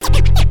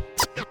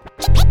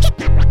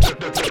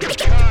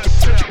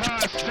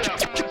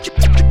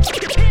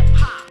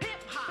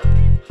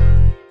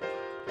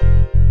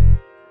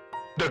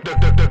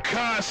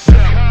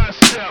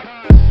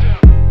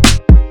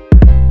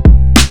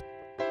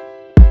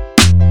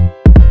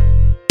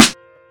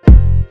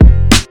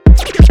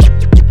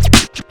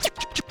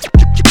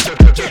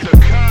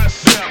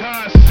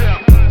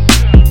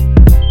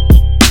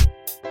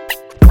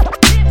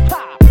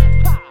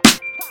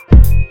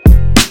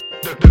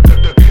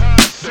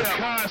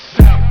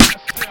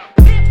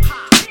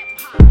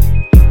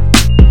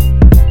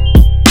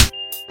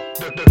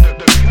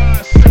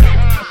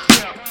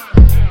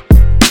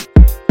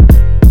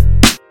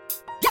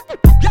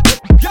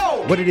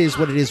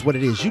what it is, what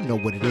it is. You know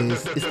what it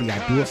is. It's the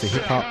I Do It for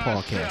Hip Hop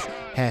podcast.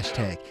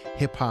 Hashtag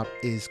Hip Hop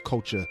is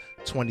Culture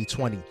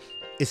 2020.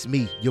 It's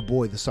me, your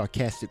boy, the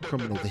sarcastic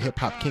criminal, the hip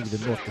hop king of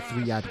the north, the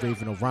three-eyed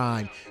raven of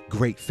rhyme,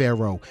 Great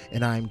Pharaoh,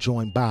 and I am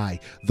joined by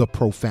the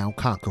profound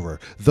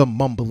conqueror, the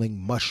mumbling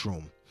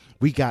mushroom.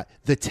 We got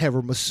the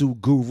tiramisu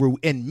guru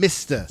and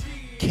Mr.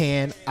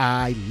 Can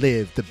I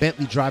Live, the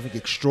Bentley driving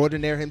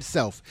extraordinaire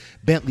himself.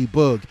 Bentley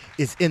Boog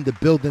is in the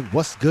building.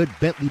 What's good,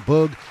 Bentley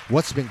Boog?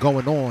 What's been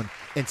going on?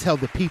 And tell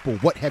the people,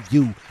 what have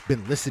you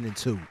been listening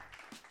to?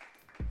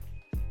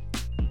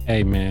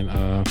 Hey,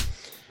 man,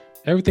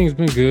 everything's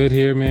been good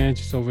here, man.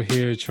 Just over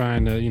here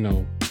trying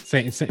to,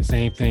 same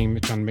thing,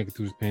 trying to make it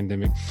through this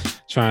pandemic,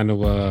 trying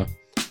to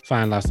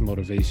find lots of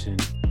motivation,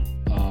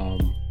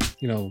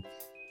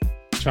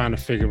 trying to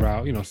figure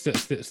out,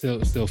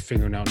 still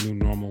figuring out new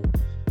normal.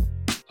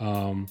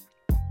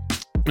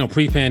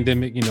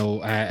 Pre-pandemic,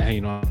 I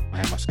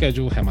had my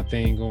schedule, had my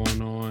thing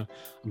going on.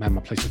 I had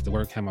my places to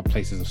work, had my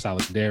places of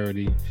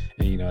solidarity,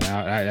 and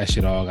that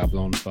shit all got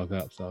blown the fuck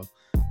up. So,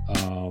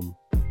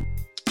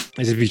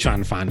 I just be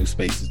trying to find new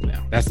spaces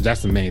now. That's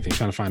the main thing.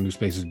 Trying to find new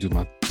spaces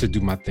to do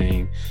my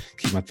thing,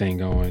 keep my thing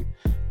going.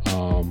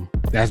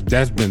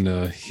 That's been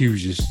the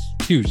hugest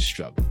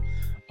struggle.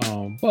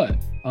 But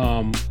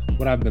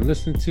what I've been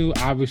listening to,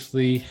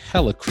 obviously,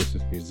 hella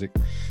Christmas music.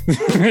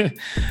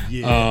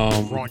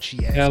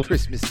 Raunchy ass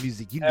Christmas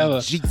music. You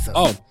need Jesus.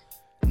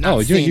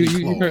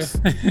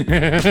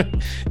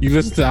 You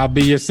listen to "I'll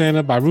Be Your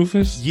Santa" by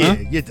Rufus? Yeah,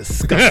 huh? You're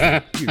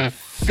disgusting. You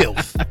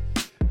filth.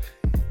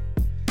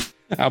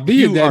 I'll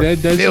be that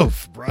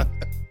filth, bro.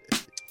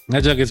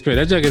 That jug is great.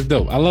 That jug is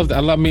dope. I love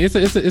that.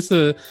 It's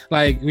a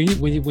like when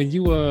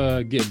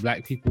you get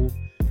black people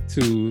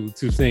to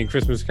sing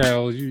Christmas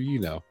carols,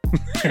 things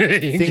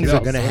are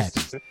gonna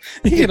happen.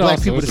 You get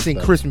black people to sing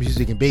Christmas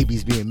music and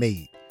babies being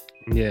made.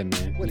 Yeah,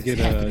 man.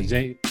 You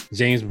get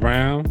James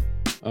Brown,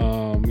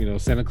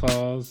 Santa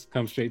Claus,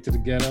 Come Straight to the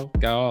Ghetto,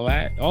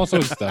 got all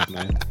sorts of stuff,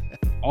 man.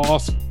 All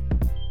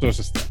sorts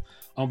of stuff.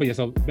 But yeah,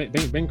 so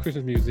bang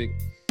Christmas music,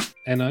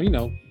 and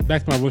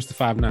back to my Royce da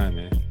 5'9",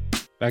 man.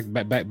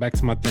 Back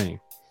to my thing.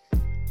 You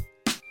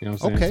know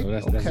what I'm saying? Okay,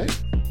 that's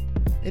it.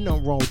 Ain't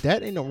nothing wrong with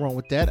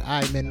that. All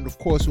right, man. And of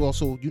course, we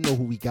also,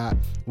 who we got?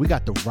 We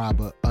got the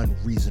Robber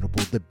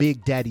Unreasonable, the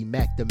Big Daddy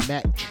Mac, the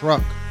Mac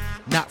truck.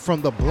 Not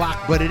from the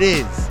block, but it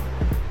is.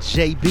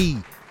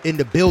 JB in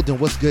the building.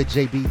 What's good,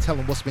 JB? Tell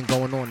him what's been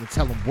going on and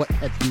tell him what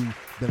have you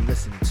been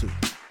listening to.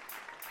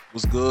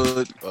 What's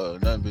good?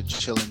 Nothing but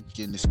chilling,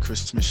 getting this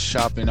Christmas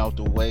shopping out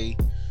the way,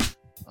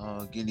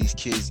 getting these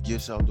kids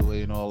gifts out the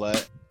way and all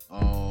that.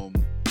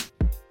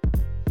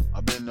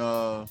 I've been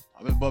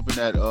bumping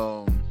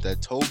that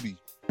Toby.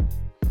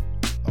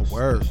 A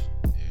word.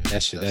 Yeah,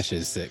 that shit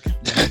is sick.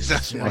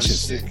 That's my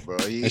shit, bro.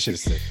 That shit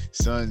is sick.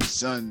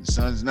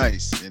 Son's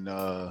nice, and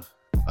I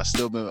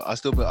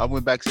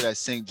went back to that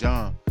St.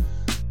 John.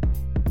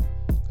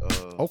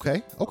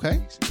 Okay. Yeah,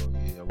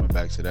 I went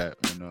back to that,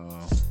 and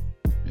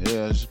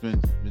I've just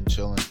been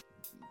chilling,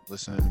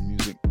 listening to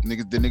music.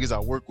 The niggas I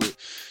work with,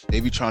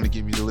 they be trying to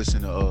get me to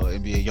listen to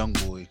NBA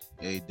YoungBoy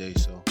every day,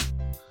 so.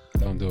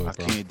 Don't do it, bro. I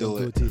can't do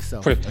it. To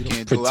yourself. I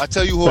can't do it. I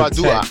tell you who I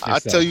do. I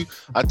tell you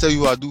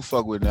who I do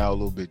fuck with now a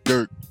little bit.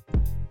 Dirk.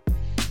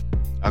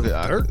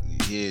 Dirk?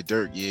 Yeah,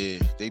 Dirk. Yeah,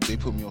 they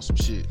put me on some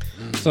shit.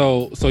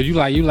 So you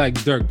like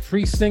Dirk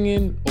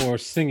pre-singing or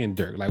singing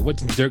Dirk? Like, what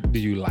Dirk do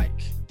you like?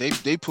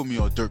 They put me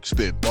on Dirk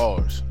spit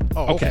bars.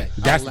 Oh, okay.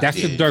 That's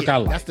the Dirk I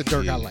like. That's the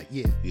Dirk I like.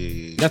 Yeah.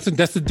 That's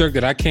the Dirk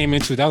that I came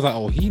into. That was like,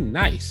 oh, he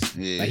nice.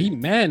 Yeah. Like, he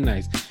mad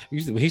nice.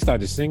 When he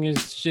started singing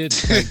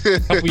shit like a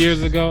couple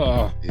years ago.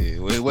 Oh, yeah.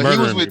 When he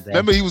was with,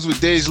 remember he was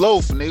with Dej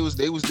Loaf, and they was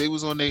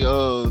on they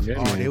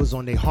they was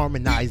on they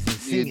harmonizing,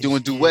 singing,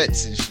 doing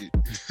duets and shit.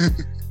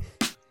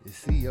 You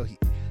see,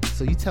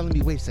 so you telling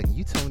me? Wait a second.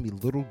 You telling me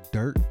Little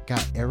Dirk got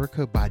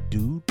Erykah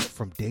Badu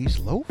from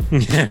Dej Loaf?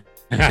 He got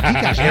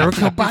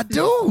Erykah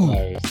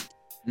Badu.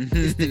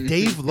 Is the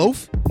Dej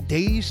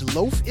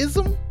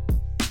Loaf-ism?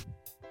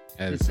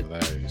 That is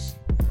hilarious.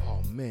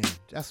 Oh man,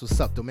 that's what's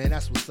up, though, man.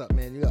 That's what's up,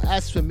 man.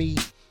 As for me,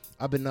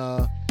 I've been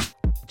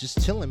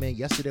just chilling, man.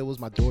 Yesterday was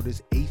my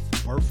daughter's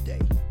 8th birthday.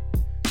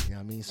 You know what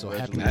I mean? So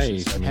happy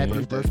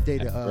birthday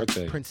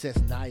to Princess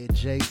Nia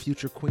J,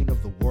 future queen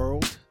of the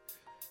world.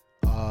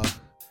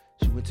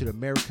 She went to the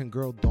American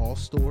Girl doll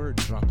store and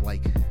dropped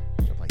like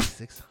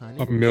 $600.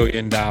 $1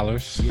 million. Yeah,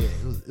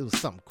 it was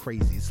something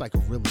crazy. It's like a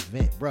real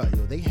event, bro.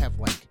 They have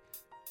like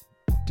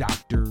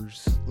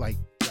doctors, like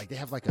they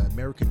have like an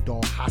American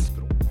Doll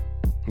hospital.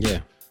 Yeah,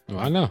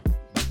 I know.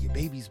 Like your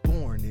baby's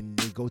born and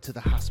they go to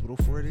the hospital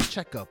for a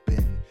checkup,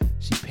 and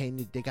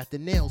they got the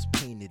nails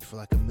painted for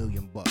like $1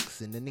 million,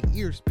 and then the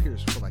ears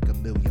pierced for like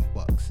 $1 million,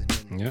 and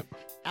then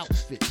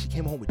outfit. She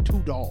came home with 2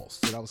 dolls,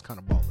 so that was kind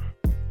of baller.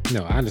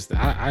 No, I understand.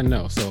 I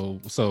know. So,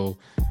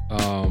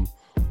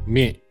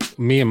 me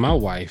and my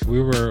wife,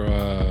 we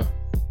were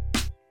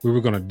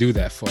gonna do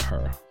that for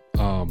her.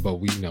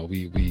 But we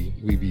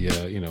be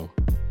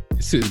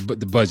But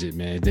the budget,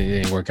 man, it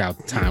didn't work out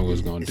the time we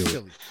was gonna do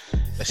it.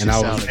 That shit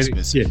sound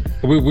expensive.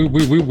 Yeah,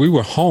 we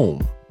were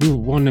home. We were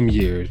one of them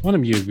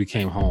years we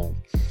came home.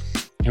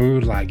 And we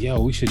were like,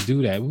 yo, we should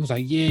do that. We was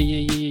like,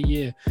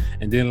 yeah.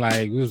 And then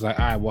like we was like,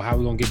 all right, well, how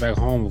we gonna get back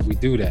home if we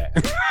do that?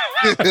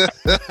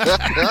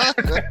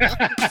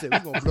 Said, we're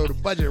gonna blow the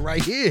budget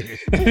right here.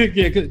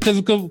 Yeah,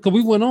 because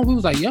we went on, we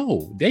was like,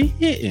 yo, they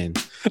hitting.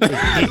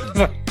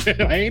 I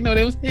ain't know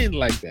they was hitting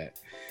like that.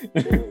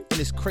 And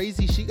it's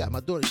crazy. My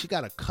daughter, she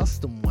got a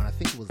custom one. I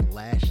think it was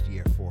last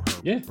year for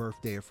her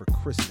birthday or for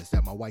Christmas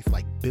that my wife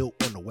like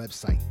built on the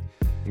website.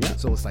 Yeah.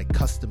 So it's like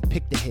custom,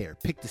 pick the hair,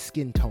 pick the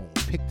skin tone,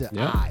 pick the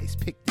eyes,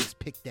 pick this,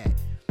 pick that.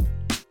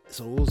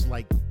 So it was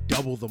like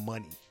double the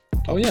money.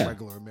 Oh yeah.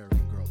 Regular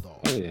American Girl doll.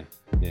 Oh yeah.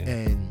 Yeah.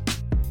 And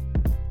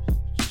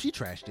she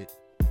trashed it.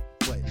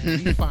 But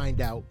we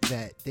find out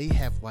that they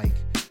have like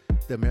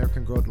the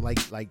American Girl like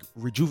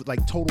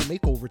total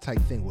makeover type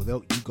thing. Well,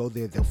 you go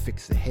there, they'll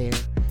fix the hair,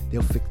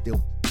 they'll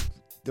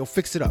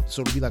fix it up.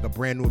 So it'll be like a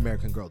brand new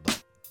American Girl doll.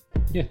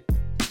 Yeah.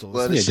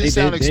 Well, this shit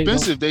sound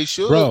expensive. They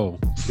should, bro.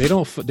 They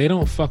don't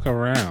fuck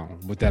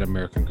around with that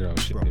American Girl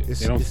shit. Bro,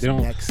 they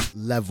don't next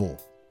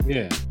level.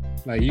 Yeah,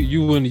 like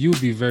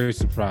you'd be very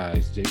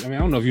surprised, JB. I mean, I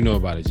don't know if you know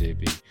about it,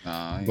 JB.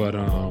 But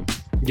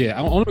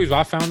yeah. The only reason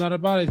I found out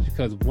about it is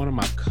because one of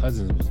my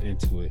cousins was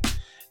into it,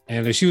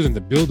 and she was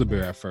into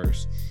Build-A-Bear at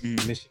first, and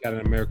then she got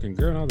an American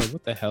Girl, and I was like,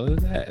 what the hell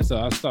is that? And so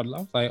I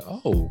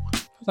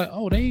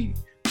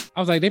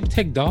was like, they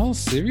take dolls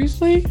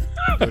seriously?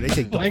 Yo, they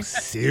take dolls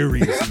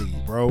seriously,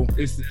 bro.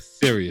 It's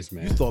serious,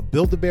 man. You thought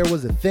Build-A-Bear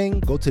was a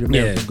thing? Go to the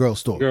American Girl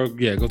store. Go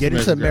get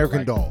into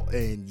American Doll.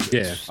 And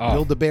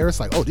Build-A-Bear, it's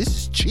like, oh, this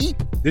is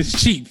cheap. It's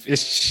cheap.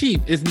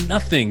 It's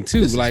nothing,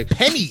 too. This like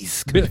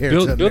pennies compared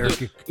to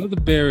American.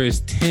 Build-A-Bear is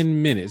 10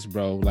 minutes,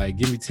 bro. Like,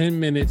 give me 10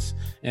 minutes,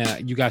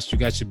 and you got your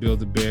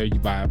Build-A-Bear, you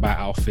buy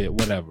outfit,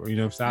 whatever. You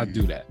know what I'm saying? I'll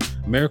do that.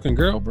 American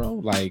Girl, bro,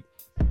 like,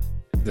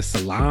 the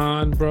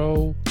salon,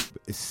 bro.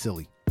 It's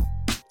silly.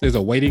 There's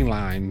a waiting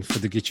line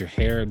to get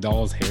your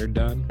doll's hair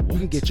done. What?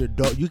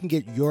 You can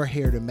get your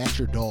hair to match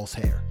your doll's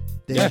hair.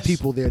 They have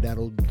people there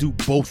that'll do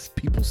both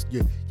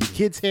your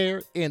kid's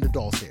hair and the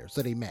doll's hair,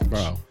 so they match.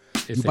 Bro,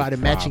 you buy the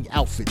matching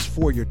outfits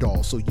for your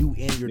doll, so you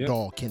and your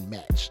doll can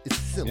match. It's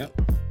silly. Yep.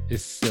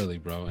 It's silly,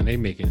 bro, and they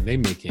making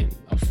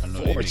a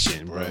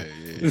fortune, bro.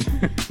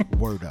 Yeah.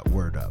 Word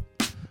up.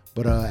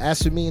 But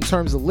as for me, in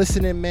terms of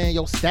listening, man,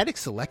 Static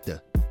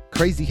Selector,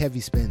 crazy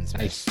heavy spins,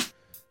 man. Nice.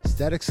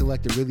 Static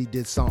Selector really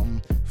did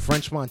something.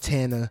 French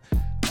Montana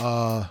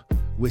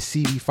with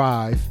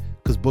CD5,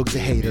 because Boog's a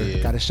hater.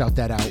 Yeah. Gotta shout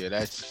that out. Yeah,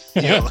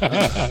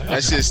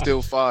 that shit's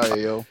still fire,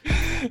 yo.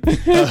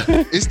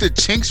 It's the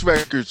Chinks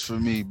records for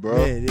me,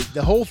 bro. Yeah,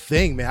 the whole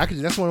thing, man.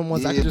 That's one of the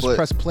ones I can just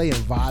press play and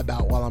vibe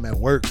out while I'm at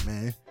work,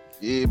 man.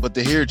 Yeah, but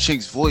to hear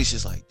Chinks' voice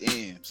is like,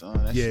 damn,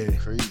 son, that shit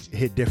crazy. It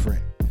hit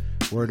different.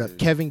 Word up.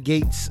 Kevin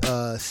Gates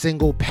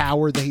single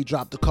Power that he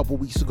dropped a couple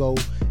weeks ago,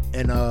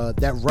 and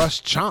that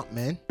Rush Chomp,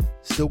 man.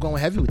 Still going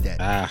heavy with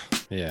that.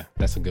 Yeah,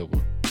 that's a good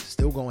one.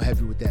 Still going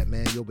heavy with that,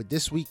 man. But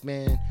this week,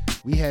 man,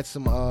 we had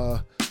some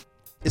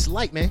it's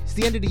light, man. It's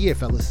the end of the year,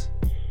 fellas.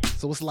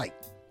 So it's light.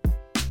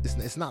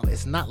 It's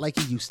not like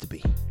it used to be.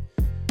 You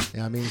know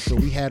what I mean? So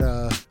we had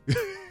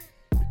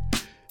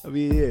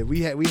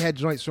we had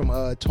joints from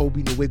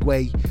Toby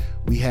Nwigwe.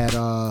 We had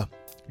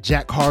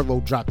Jack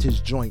Harlow dropped his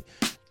joint.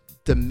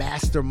 The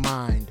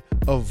mastermind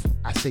of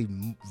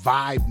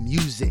vibe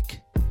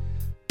music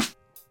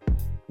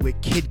with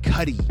Kid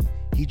Cudi.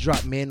 He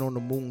dropped Man on the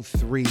Moon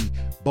 3.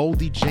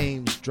 Boldy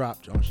James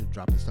dropped, I should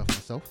drop this stuff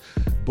myself.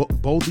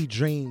 Boldy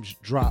James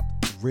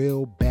dropped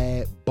Real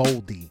Bad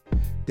Boldy.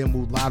 Then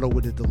Mulatto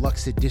with a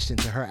deluxe edition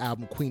to her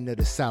album Queen of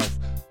the South.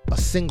 A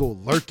single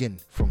Lurkin'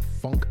 from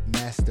Funk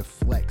Master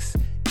Flex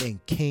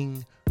and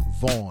King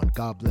Vaughn.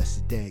 God bless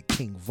the dead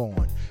King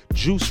Vaughn.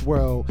 Juice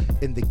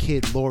WRLD and the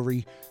Kid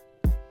Laurie.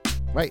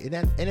 Right? And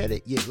that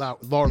it? Yeah,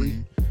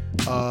 Laurie.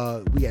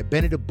 We had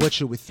Benny the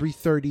Butcher with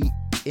 330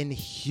 in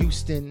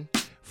Houston.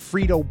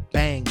 Frito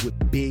Bang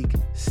with Big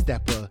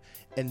Stepper.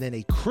 And then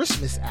a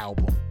Christmas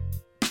album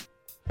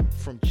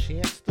from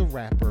Chance the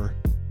Rapper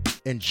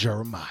and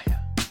Jeremiah.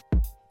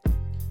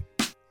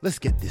 Let's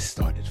get this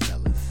started,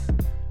 fellas.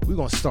 We're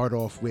going to start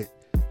off with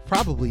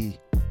probably,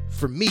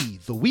 for me,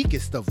 the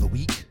weakest of the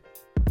week.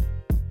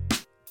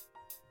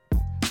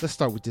 Let's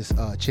start with this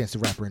Chance the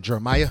Rapper and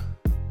Jeremiah.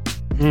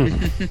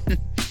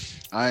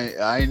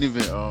 I ain't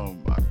even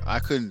I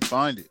couldn't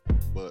find it,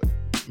 but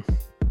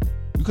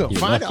you couldn't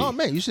find it. Oh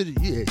man, you should.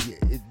 Yeah.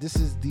 This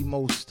is the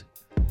most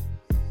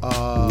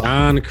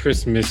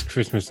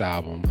non-Christmas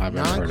album I've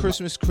ever heard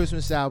of.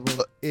 Christmas album.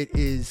 It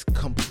is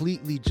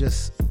completely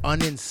just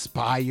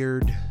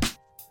uninspired.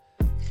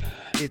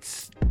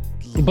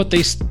 But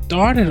they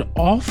started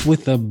off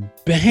with a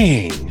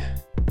bang.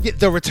 Yeah,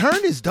 the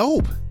return is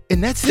dope.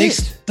 And that's they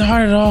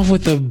started off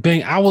with a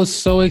bang. I was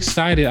so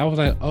excited. I was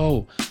like,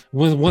 oh,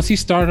 once he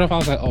started off, I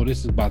was like, oh, this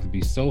is about to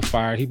be so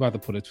fire. He about to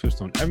put a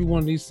twist on every one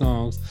of these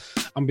songs.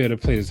 I'm be able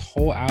to play this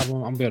whole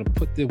album. I'm be able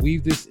to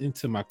weave this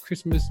into my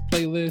Christmas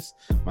playlist.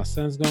 My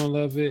son's gonna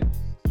love it.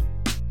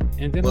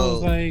 and then I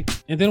was like,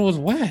 and then it was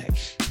whack.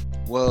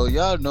 Well,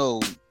 y'all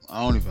know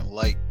I don't even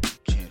like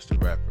Chance the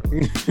Rapper.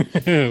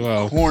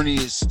 Well, the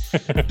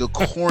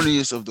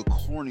corniest of the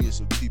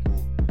corniest of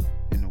people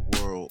in the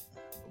world,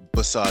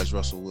 besides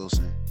Russell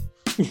Wilson.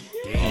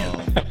 Damn.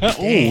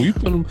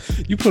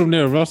 You put him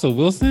there, Russell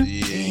Wilson.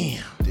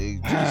 Yeah, they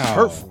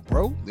hurtful,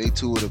 bro. They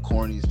two of the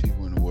corniest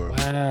people in the world.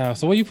 Wow.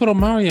 So where you put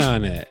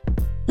Omarion at?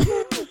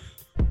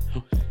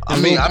 I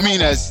mean,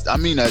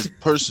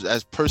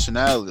 as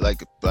personality,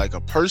 like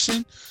a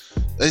person.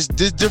 There's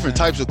different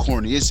types of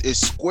corny. It's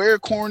square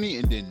corny,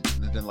 and then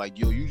like,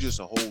 yo, you just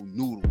a whole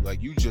noodle.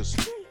 Like, you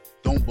just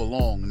don't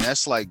belong. And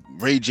that's like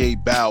Ray J,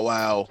 Bow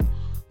Wow.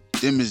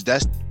 They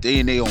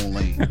in their own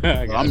lane.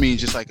 I mean,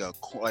 just like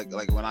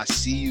when I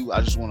see you,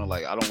 I just want to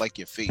I don't like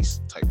your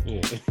face type.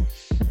 Yeah.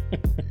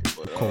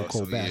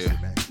 Cold bastard,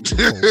 man.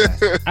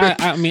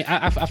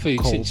 I feel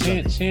you.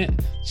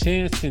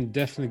 Chance can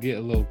definitely get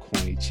a little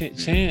corny.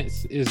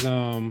 Chance is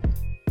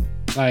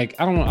like,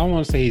 I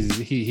want to say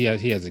he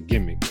has a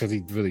gimmick, because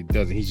he really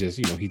doesn't. He just,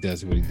 he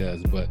does what he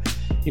does. But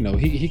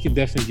he can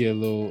definitely get a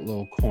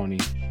little corny.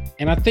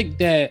 And I think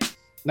that,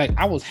 like,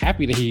 I was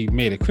happy that he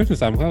made a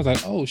Christmas album, because I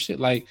was like, oh shit,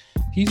 like,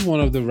 he's one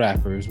of the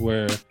rappers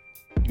where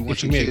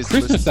if he made a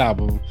Christmas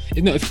album,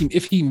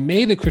 if he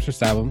made a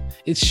Christmas album,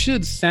 it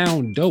should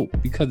sound dope,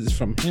 because it's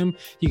from him.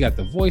 He got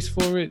the voice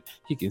for it.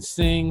 He can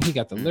sing. He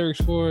got the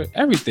lyrics for it.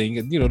 Everything.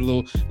 The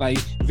little, like,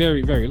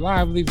 very, very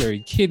lively, very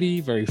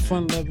kiddie, very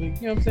fun loving.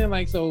 You know what I'm saying?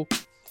 Like, so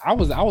I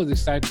was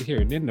excited to hear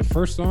it. And then the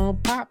first song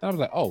popped. I was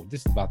like, oh,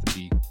 this is about to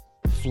be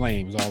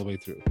flames all the way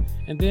through.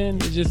 And then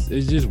it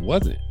just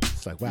wasn't.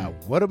 It's like, wow,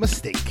 what a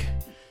mistake.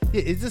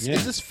 It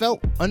just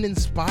felt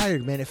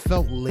uninspired, man. It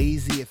felt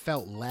lazy. It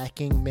felt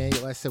lacking, man.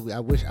 Like I said, I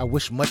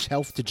wish much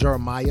health to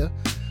Jeremiah,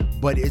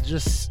 but it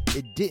just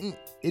didn't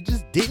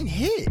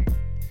hit.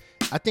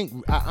 I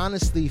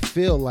honestly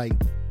feel like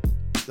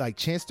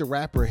Chance the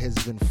Rapper has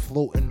been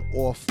floating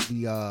off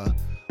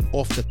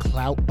the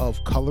clout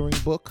of Coloring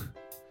Book,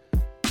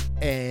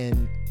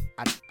 and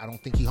I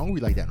don't think he's hungry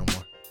like that no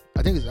more.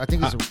 I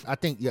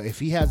think if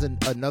he has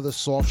another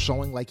soft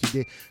showing like he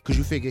did, because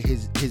you figure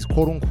his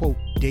quote unquote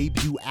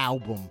debut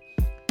album,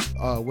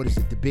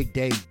 The Big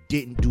Day,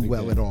 didn't do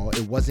well at all.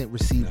 It wasn't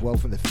received well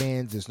from the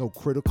fans. There's no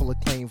critical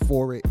acclaim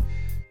for it.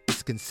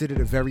 It's considered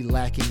a very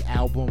lacking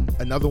album.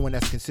 Another one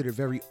that's considered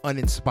very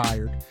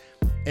uninspired.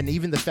 And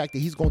even the fact that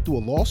he's going through a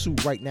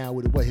lawsuit right now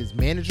with his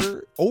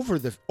manager over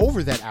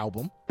that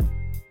album,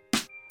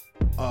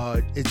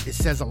 it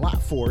says a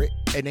lot for it.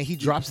 And then he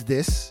drops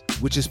this,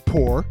 which is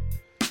poor.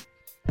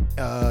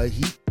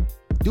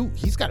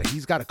 He's got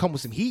to come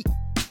with some heat,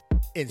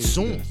 and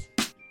soon.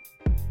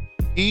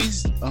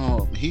 He's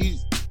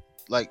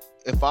like,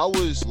 if I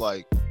was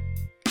like,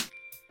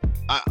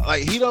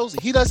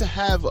 he doesn't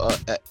have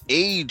a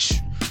age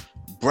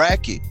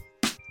bracket,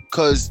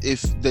 because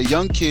if the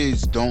young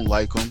kids don't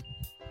like him,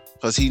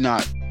 because he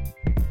not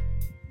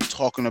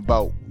talking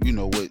about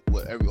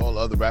what all the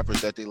other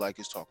rappers that they like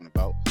is talking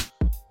about,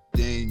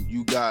 then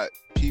you got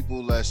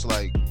people that's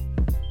like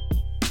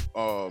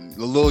a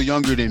little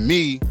younger than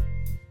me.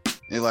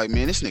 They're like,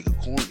 man, this nigga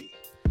corny.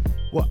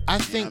 Well, I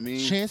think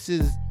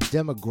Chance's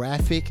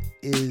demographic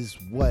is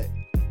what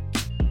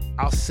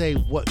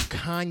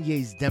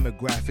Kanye's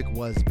demographic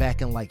was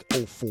back in like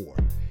 2004.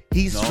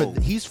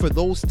 He's for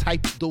those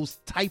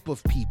type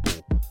of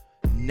people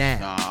now.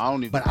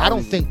 Nah, I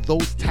don't think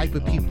those type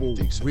of people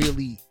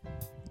really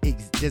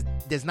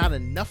there's not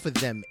enough of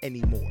them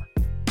anymore.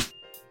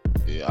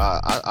 Yeah,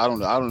 I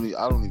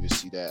don't even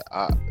see that.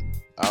 I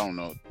don't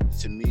know.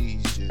 To me,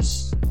 he's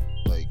just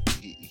like,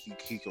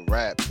 he can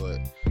rap, but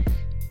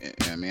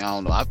I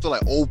don't know. I feel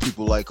like old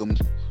people like him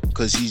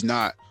because he's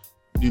not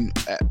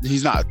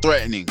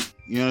threatening.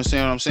 You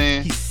understand what I'm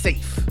saying? He's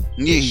safe.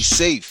 Yeah, he's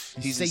safe.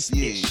 He's a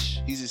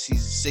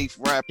safe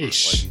rapper.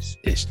 Ish.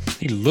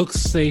 He looks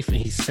safe and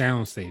he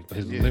sounds safe, but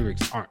his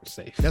lyrics aren't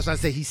safe. That's why I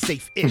say he's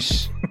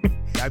safe-ish.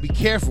 Gotta be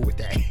careful with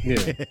that.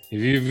 Yeah.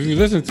 If you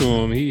listen to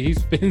him,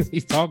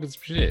 he's talking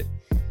some shit.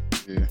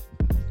 Yeah.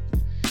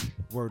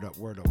 Word up.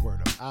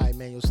 All right,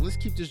 man, yo. So let's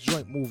keep this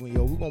joint moving,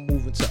 yo. We're gonna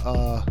move into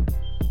all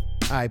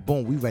right,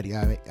 boom, we ready.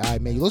 All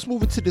right, man. Let's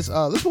move into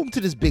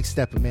this big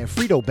stepper, man.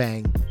 Frito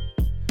Bang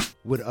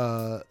with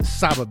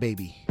Saba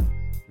Baby.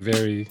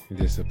 Very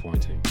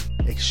disappointing.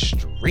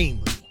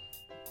 Extremely.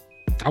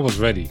 I was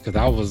ready because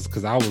I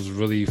was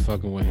really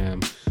fucking with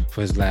him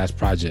for his last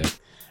project,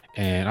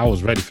 and I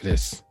was ready for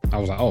this. I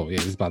was like, oh yeah,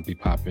 this is about to be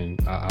popping.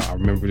 I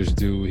remember this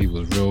dude. He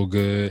was real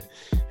good,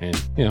 and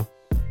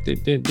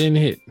it didn't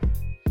hit.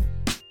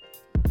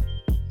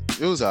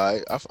 It was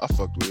alright. I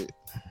fucked with it.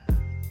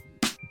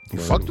 You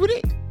fucked with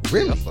it?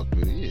 Really? I fucked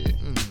with it.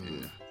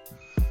 Yeah.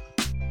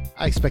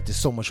 I expected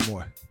so much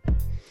more.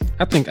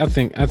 I think I'm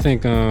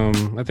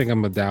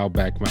gonna dial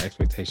back my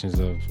expectations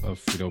of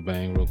Frito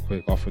Bang real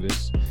quick off of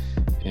this,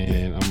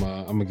 and I'm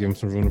gonna give him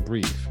some room to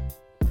breathe.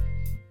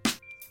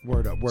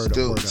 Word up.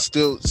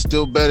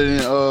 Still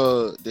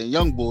better than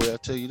Young Boy. I'll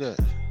tell you that.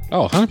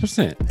 Oh,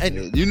 100%.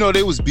 And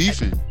they was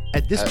beefing.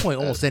 At this point,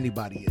 almost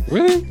anybody is.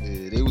 Really?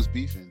 Yeah, they was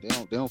beefing.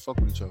 They don't fuck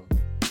with each other.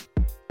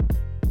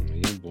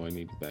 Young boy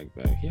need to back.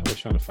 He always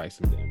trying to fight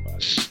some damn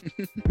body.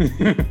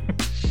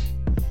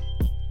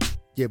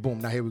 Yeah,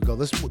 boom. Now here we go.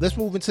 Let's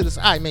move into this.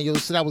 All right, man. Yo,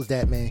 so that was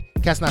that, man.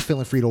 Cat's not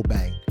feeling Frito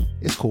Bang.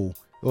 It's cool.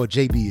 Or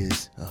JB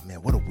is. Oh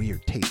man, what a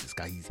weird taste this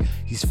guy.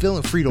 He's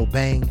feeling Frito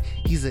Bang.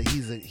 He's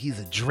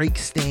a Drake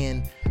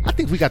stan. I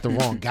think we got the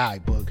wrong guy,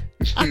 Bug.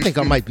 I think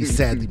I might be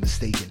sadly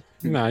mistaken.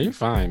 Nah, you're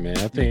fine, man.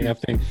 I think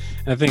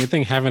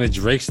having a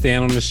Drake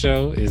stan on the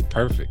show is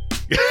perfect.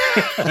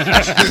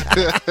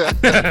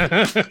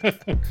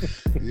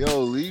 Yo,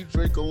 leave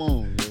Drake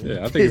alone. Yo.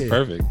 Yeah, I think it's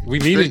perfect.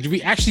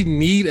 We actually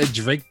need a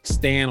Drake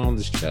stan on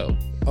the show.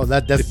 Oh,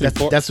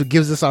 that's what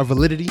gives us our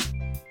validity.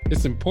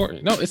 It's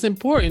important. No, it's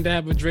important to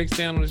have a Drake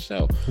stan on the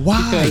show.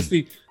 Why?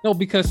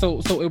 Because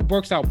so it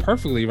works out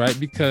perfectly, right?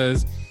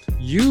 Because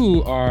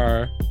you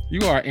are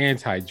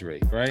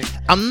anti-Drake, right?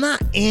 I'm not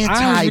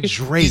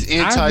anti-Drake. He's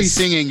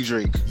anti-singing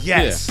Drake.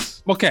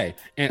 Yes. Yeah. Okay.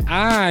 And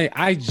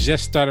I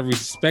just started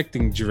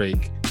respecting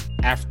Drake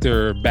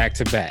after Back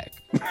to Back.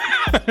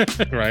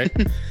 Right?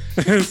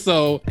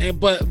 So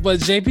but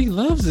JB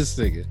loves this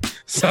nigga.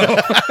 So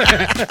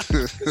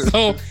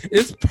so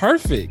it's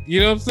perfect. You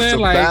know what I'm saying? It's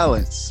a like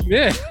balance.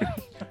 Yeah.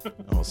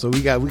 Oh, so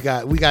we got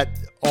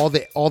all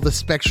the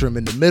spectrum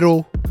in the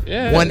middle.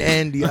 Yeah. One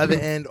end, the other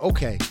end.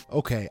 Okay.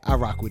 I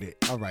rock with it.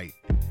 All right.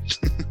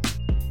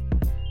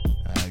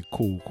 All right,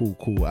 cool.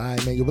 All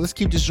right, man. Yo, but let's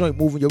keep this joint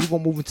moving. Yo, we're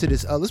gonna move into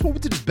this. Let's move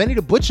into this Benny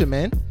the Butcher,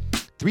 man.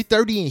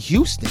 3:30 in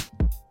Houston.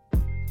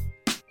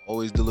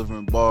 Always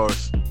delivering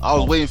bars. I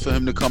was waiting for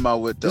him to come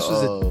out with the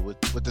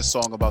with the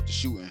song about the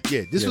shooting.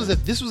 Yeah, this was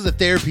a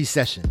therapy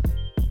session.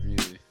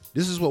 Yeah.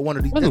 This is what one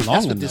of these. Wasn't That's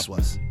long what this enough.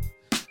 was.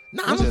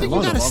 No, I Was don't it think you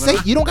long gotta enough? say.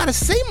 You don't gotta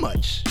say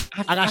much.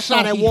 I got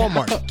shot at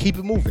Walmart. Keep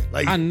it moving.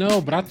 Like I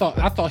know, but I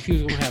thought he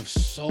was gonna have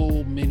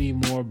so many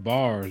more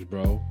bars,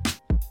 bro.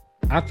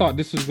 I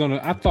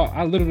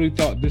literally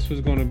thought this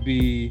was gonna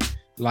be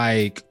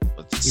like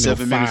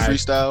 7 minute 5.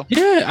 freestyle.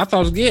 Yeah, I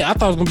thought it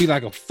was gonna be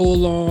like a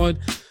full on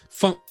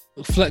funk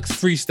flex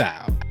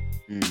freestyle.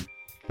 You know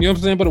what I'm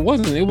saying? But it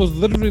wasn't. It was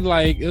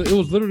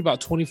literally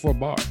about 24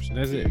 bars. And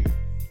that's it.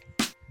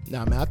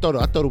 Nah, man, I thought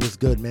it was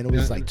good, man. It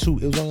was like it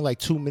was only like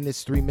 2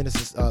 minutes, 3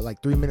 minutes,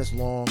 like 3 minutes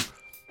long.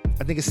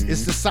 I think it's a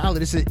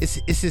solid.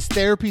 It's his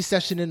therapy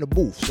session in the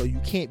booth, so you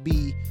can't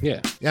be.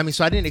 Yeah. I mean,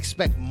 so I didn't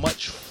expect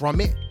much from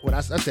it. When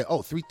I said,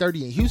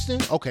 3:30 in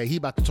Houston, okay, he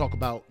about to talk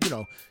about, you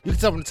can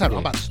tell from the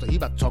title. Yeah. He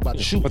about to talk about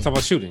the shooting. Let's talk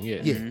about shooting.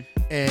 Yeah. Yeah,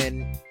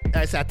 and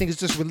I said I think it's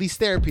just release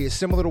therapy. It's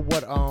similar to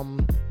what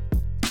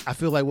I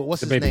feel like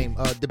what's his name?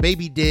 The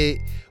Baby did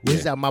with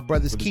his My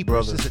Brother's Keeper.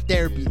 It's just a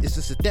therapy. It's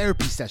just a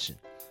therapy session.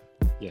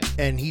 Yeah.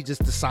 And he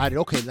just decided,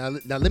 okay, now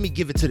let me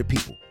give it to the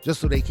people, just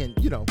so they can,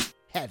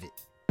 have it.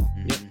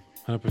 Yep.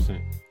 100%. You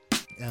know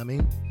what I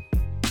mean?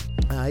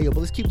 Yeah, but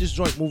let's keep this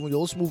joint moving. Yo,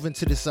 let's move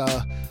into this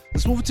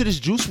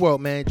Juice WRLD,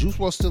 man. Juice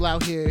WRLD's still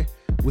out here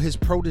with his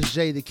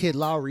protege, the Kid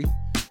Lowry,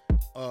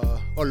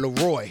 or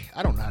Leroy.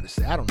 I don't know how to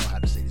say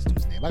this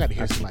dude's name. I gotta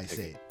hear somebody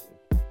say it.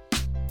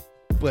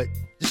 But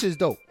this shit's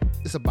dope.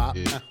 It's a bop.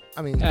 Yeah.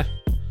 I mean,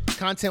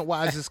 content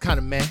wise, it's kind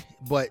of meh,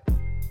 but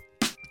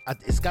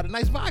it's got a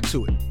nice vibe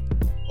to it.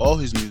 All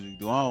his music,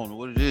 though, I don't know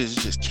what it is.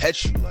 It just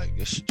catch you. Like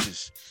that shit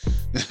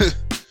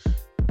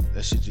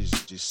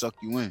just just suck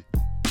you in.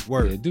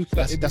 Word. Yeah,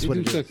 That's what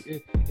it is.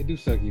 It do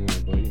suck you in,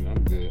 but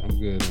I'm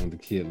good on the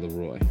Kid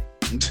Leroy.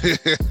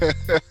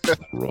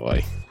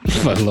 Leroy.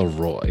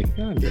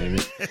 God damn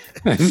it.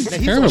 That's Now, he's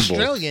terrible.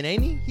 Australian,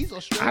 ain't he? He's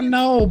Australian. I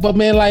know, but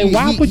man, like,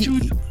 why would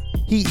you?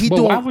 He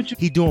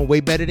doing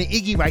way better than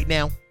Iggy right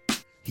now.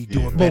 He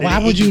doing But better why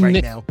than would Iggy you?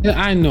 right now.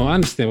 I know, I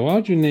understand. But why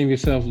would you name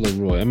yourself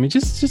Leroy? I mean,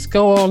 just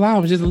go all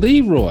out. Just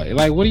Leroy.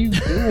 Like, what are you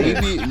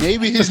doing?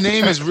 Maybe his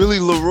name is really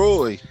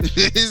Leroy.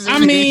 I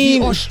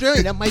mean, He's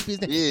Australian. That might be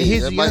his name. yeah, And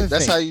here's the other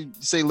that's thing. how you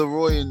say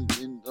Leroy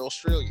in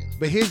Australia.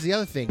 But here's the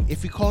other thing.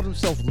 If he called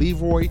himself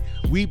Leroy,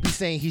 we'd be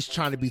saying he's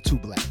trying to be too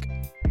black.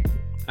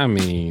 I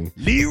mean,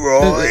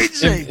 Leroy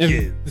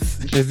Jenkins.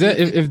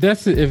 if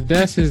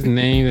that's his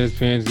name, that his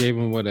parents gave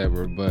him,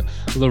 whatever. But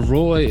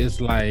Leroy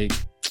is like,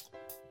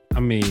 I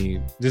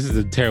mean, this is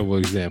a terrible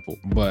example,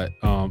 but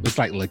it's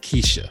like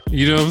Lakeisha.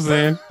 You know what I'm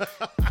saying?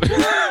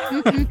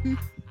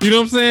 You know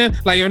what I'm saying?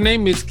 Like, your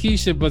name is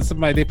Keisha, but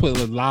they put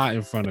a la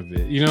in front of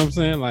it. You know what I'm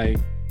saying? Like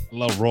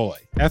Leroy.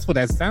 That's what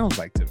that sounds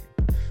like to me.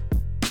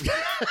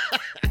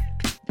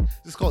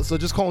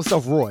 Just call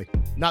himself Roy,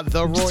 not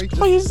the Roy.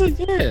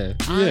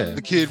 Yeah.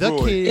 The Kid The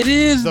Roy. Kid. It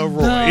is the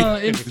Roy.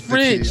 in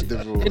French. The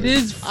Roy. It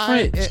is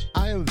French.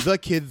 I am the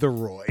Kid, the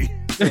Roy.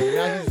 So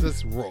now he's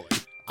just Roy.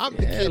 I'm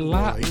the Kid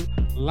Roy.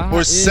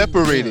 Or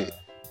separate it.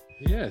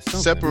 Yeah,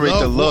 Separate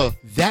the love.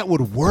 That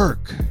would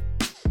work.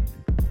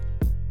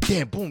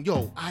 Damn, boom,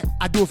 yo,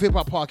 I do a hip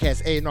hop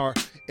podcast, A&R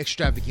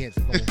extravaganza,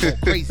 going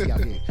crazy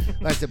out here.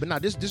 Like I said, but nah,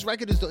 this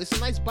record it's a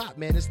nice bop,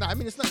 man. It's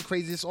nothing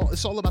crazy.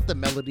 It's all about the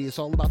melody. It's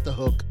all about the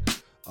hook.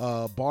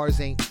 Bars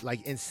ain't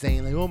like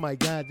insane. Like, oh my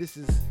god, this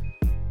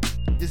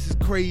is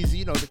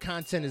crazy. The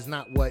content is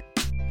not what.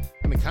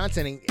 I mean,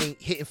 content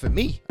ain't hitting for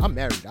me. I'm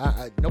married.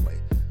 Nobody.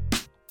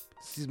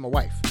 She's my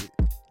wife.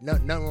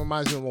 Nothing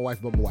reminds me of my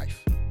wife but my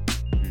wife.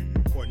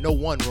 Or no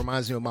one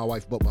reminds me of my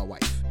wife but my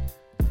wife.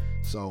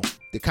 So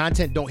the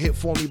content don't hit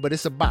for me, but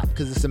it's a bop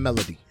because it's a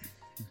melody.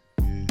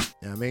 You know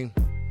what I mean?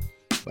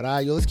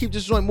 But yo, let's keep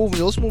this joint moving.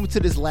 Yo, let's move into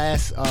this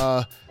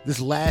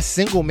last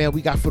single, man,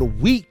 we got for the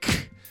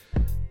week.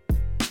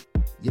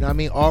 You know what I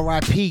mean?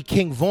 R.I.P.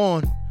 King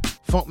Von,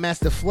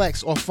 Funkmaster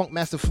Flex, or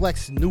Funkmaster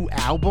Flex's new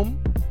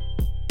album.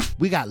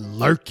 We got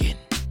Lurkin'.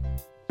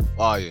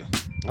 Fire.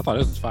 I thought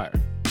this was fire.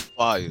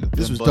 Fire.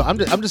 This was dope.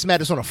 I'm just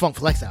mad it's on a Funk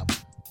Flex album.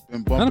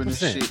 Been bumping 100%.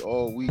 this shit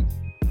all week.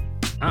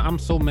 I'm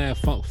so mad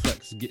Funk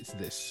Flex gets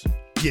this.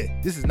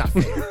 Yeah, this is not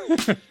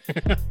fair.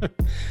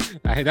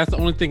 That's the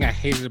only thing I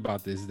hated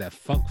about this is that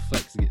Funk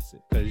Flex gets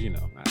it. Because, you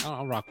know,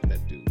 I rock with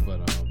that dude.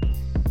 But,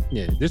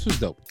 yeah, this was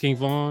dope. King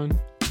Von,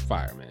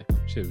 fire, man.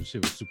 Shit was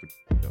super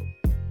dope.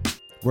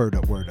 Word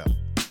up.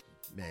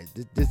 Man,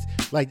 this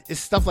like, it's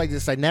stuff like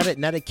this. Like, now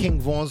that King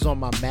Von's on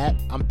my map,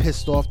 I'm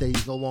pissed off that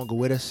he's no longer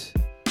with us.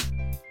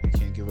 You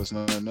can't give us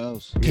nothing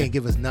else. Can't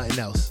give us nothing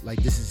else.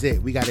 Like, this is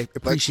it. We got to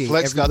appreciate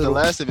Flex got the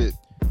last of it.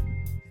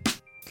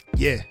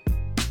 Yeah.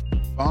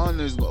 Von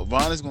is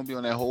gonna be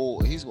on that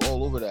whole. He's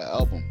all over that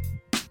album.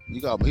 They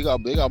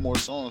got more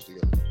songs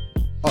together.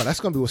 Oh,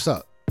 that's gonna be what's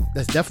up.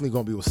 That's definitely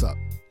gonna be what's up.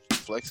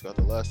 Flex got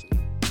the last of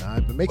it. All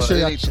right, but make But sure it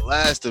y'all. ain't the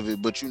last of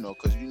it, but you know,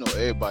 because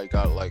everybody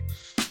got like.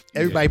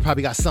 Everybody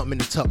probably got something in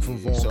the tuck from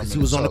Vaughn because he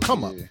was on the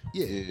come up.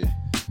 Yeah. You know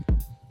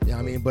what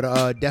I mean?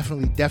 But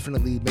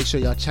definitely make sure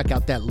y'all check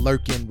out that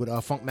Lurkin' with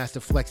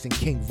Funkmaster Flex and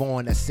King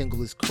Von. That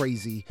single is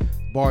crazy.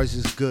 Bars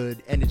is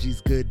good.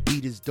 Energy's good.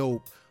 Beat is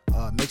dope.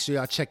 Make sure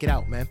y'all check it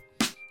out, man.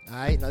 All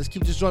right, now let's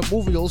keep this joint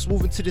moving, yo. Let's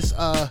move into this.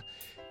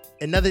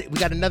 We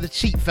got another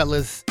cheat,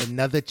 fellas.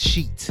 Another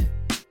cheat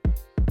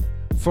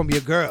from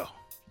your girl,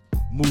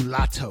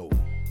 Mulatto.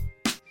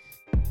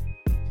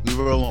 Leave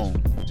her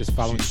alone. Just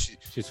following.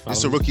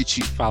 It's a rookie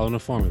cheat. Following the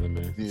formula,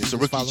 man. Yeah, it's a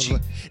rookie cheat.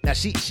 Now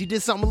she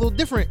did something a little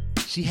different.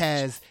 She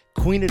has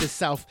Queen of the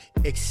South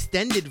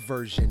extended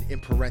version in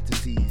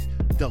parentheses,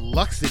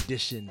 deluxe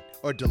edition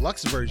or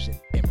deluxe version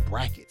in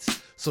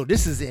brackets. So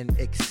this is an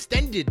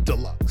extended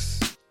deluxe.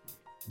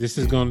 This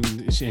is going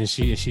to, and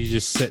she's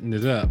just setting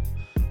it up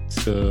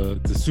to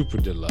the super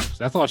deluxe.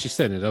 That's all she's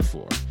setting it up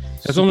for.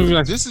 That's only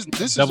reason.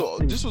 This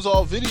was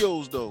all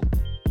videos though.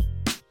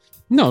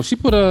 No, she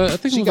put I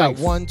think she it was got like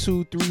 1,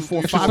 2, 3,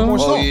 4, 5 songs? more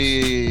songs. Oh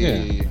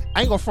yeah.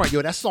 I ain't gonna front,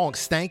 yo. That song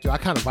stank, yo. I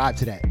kind of vibe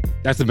to that.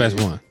 That's the best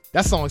one.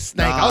 That song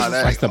stank. I was just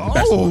that's like, the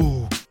best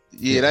oh.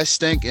 Yeah, that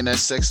Stank and that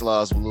Sex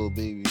Lies with Lil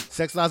Baby.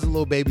 Sex Lies and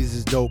Lil Babies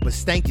is dope, but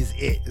stank is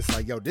it. It's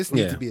like, yo, this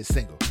needs to be a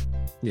single.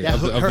 Yeah,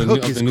 her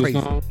hook is crazy.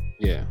 Song,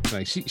 yeah,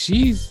 like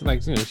she's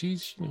like, you know,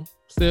 she's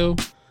still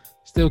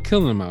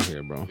killing them out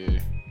here, bro. Yeah.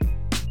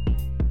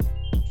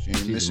 She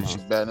ain't missing.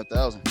 She's batting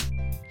 1,000.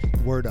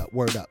 Word up.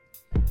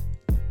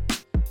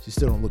 She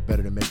still don't look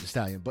better than Megan Thee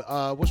Stallion. But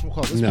whatchamacallit?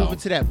 Let's move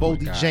into that.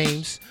 Boldy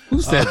James.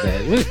 Who said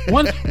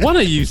that? One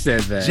of you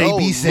said that.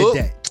 JB said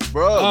that.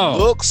 Bro,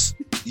 looks.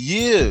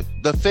 Yeah,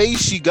 the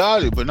face she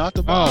got it, but not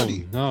the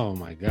body. Oh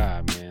my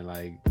god, man!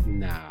 Like,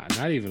 nah,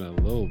 not even a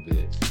little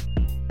bit.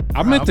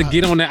 I meant to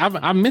get on that.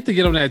 I meant to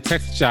get on that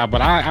text job, but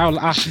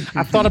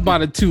I thought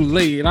about it too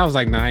late, and I was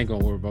like, nah, I ain't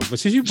gonna worry about it. But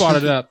since you brought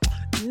it up,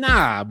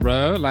 nah,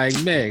 bro, like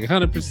Meg,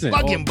 100%.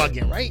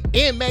 Bugging, right?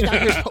 And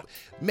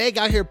Meg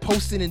out here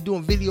posting and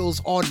doing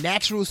videos all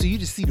natural, so you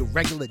just see the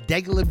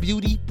regular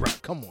beauty, bro.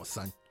 Come on,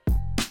 son.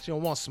 She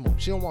don't want smoke.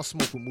 She don't want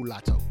smoke with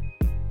Mulatto.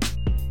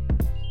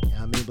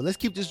 I mean, but let's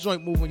keep this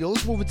joint moving, yo.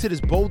 Let's move into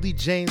this Boldy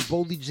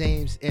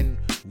James and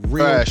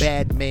Real Trash.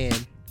 Bad Man.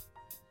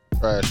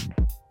 Trash.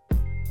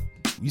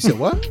 You said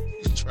what?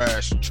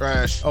 Trash.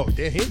 Oh,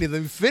 damn, he didn't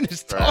even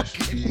finish Trash.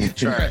 talking. Yeah,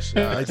 trash.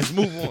 All right, just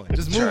move on.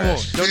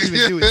 Trash. Don't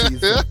even do it to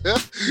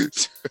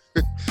yourself.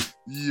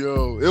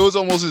 Yo, it was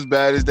almost as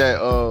bad as that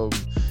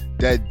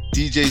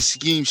DJ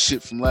Scheme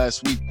shit from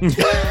last week.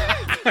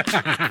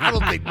 I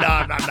don't think,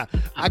 nah.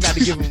 I got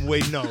to give him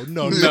away. No,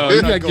 you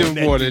gotta give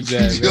him more than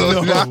that.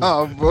 Yo,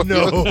 nah, bro.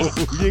 No,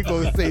 you ain't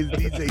gonna say it's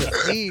DJ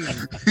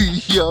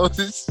Scheme. Yo,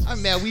 this.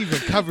 I'm mad we even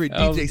covered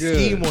That was DJ good.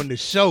 Scheme on the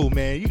show,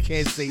 man. You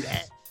can't say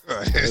that.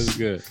 That's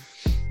good.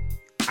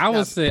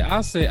 I'll say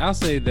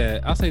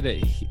that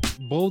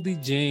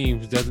Boldy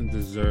James doesn't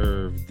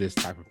deserve this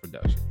type of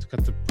production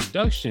because the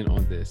production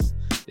on this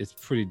is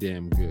pretty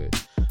damn good.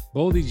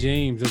 Boldy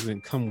James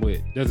doesn't come with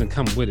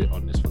it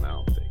on this one, I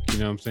don't think. You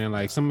know what I'm saying?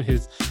 Like some of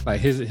his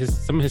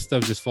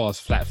stuff just falls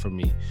flat for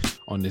me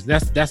on this.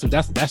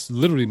 That's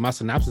literally my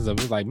synopsis of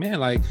it. Like, man,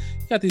 like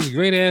you got these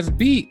great ass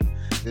beat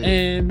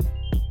and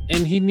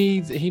he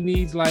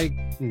needs like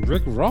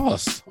Rick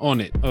Ross on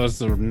it or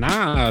some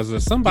Nas or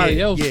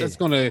somebody else that's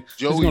gonna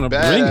Joey bring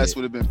Badass it.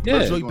 would have been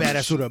Joey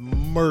Badass would have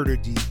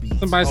murdered these beats.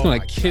 Somebody's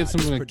gonna kill. God,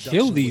 Someone's gonna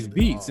kill these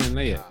beats, and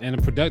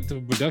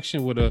the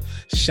production would have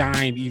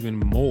shined even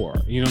more.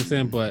 You know what I'm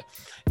saying? But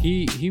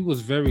he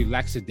was very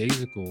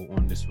lackadaisical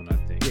on this one. I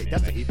think. Yeah,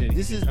 that's he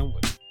didn't come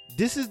with it.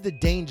 This is the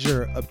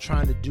danger of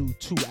trying to do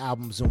 2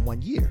 albums in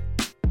 1 year.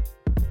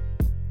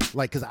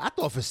 Like, cause I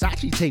thought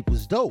Versace tape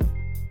was dope.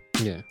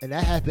 Yeah, and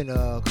that happened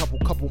a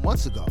couple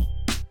months ago.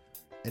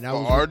 And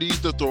are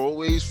these the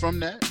throwaways from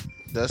that?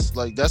 That's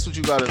what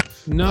you gotta.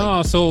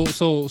 No,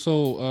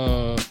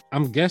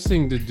 I'm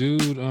guessing the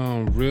dude,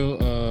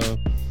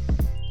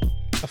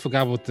 I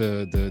forgot what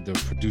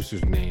the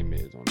producer's name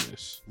is on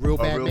this. Real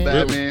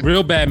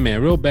Bad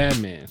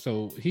Man.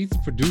 So he's the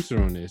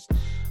producer on this,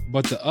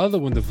 but the other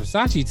one, the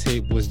Versace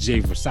tape, was Jay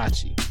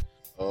Versace.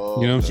 Oh,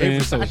 you know what I'm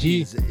saying? Versace So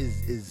he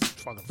is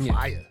fucking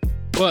fire.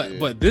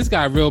 But this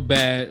guy, Real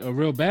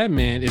Bad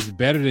Man, is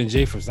better than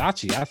Jay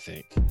Versace, I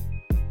think.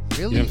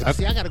 Really? You know,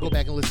 See, I gotta go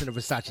back and listen to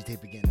Versace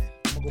tape again. Then.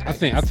 I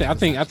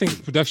think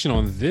the production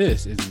on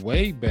this is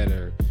way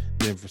better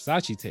than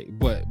Versace tape,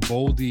 but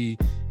Boldy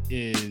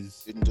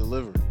didn't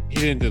deliver. He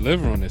didn't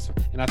deliver on this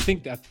one, and I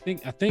think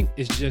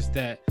it's just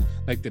that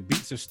like the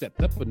beats have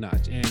stepped up a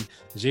notch, and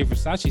Jay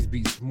Versace's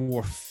beats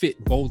more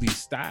fit Boldy's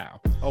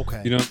style.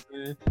 Okay, you know what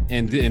I'm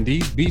saying? And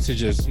these beats are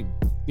just,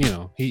 you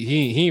know,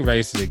 he ain't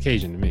raised to the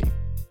occasion to me.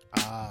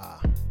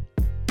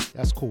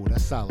 That's cool.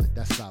 That's solid.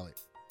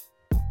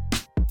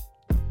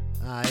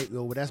 All right,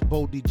 well, that's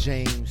Boldy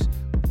James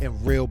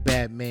and Real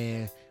Bad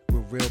Man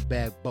with Real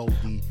Bad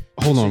Boldy.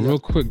 Hold on, real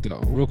quick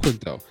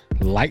though.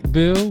 Light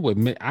Bill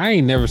with I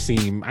ain't never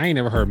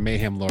heard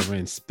Mayhem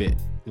Lauren spit.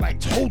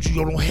 Like, told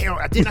you don't hear.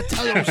 I didn't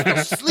tell you I was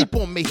gonna sleep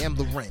on Mayhem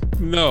Lauren.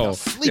 No,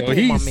 sleep on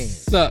my man.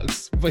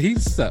 Sucks. But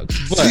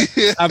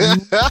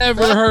I've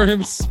never heard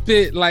him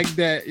spit like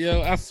that.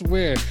 Yo, I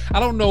swear. I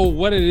don't know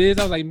what it is.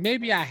 I was like,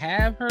 maybe I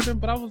have heard him,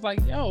 but I was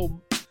like,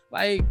 yo,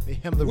 like,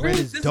 Mayhem Lauren where is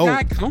does this dope.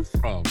 guy come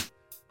from?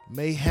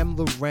 Mayhem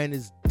Lauren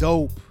is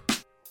dope.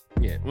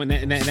 Yeah, when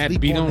that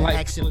Sleep beat on Light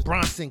Action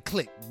Bronson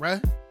click,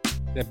 bruh.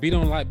 That beat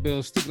on Light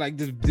Bill, like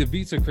the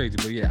beats are crazy,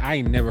 but yeah, I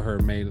ain't never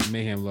heard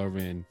Mayhem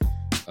Lauren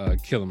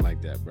kill him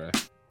like that, bruh.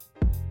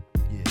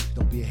 Yeah,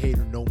 don't be a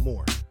hater no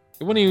more.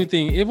 It wasn't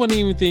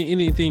even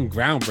anything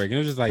groundbreaking. It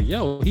was just like,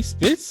 yo, he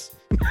spits.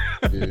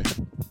 Yeah.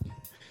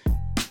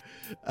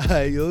 All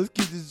right, yo, let's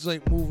keep this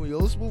joint moving. Yo,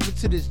 let's move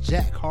into this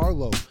Jack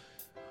Harlow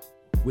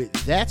with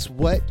That's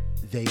What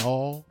They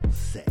All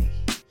Say.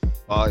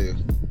 Oh yeah,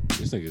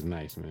 this nigga's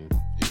nice, man.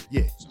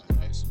 Yeah.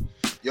 Nice.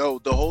 Yo,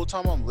 the whole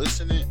time I'm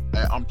listening,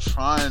 I'm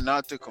trying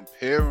not to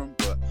compare him,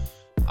 but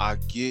I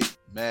get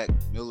Mac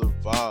Miller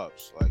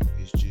vibes. Like,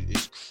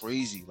 it's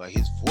crazy. Like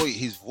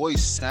his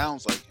voice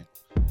sounds like him.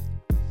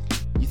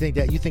 You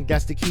think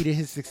that's the key to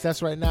his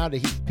success right now?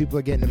 That people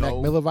are getting the Mac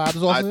Miller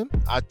vibes off him?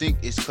 I think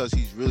it's because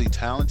he's really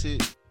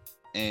talented,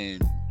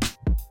 and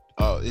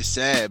it's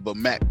sad, but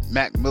Mac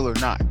Miller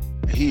not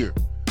here.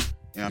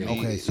 You know what I mean?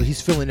 Okay, so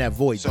he's filling that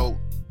void. So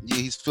yeah,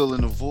 he's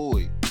filling the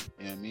void.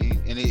 You know what I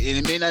mean? And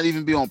it may not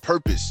even be on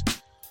purpose.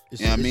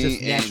 It's, you know what I mean?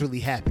 just naturally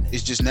happening.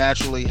 It's just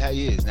naturally,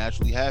 it's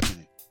naturally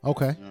happening.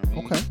 Okay. You know what I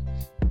mean? Okay.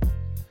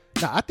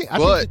 Now I think.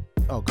 Go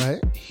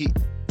ahead.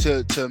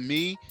 To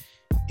me,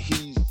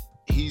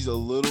 he's a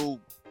little.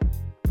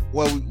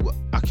 Well,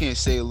 I can't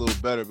say a little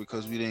better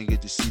because we didn't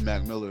get to see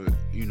Mac Miller,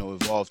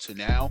 evolve to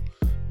now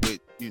with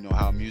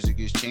how music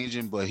is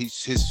changing. But his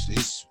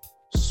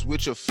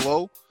switch of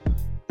flow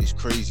is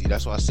crazy.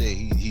 That's why I say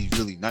he's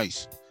really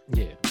nice.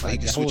 Yeah, like he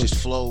can switch his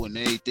flow and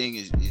everything.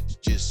 It's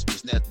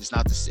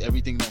not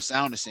everything don't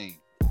sound the same.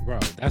 Bro,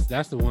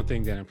 that's the one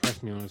thing that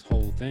impressed me on this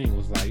whole thing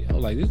was like,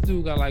 this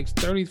dude got like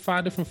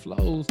 35 different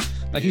flows.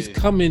 Like he's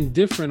coming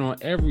different on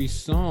every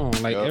song.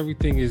 Like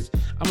everything is.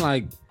 I'm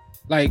like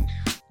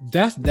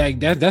that's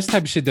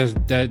type of shit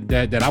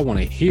that I want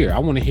to hear. I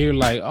want to hear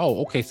like,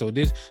 oh, okay, so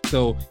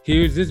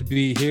here's this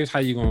beat. Here's how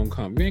you gonna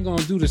come. You ain't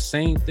gonna do the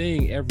same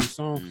thing every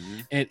song. Mm-hmm.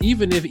 And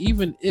even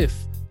if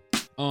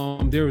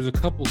there was a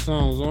couple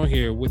songs on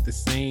here with the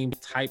same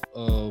type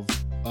of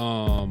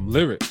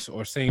lyrics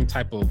or same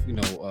type of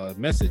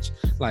message,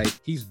 like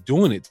he's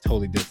doing it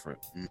totally different.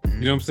 Mm-hmm.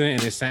 You know what I'm saying?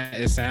 And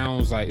it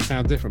sounds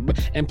different.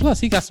 But and plus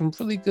he got some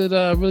really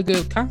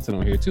good content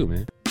on here too,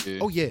 man. Yeah.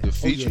 Oh yeah, the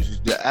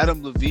features, the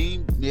Adam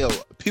Levine.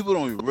 People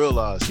don't even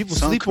realize. People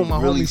sleep on my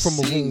homie from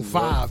Maroon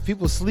 5.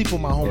 People sleep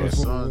on my homie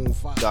from Maroon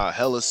 5. Got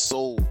hella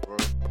soul, bro.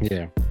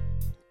 Yeah.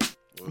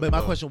 But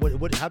my question,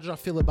 how did y'all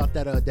feel about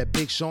that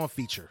Big Sean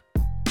feature?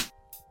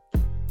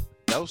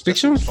 Big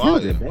Sean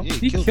killed it, bro. Yeah,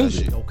 he killed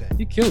it. Okay.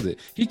 He killed it.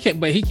 He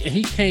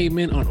came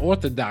in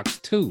unorthodox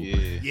too.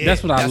 Yeah.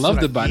 That's what I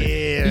loved about it.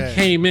 Yeah. He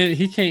came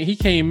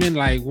in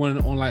like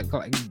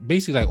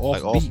basically like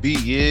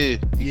offbeat. Yeah.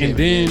 And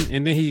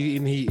then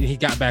he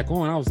got back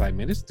on. I was like,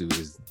 man, this dude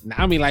is.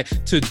 I mean, like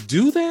to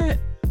do that,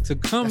 to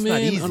come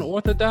in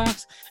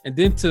unorthodox, and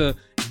then to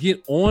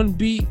get on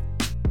beat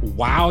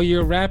while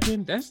you're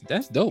rapping.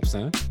 That's dope,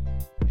 son.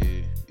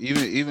 Yeah.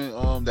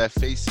 Even that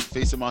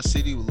face of my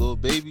city with Lil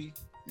Baby.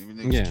 Even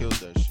niggas killed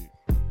that shit.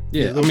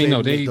 Yeah, I mean,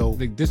 no, they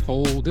this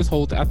whole. I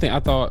thought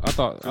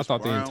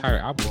the entire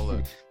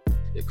album.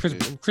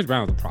 Chris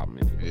Brown's the problem.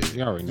 Anyway.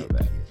 You already know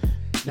that.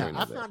 Now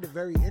I found it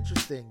very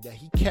interesting that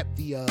he kept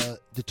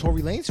the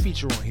Tory Lanez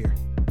feature on here.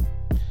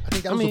 I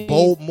think that was a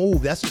bold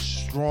move. That's a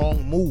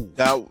strong move.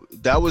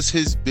 That was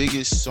his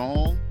biggest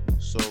song.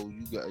 So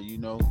you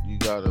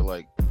gotta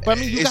like. But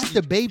I mean, you got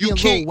the Baby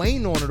and Lil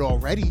Wayne on it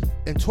already,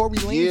 and Tory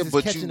Lanez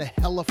is catching a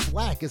hella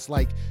flack. It's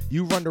like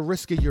you run the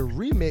risk of your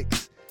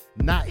remix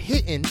not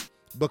hitting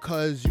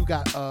because you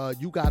got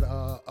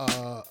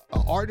a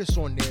artist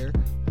on there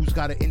who's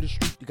got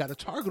got a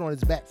target on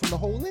his back from the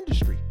whole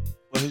industry.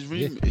 But his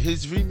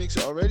remix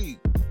already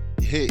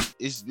hit.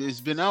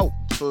 It's been out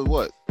for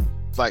what,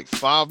 like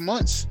 5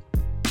 months.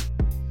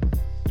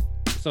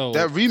 So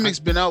that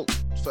remix been out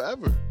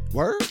forever.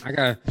 Word?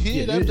 That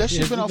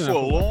shit been out for a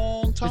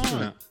long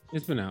time.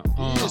 It's been out.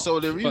 So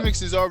the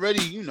remix is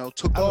already,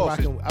 took off.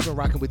 I've been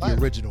rocking with the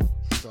original.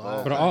 So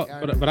but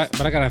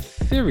I got a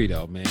theory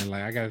though, man.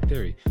 Like I got a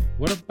theory.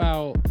 What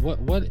about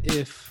what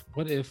if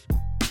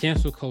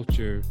cancel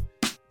culture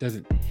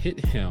doesn't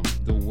hit him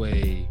the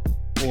way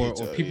or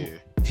people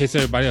hits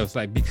everybody else,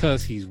 like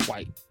because he's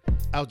white?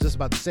 I was just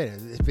about to say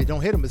that. If it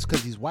don't hit him, it's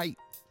because he's white.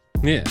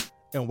 Yeah.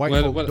 And white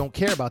folks don't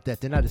care about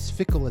that. They're not as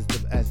fickle as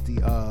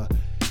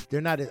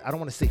they're not as, I don't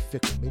want to say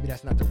fickle. Maybe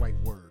that's not the right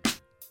word.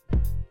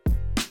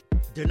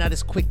 They're not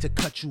as quick to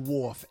cut you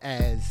off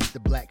as the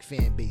black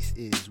fan base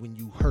is when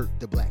you hurt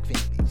the black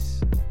fan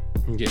base.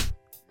 Yeah.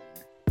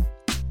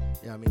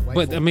 Yeah, I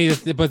mean,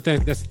 that's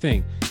the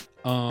thing.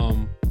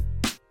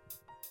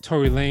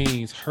 Tory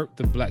Lanez hurt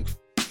the black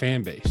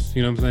fan base.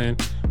 You know what I'm saying?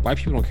 White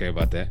people don't care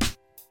about that.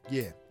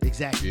 Yeah,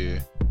 exactly. Yeah.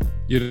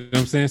 You know what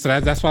I'm saying? So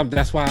that's why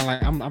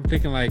like I'm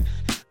thinking like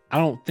I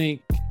don't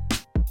think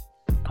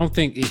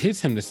it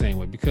hits him the same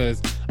way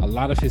because a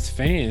lot of his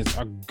fans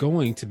are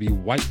going to be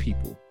white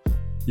people.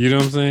 You know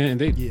what I'm saying? And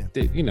they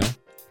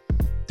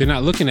they're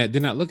not looking at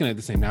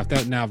the same. Now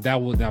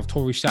if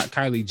Tory shot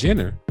Kylie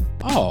Jenner,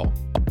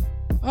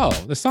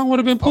 the song would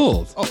have been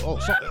pulled. It's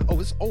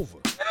over.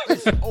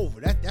 It's over.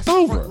 That's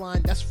over.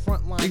 Frontline. That's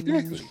frontline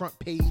exactly. News, front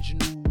page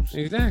news.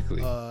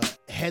 Exactly.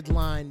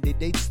 Headline.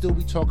 They'd still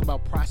be talking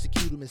about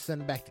prosecute him and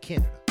send him back to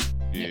Canada.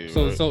 Yeah.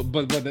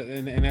 But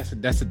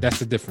that's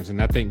the difference.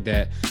 And I think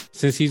that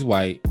since he's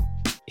white,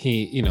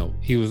 he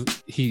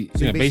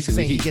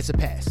basically he gets a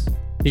pass.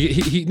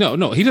 He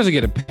doesn't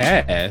get a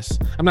pass.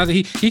 I'm not.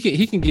 He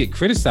can get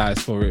criticized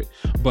for it,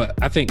 but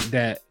I think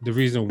that the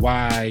reason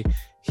why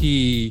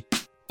he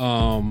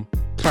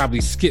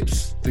probably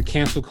skips the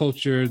cancel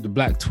culture, the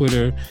black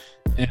Twitter,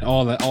 and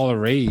all the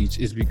rage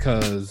is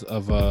because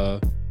of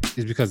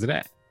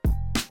that.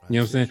 You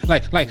know what I'm saying?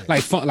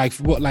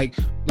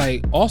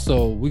 Like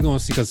also we're gonna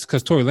see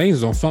because Tory Lanez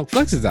is on Funk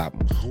Flex's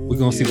album. We're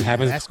gonna see what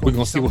happens. We're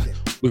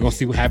gonna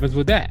see what happens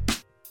with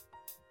that.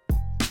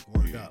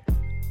 Word up.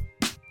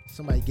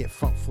 Somebody get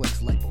Funk Flex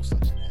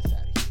liposuction ass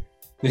out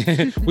of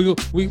here.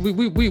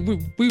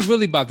 we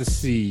really about to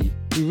see.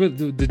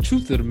 The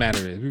truth of the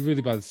matter is we really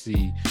about to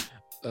see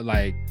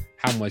like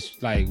how much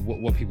like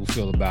what people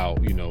feel about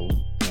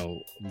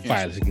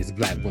violence against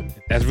black women.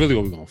 That's really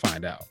what we're gonna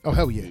find out. Oh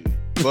hell yeah!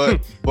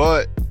 But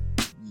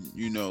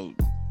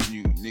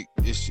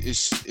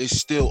it's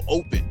still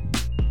open.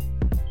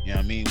 You know what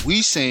I mean?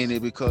 We saying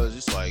it because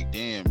it's like,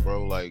 damn,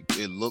 bro, like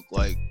it looked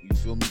like, you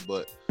feel me,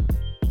 but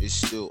it's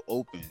still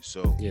open.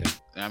 So yeah,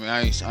 I mean,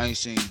 I ain't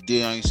saying he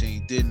did, I ain't saying he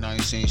didn't, I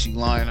ain't saying she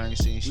lying, I ain't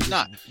saying she's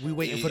not. We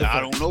waiting for the I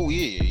don't know.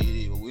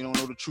 Yeah, but we don't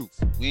know the truth.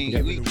 We ain't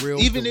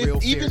even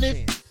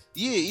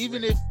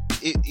if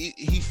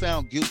he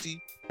found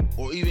guilty,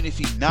 or even if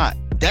he not,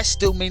 that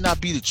still may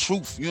not be the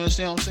truth. You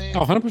understand what I'm saying?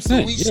 100%.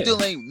 So we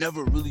still ain't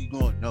never really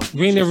gonna know.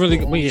 We ain't never really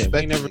gonna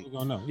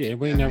know. Yeah,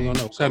 we ain't never gonna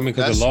know. I mean,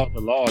 because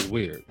the law is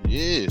weird.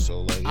 Yeah,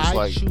 so like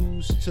I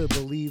choose to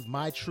believe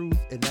my truth,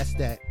 and that's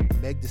that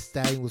Meg Thee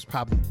Stallion was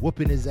probably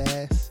whooping his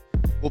ass.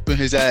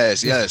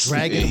 Yes.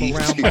 Dragging him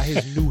around by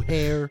his new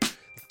hair,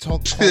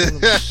 calling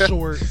him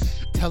short,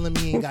 telling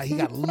me he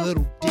got a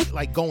little dick,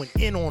 like going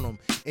in on him,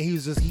 and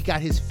he got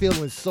his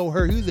feelings so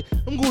hurt. He was like,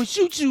 "I'm gonna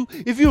shoot you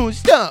if you don't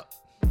stop,"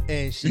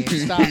 and she ain't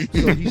stopped,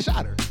 so he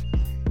shot her.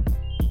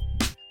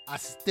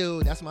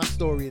 That's my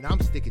story, and I'm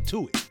sticking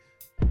to it.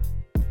 You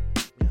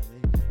know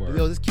what I mean?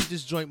 Yo, let's keep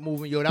this joint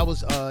moving. Yo, that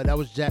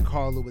was Jack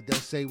Harlow. What they'll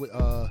say with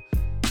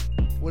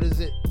what is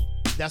it?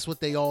 That's what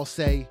they all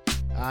say.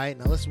 All right,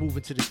 now let's move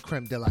into this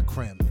creme de la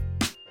creme.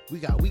 We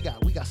got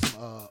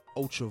some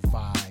ultra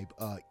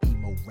vibe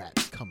emo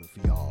raps coming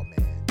for y'all,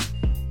 man.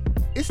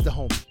 It's the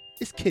homie.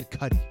 It's Kid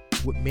Cudi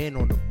with Man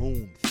on the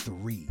Moon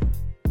 3,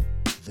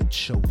 The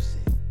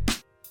Chosen.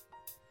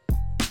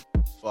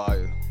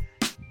 Fire.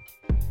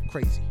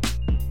 Crazy.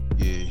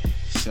 Yeah,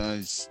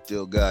 son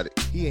still got it.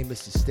 He ain't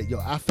missed a step. Yo,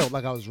 I felt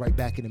like I was right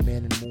back in the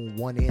Man in the Moon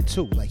 1 and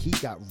 2. Like he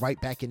got right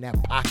back in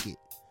that pocket.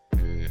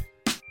 Yeah.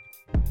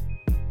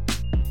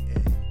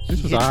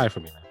 This was alright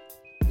for me, man.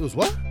 It was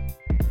what?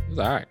 It was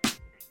alright.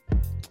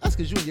 That's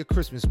because you in your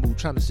Christmas mood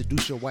trying to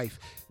seduce your wife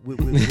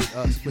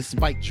with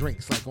spiked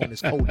drinks like on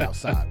this cold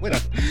outside.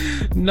 Whatever.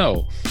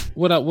 No,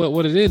 what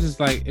it is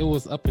like it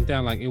was up and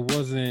down. Like it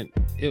wasn't.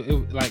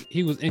 It like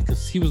he was a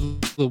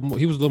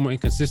little more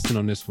inconsistent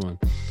on this one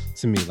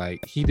to me.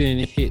 Like he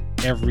didn't hit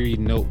every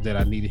note that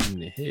I needed him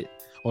to hit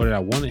or that I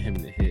wanted him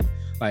to hit.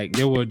 Like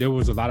there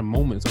was a lot of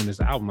moments on this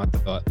album I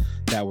thought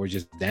that were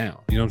just down.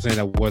 You know what I'm saying?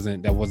 That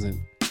wasn't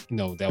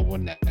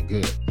that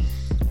good.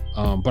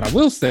 But I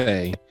will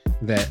say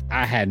that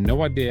I had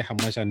no idea how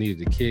much I needed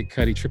the Kid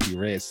Cudi Trippie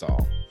Redd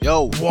song.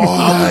 Yo,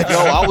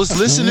 I was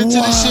listening to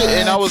this shit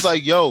and I was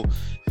like, yo,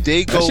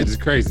 They That go shit is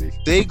crazy.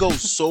 they go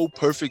so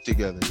perfect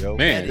together, yo.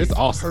 Man, That it's is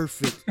awesome.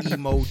 Perfect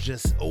emo.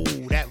 Just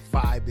that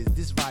vibe is.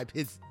 This vibe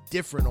hits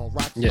different on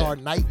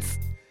Rockstar Nights.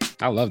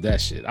 I love that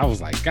shit. I was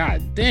like,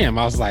 God damn.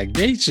 I was like,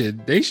 they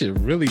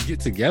should really get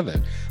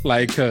together.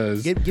 Like,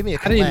 cause Give me a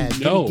I didn't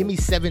collab. know. Give me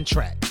 7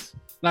 tracks.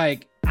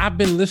 like I've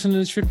been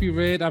listening to Trippie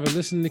Redd, I've been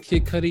listening to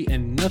Kid Cudi,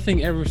 and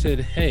nothing ever said,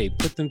 hey,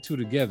 put them two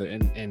together.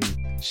 And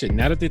shit,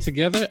 now that they're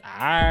together,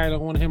 I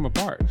don't want to hear them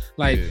apart.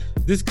 Like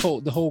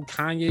the whole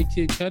Kanye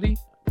Kid Cudi,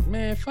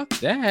 man, fuck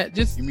that.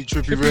 Just Give me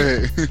Trippie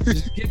Redd.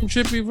 just give him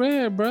Trippie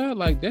Redd, bro.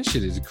 Like that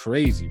shit is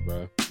crazy,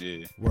 bro.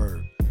 Yeah.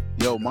 Word.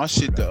 Yo, my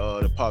shit,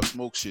 the Pop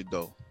Smoke shit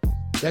though.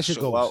 That shit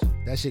Show goes. out.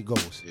 That shit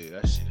goes. Yeah,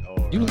 that shit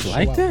hard. You That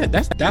like show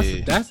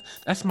out. that?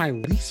 That's my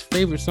least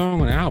favorite song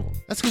on the album.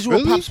 That's because you're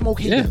Really? a Pop Smoke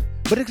hater. Yeah.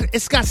 But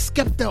it's got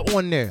Skepta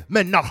on there.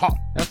 Man, not hot.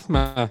 That's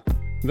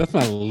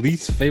my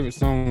least favorite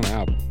song on the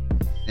album.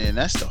 And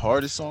that's the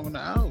hardest song on the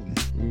album.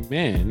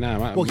 Man, nah,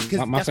 Well,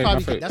 because my that's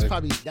favorite,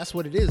 probably that's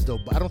what it is though.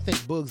 But I don't think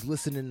Boog's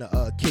listening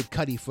to Kid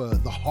Cudi for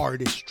the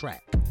hardest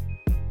track.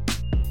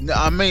 No,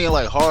 I mean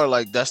like hard,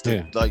 like that's the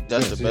Yeah.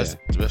 the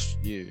best.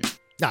 Yeah.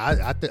 Nah,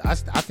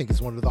 I think it's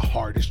one of the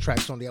hardest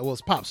tracks on the. Well,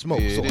 it's Pop Smoke,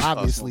 Yeah, it so is Pop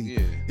obviously Smoke,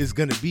 yeah. it's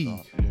gonna be Yeah.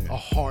 a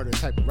harder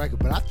type of record.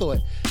 But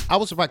I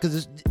was surprised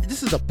because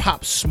this is a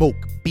Pop Smoke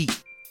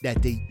beat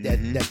that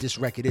this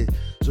record is.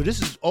 So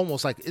this is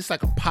almost like it's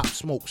like a Pop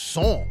Smoke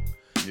song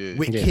Yeah.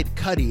 with Yeah. Kid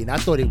Cudi, and I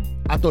thought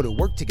it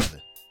worked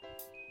together.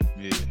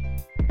 Yeah.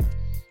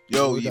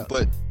 Yo, Hold up.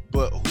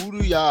 but who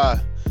do y'all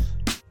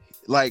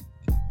like?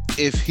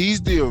 If he's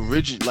the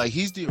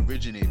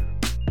originator,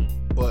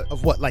 but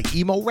Of what, like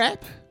emo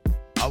rap?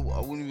 I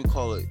wouldn't even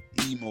call it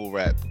emo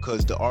rap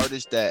because the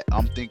artist that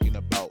I'm thinking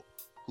about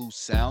who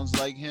sounds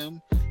like him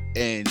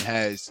and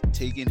has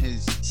taken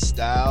his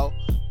style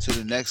to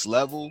the next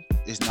level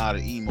is not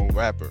an emo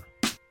rapper.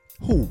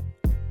 Who?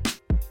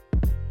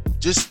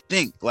 Just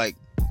think, like,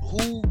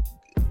 who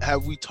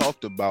have we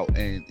talked about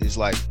and is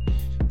like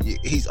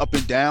he's up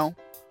and down,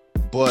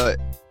 but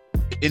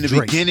in the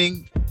Drake.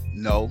 beginning,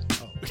 no.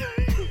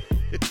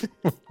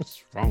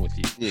 What's wrong with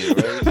you? Yeah,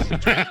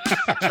 right.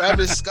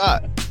 Travis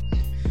Scott.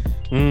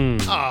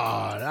 Mm.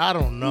 I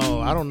don't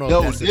know. I don't know. Yo,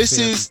 if that's a this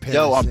fair is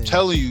comparison. I'm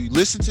telling you,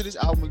 listen to this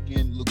album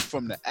again. Look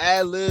from the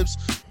ad libs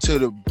to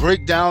the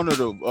breakdown of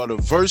the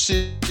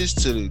verses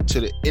to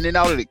the in and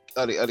out of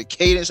the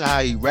cadence of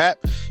how he rap,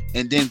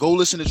 and then go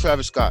listen to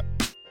Travis Scott.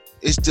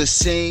 It's the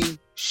same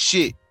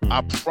shit.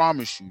 I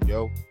promise you,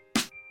 yo.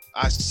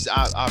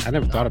 I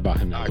never thought about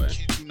him that I way.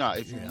 kid you not.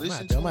 If you Yeah,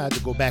 listen I'm to gonna have to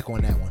go back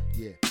on that one.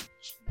 Yeah,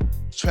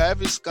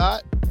 Travis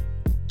Scott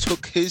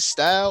took his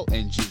style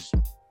and just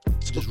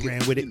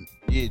ran with it.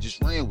 Yeah,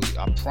 just ran with it.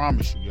 I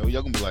promise you, yo.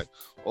 Y'all gonna be like,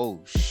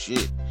 oh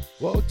shit.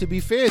 Well, to be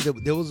fair,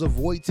 there was a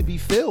void to be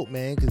filled,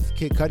 man. Because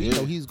Kid Cudi,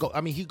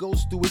 Yeah. he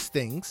goes through his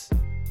things.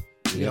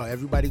 You Yeah. know,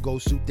 everybody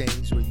goes through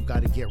things where you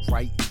got to get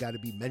right. You got to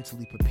be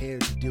mentally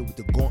prepared to deal with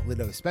the gauntlet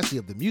of, especially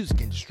of the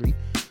music industry.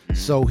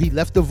 So he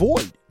left the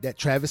void that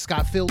Travis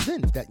Scott filled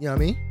in. That, you know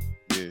what I mean?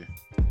 Yeah.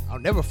 I'll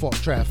never fault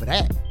Trav for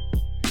that.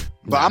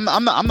 But I'm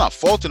not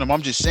faulting him.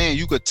 I'm just saying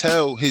you could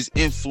tell his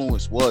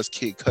influence was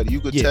Kid Cudi.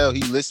 You could Yeah. tell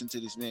he listened to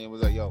this man and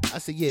was like, yo. I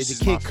said, yeah, This the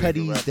is my Kid favorite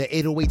Cudi's, rapper. the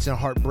 808s and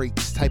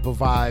Heartbreaks type of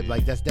vibe.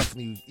 Like, that's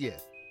definitely, yeah.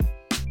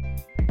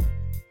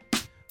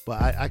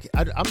 But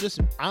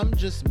I'm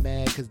just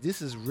mad because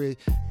this is really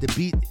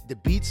the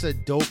beats are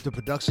dope, the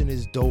production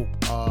is dope.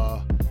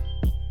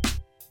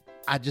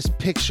 I just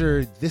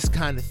picture this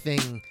kind of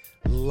thing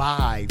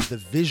live, the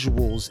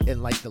visuals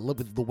and like the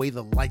way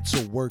the lights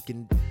will work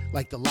and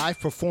like the live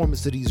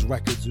performance of these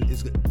records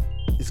is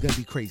gonna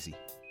be crazy.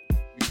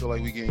 You feel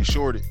like we getting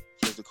shorted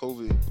because of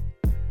COVID.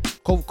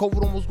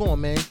 COVID almost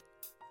gone, man.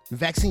 The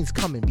vaccine's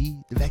coming, B.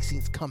 The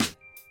vaccine's coming.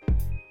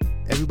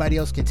 Everybody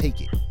else can take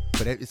it,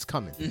 but it's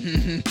coming.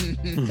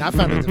 Now, I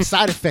found out the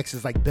side effects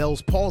is like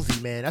Bell's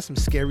palsy, man. That's some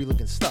scary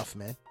looking stuff,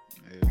 man.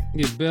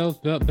 Yeah, Bell's,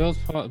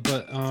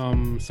 but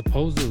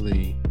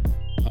supposedly,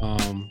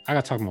 I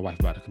gotta talk to my wife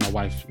about it. 'Cause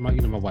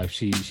my wife,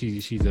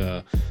 she's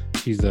a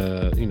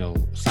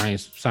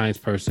science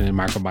person,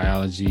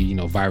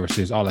 microbiology,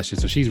 viruses, all that shit.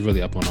 So she's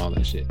really up on all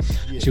that shit.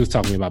 Yeah. She was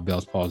talking to me about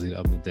Bell's palsy the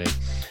other day,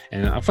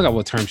 and I forgot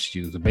what term she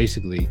used. But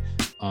basically,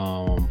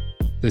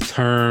 the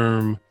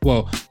term,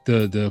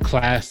 the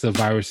class of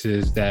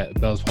viruses that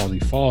Bell's palsy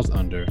falls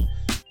under,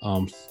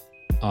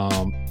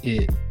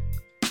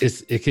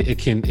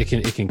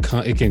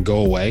 it can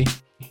go away.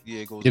 Yeah,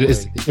 it goes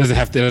It doesn't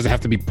have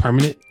to be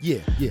permanent. Yeah.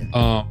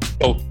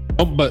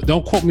 But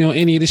don't quote me on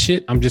any of this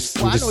shit. I'm Well,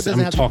 I know it doesn't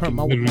have to be talking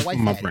permanent. My wife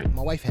from my had it. brain.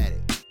 My wife had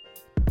it,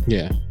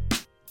 Yeah.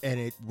 and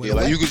it went Yeah,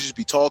 like away. you could just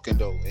be talking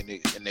though, and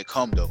they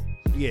come though.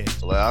 Yeah.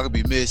 So like I could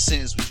be mid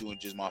sentence with you and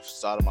just my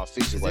side of my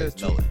face is like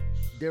melting.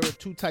 There are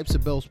two types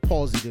of Bell's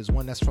palsy. There's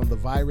one that's from the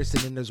virus,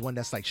 and then there's one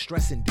that's like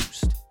stress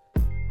induced.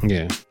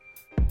 Yeah.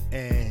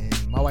 And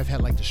my wife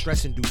had like the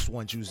stress induced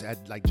one. She was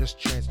at like just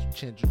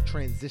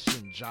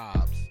transition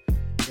jobs,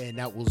 and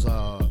that was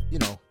an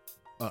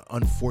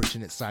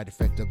unfortunate side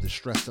effect of the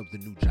stress of the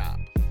new job.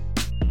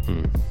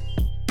 Hmm.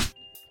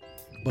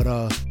 But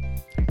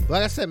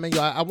Like I said, man,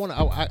 yo, I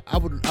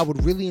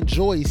would really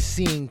enjoy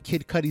seeing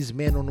Kid Cudi's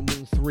Man on the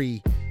Moon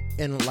 3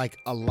 in like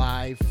a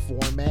live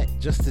format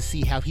just to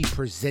see how he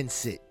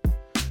presents it.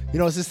 You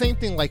know, it's the same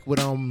thing like with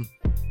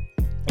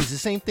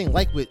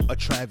a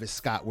Travis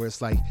Scott, where it's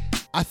like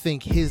I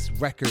think his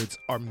records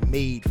are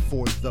made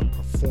for the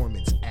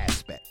performance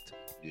aspect.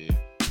 Yeah.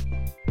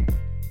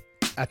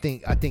 I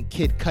think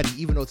Kid Cudi,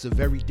 even though it's a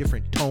very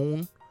different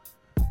tone,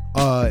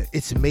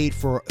 it's made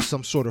for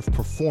some sort of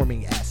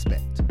performing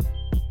aspect.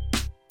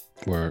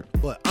 Word.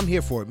 But I'm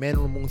here for it. Man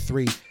on the Moon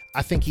 3.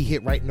 I think he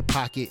hit right in the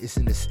pocket. It's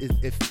in this.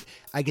 If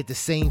I get the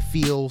same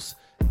feels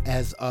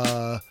as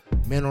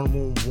Man on the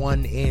Moon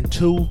 1 and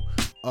 2,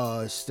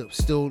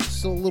 still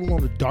a little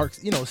on the dark.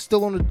 You know,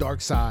 still on the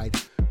dark side.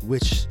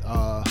 Which,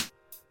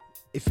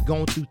 if you're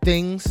going through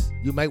things,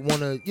 you might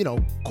want to, you know,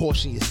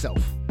 caution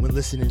yourself when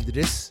listening to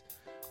this.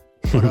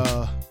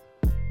 But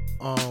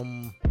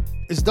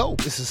it's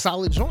dope. It's a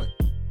solid joint.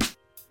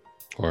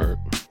 Word.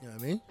 You know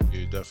what I mean?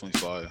 Yeah, definitely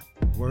fire.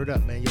 Word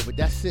up, man. Yo, but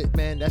that's it,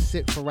 man. That's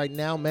it for right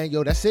now, man.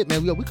 Yo, that's it,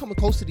 man. Yo, we coming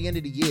close to the end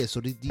of the year, so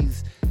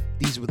these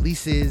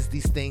releases,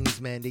 these things,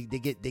 man, they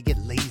get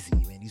lazy,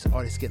 man. These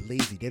artists get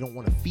lazy. They don't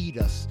want to feed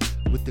us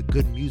with the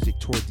good music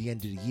toward the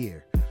end of the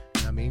year. You know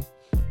what I mean?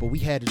 But we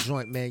had a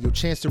joint, man. Yo,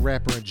 Chance the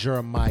Rapper and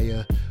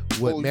Jeremiah.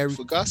 You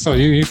forgot Oh,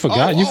 something. you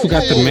forgot? You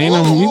forgot the main.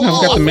 You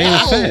forgot the main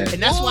effect.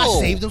 And that's why I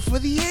saved them for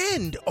the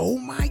end. Oh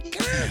my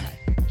God.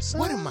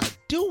 What am I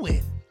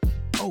doing?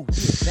 Oh,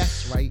 yeah,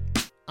 that's right.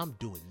 I'm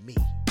doing me.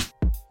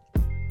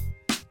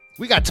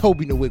 We got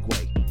Toby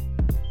Nwigwe.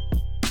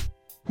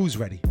 Who's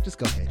ready? Just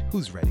go ahead.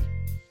 Who's ready?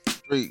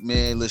 Freak,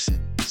 man,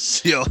 listen.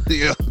 Yo,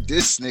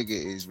 this nigga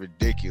is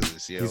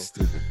ridiculous, yo. He's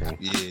stupid, bro.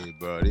 Yeah,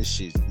 bro, this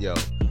shit, yo.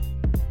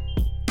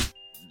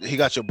 He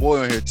got your boy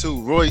on here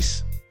too,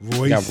 Royce.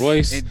 Yeah,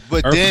 Royce.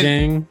 But Earth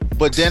then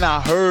Gang.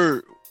 I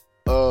heard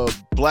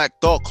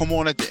Black Thought come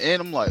on at the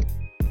end. I'm like,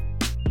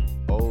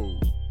 oh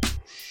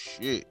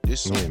shit,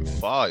 this song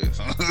fire.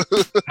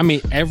 I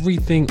mean,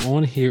 everything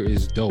on here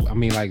is dope. I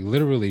mean, like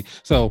literally.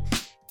 So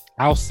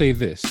I'll say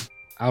this.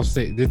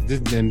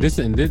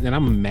 And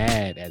I'm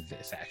mad at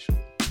this actually.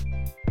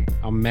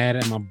 I'm mad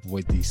at my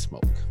boy D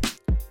Smoke.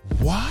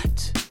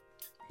 What?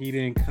 He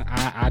didn't.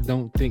 I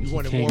don't think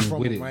he came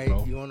with it, right?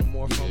 bro. You wanted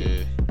more from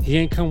him? He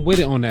ain't come with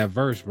it on that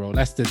verse, bro.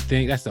 That's the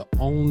thing. That's the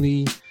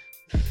only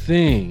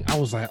thing. I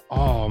was like,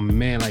 oh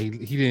man, like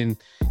it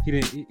didn't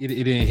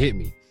hit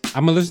me.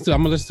 I'm gonna listen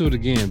to it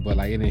again, but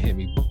like it didn't hit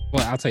me.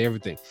 But I'll tell you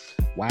everything.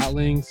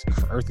 Wildlings,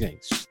 Earth Gang,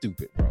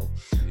 stupid, bro.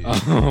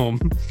 Yeah.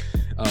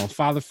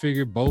 Father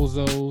Figure,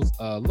 Bozos,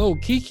 Lil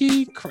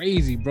Kiki,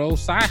 crazy, bro.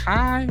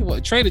 Sci-Hi,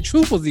 what? Trey the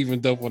Truth was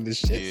even dope on this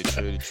shit. Yeah,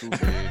 Trey the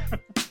Truth, man.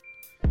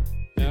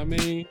 You know what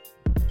I mean?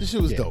 This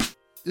shit was dope.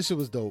 This shit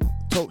was dope.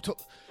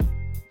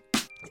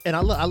 And I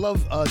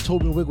love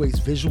Toby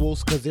Nwigwe's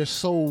visuals because they're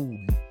so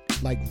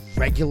like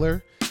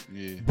regular,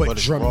 but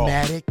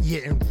dramatic,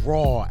 and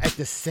raw at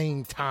the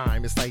same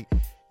time. It's like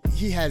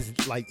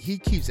he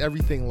keeps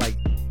everything like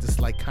just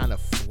like kind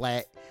of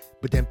flat,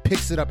 but then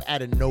picks it up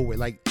out of nowhere.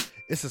 Like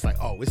it's just like,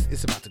 oh,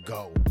 it's about to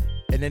go,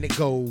 and then it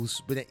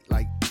goes, but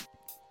like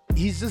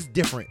he's just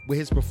different with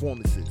his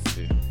performances,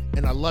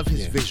 and I love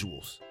his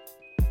visuals.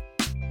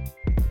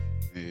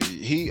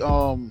 He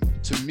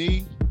to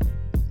me,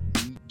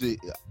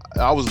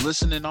 I was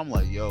listening. I'm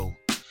like, yo,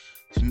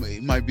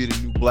 it might be the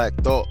new Black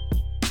Thought.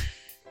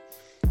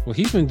 Well,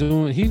 he's been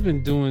doing what he's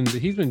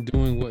been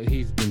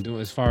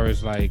doing as far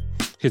as like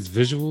his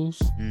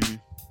visuals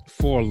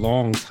for a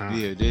long time.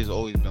 Yeah, there's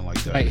always been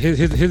like that. Like his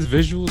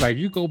visuals, like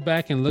you go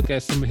back and look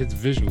at some of his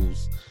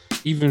visuals,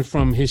 even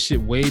from his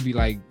shit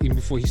even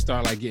before he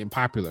started like getting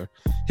popular,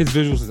 his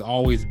visuals has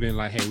always been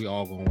like, hey, we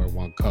all gonna wear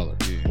one color,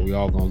 or we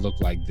all gonna look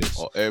like this.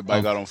 Oh,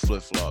 everybody got on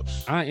flip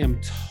flops. I am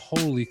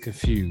totally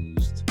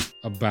confused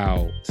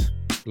about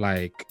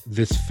like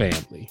this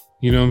family.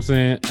 You know what I'm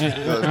saying?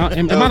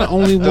 Am I the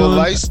only one?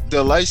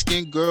 The light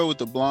skinned girl with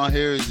the blonde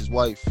hair is his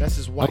wife. That's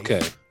his wife.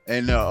 Okay.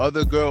 And the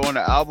other girl on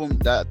the album,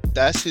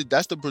 that's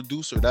the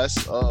producer.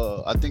 That's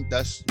I think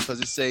that's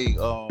because it say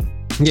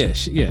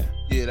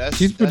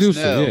she's producer.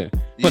 Nell.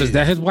 But is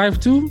that his wife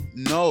too?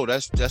 No,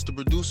 that's the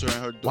producer and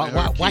her.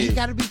 Why he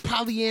gotta be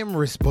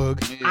polyamorous,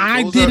 Bug?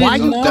 I didn't know. Why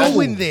you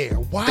going there?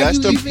 Why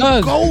you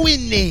even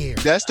going there?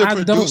 That's the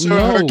producer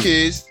and her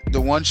kids, the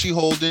one she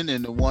holding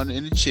and the one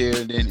in the chair,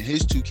 and then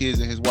his two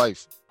kids and his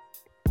wife.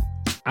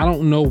 I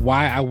don't know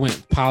why I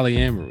went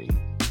polyamory.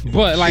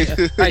 But like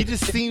he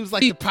just seems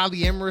like the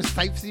polyamorous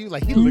type to you.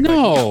 Like he looks like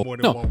he got more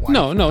than one wife.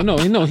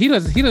 No. He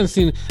doesn't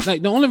seem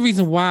like the only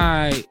reason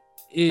I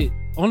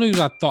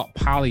thought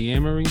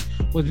polyamory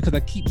was because I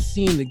keep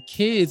seeing the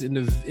kids in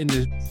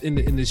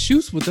the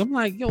shoots with them. I'm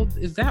like, yo,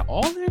 is that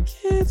all their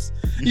kids?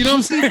 You know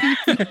what I'm saying?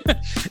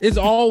 it's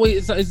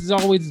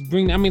always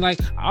bringing. I mean,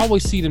 like I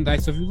always see them. Like,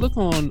 so if you look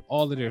on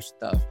all of their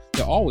stuff,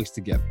 they're always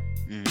together.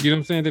 You know what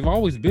I'm saying? They've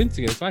always been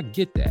together, so I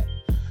get that.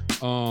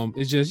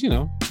 It's just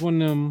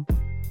one of them.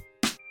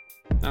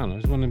 I don't know.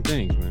 It's one of them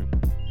things, man.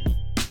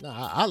 No,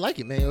 I like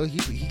it, man.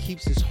 He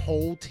keeps his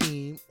whole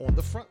team on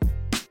the front.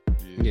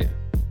 Yeah.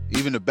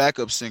 even the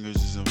backup singers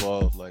is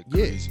involved like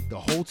crazy. The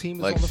whole team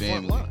is like on the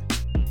family. front line.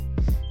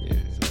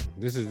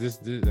 Yeah, so this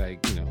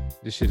like, you know,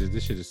 this shit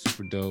is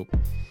super dope.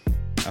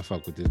 I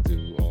fuck with this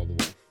dude all the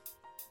way.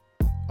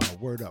 Oh,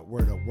 word up,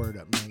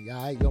 man.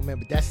 All right, yo, man,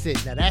 but that's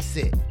it. Now that's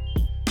it.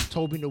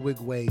 Toby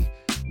Nwigwe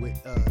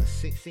with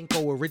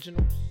Cinco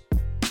Originals.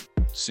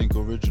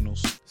 Cinco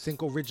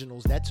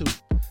Originals, that too.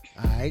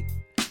 All right,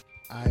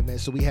 man.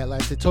 So we had,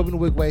 like I said, Toby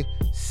Nwigwe,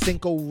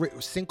 Cinco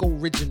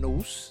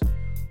Originals.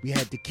 We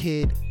had the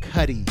Kid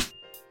Cudi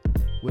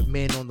with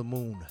Man on the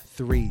Moon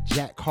 3,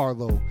 Jack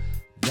Harlow.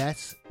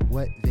 That's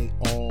what they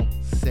all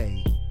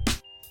say.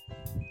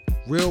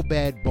 Real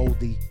Bad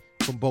Boldy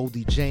from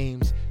Boldy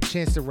James,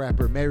 Chance the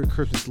Rapper, Merry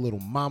Christmas Little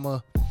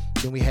Mama.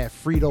 Then we had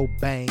Frito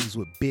Bangs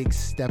with Big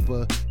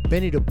Stepper,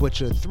 Benny the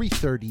Butcher,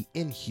 330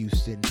 in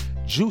Houston,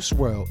 Juice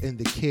WRLD and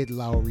the Kid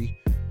Lowry,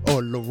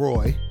 or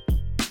Leroy,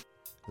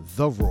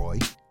 The Roy,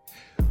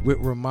 with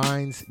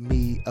Reminds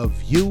Me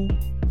of You,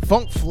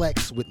 Funk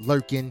Flex with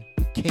Lurkin,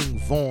 King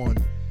Vaughn,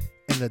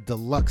 and a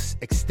deluxe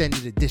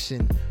extended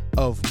edition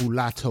of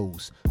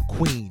Mulattoes,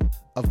 Queen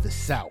of the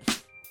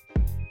South.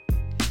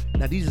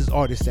 Now, these is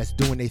artists that's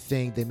doing their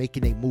thing. They're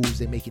making their moves.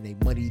 They're making their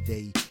money.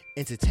 They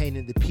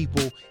entertaining the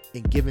people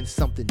and giving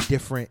something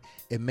different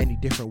in many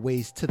different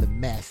ways to the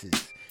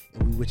masses.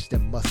 And we wish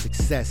them much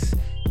success.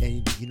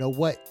 And you know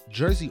what?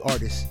 Jersey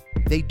artists,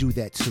 they do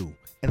that too.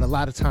 And a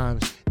lot of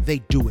times, they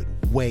do it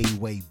way,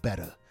 way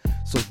better.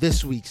 So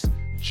this week's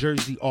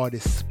Jersey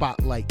Artist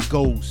Spotlight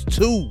goes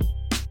to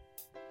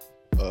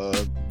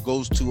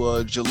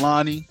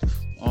Jelani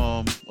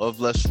of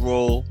Let's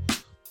Roll.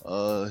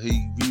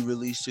 He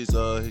re-released his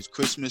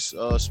Christmas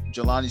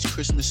Jelani's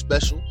Christmas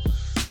special.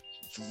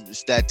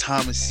 It's that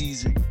time of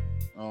season.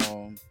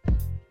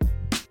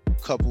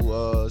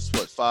 Couple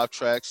 5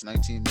 tracks,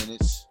 19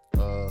 minutes.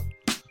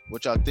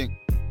 What y'all think?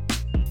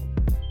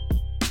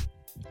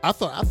 I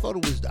thought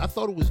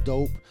it was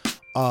dope.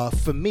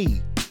 For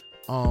me,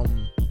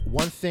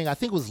 one thing I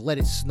think it was Let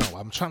It Snow.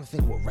 I'm trying to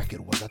think what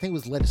record it was. I think it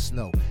was Let It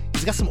Snow.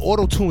 He's got some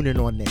auto tuning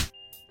on there.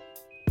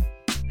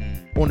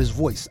 On his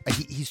voice.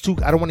 He's too,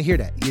 I don't want to hear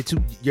that.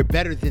 You're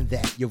better than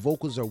that. Your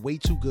vocals are way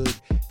too good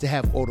to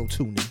have auto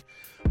tuning.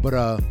 But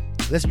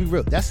let's be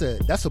real. That's a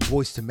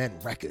Boyz II Men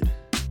record.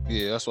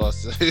 Yeah, that's what I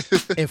say.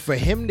 And for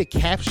him to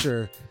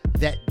capture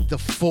the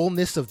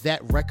fullness of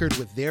that record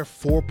with their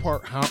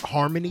 4-part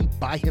harmony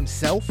by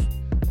himself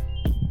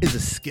is a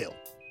skill.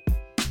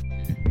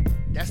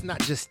 That's not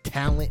just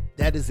talent.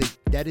 That is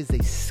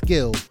a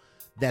skill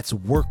that's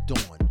worked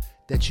on,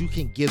 that you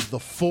can give the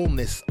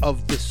fullness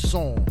of this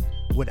song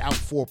without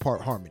 4-part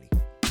harmony.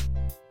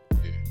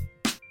 Yeah.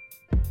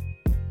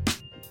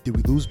 Did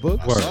we lose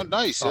Book? Sound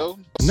nice, yo.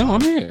 No,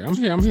 I'm here. I was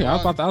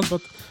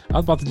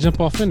about to jump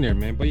off in there,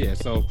 man. But yeah,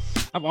 so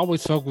I've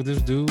always fucked with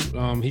this dude.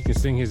 He can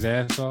sing his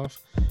ass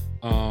off.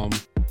 I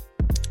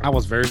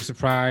was very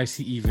surprised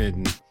he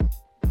even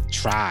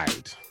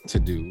tried to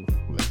do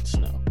Let It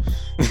Snow.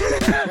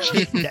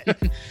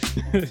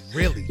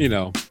 Really? You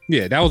know,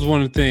 yeah, that was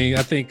one of the things.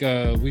 I think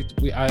I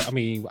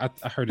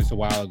heard this a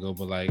while ago,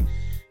 but like,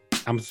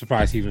 I'm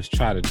surprised he even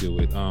tried to do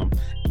it.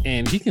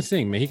 And he can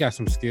sing, man. He got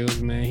some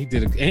skills, man. He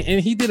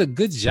did a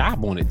good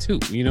job on it too.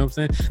 You know what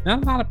I'm saying?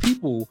 Not a lot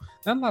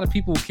of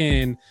people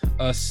can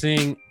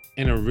sing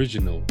an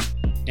original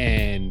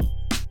and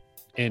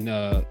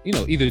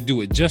either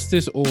do it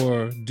justice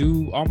or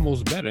do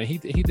almost better. He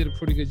did a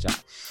pretty good job.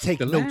 Take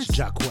notes,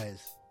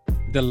 Jacquez.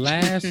 The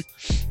last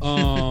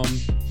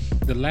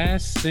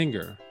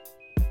singer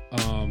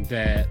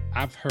that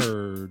I've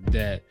heard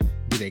that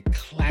did a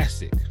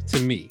classic to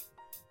me,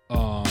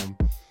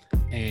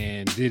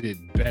 and did it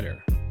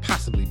better,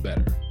 possibly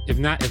better, if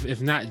not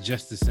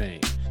just the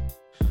same.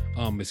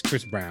 It's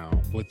Chris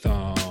Brown with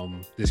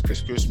this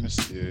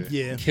Christmas.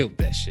 Yeah. Killed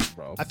that shit,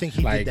 bro. I think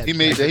he did that. He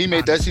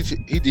made that shit.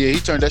 He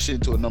turned that shit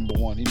into a number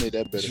one. He made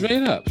that better.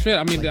 Straight up.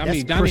 I mean,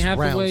 that's Donny Chris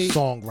Hathaway Brown's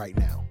song right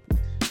now.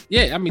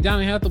 Yeah, I mean,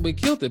 Donny Hathaway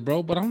killed it,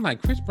 bro. But I'm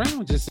like, Chris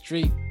Brown just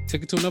straight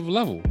took it to another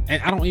level, and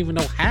I don't even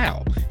know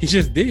how. He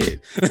just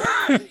did.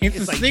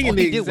 He's like, singing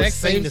the exact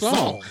same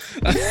song.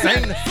 He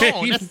sang the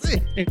song. That's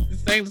it. It's the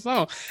same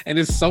song, and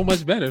it's so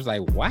much better. It's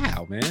like,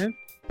 wow, man.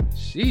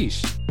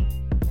 Sheesh.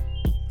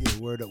 Yeah,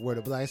 word up.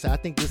 But like I said, I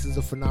think this is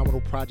a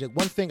phenomenal project.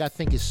 One thing I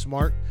think is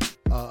smart,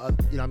 I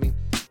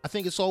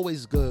think it's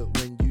always good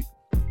when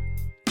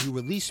you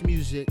release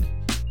music,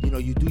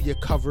 you do your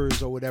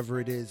covers or whatever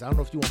it is. I don't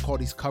know if you want to call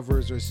these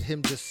covers or it's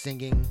him just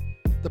singing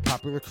the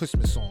popular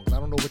Christmas songs. I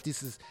don't know what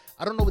this is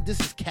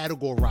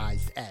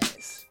categorized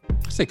as.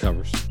 I say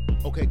covers.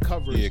 Okay,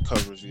 covers. Yeah,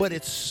 covers. Yeah. But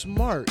it's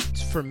smart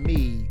for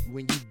me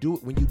when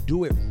you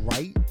do it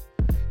right,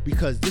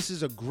 because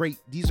these are great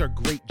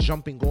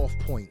jumping off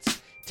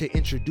points to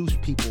introduce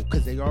people,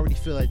 because they already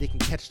feel like they can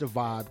catch the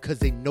vibe because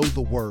they know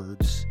the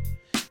words.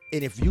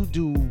 And if you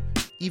do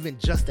even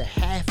just a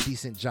half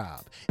decent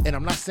job, and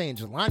I'm not saying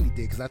Jelani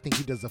did, because I think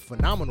he does a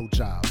phenomenal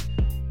job,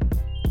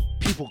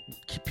 people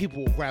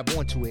will grab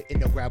onto it,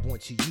 and they'll grab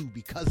onto you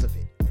because of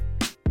it.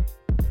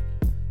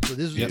 So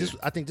this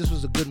I think this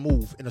was a good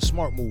move and a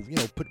smart move. You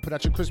know, put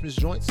out your Christmas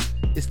joints.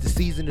 It's the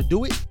season to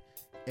do it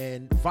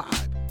and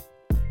vibe.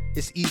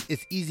 It's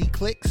easy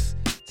clicks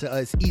to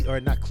it's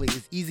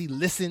easy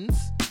listens.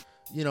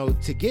 You know,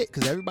 to get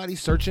because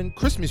everybody's searching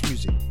Christmas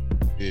music.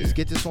 Yeah. Just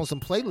get this on some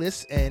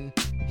playlists and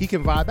he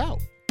can vibe out.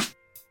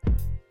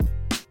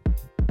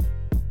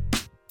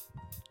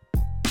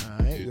 All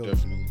right, yeah,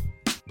 definitely.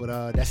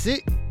 But that's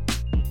it.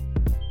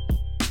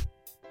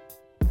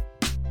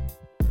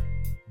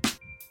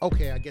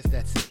 Okay, I guess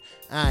that's it.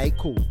 All right,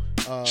 cool.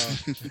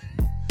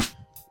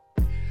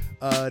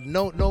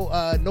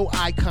 No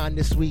icon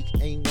this week.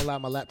 Ain't gonna lie,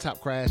 my laptop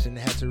crashed and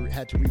had to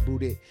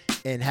reboot it,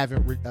 and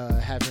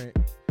haven't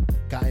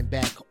gotten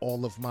back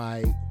all of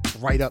my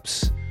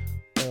write-ups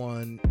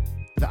on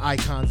the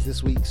icons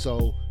this week.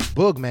 So,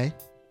 Boog, man,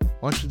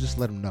 why don't you just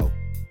let them know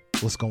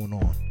what's going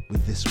on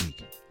with this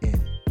week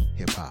in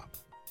hip hop?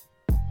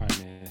 All right,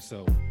 man.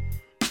 So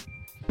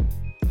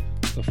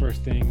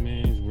first thing,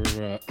 man,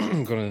 we're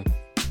gonna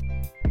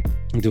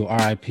do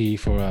RIP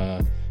for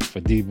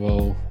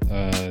Debo,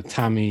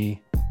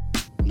 Tommy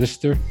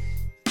Lister.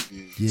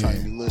 Yeah.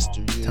 Tiny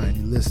Lister. Yeah. Tiny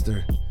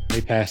Lister.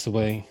 They passed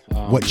away.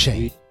 What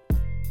chain?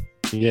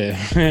 Yeah,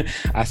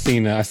 I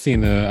seen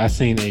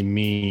a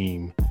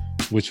meme,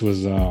 which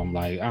was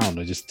like, I don't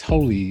know, just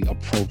totally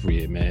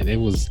appropriate, man. It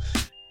was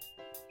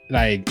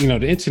like, you know,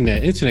 the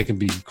internet can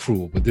be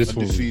cruel, but this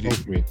one was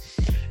appropriate.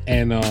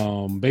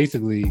 And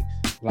basically,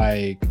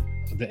 like,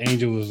 the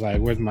angel was like,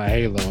 "Where's my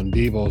halo?" And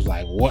Debo was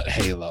like, "What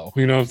halo?"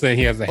 You know what I'm saying?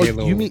 He has a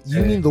halo. You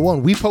mean the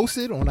one we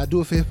posted on I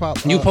Do It for Hip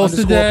Hop? You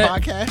posted that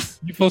podcast?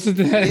 You posted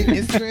that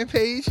Instagram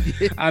page?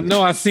 I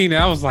know, I seen it.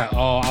 I was like,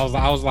 I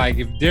was like,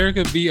 if there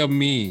could be a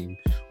meme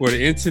where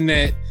the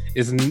internet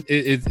is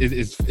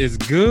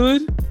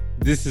good,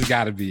 this has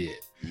got to be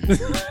it.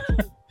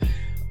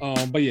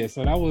 But yeah,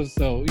 so that was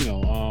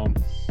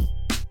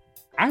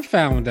I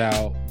found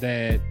out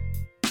that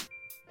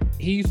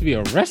he used to be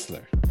a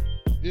wrestler.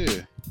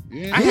 Yeah.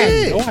 Yeah. I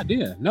had no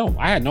idea. No,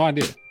 I had no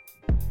idea.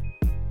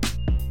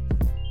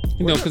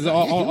 You know, because a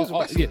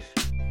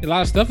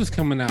lot of stuff is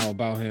coming out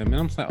about him, and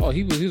I'm just like,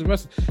 he was a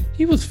wrestler.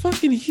 He was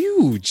fucking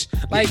huge.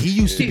 Like, he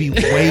used to be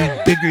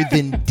way bigger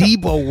than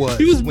Debo was.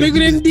 He was bigger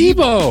than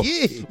Debo.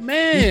 Yeah,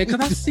 man.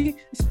 Because I see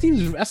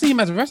him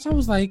as a wrestler. I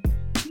was like,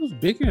 he was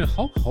bigger than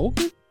Hulk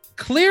Hogan.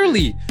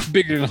 Clearly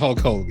bigger than Hulk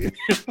Hogan.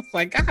 I was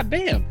like, God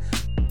damn.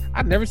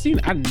 I never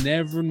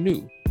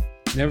knew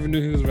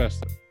he was a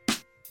wrestler.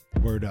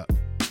 Word up.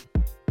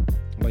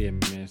 But yeah,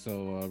 man.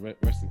 So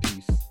rest in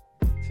peace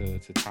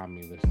to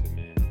Tommy Lister,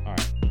 man. All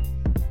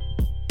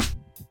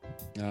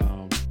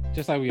right.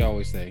 Just like we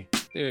always say,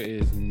 there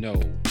is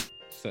no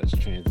such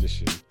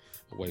transition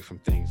away from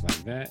things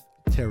like that.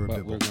 Terrible.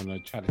 But we're gonna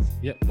try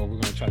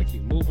to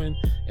keep moving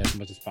as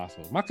much as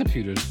possible. My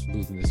computer's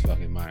losing its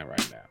fucking mind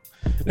right now.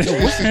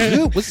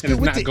 Yo, what's good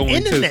with the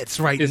internets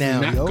right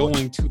now? It's not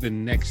going to the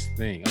next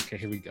thing. Okay,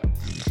 here we go.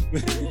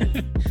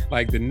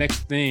 Like the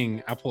next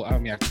thing, I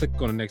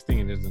click on the next thing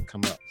and it doesn't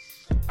come up.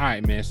 All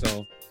right, man.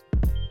 So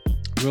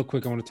real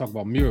quick, I want to talk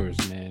about Murs,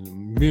 man.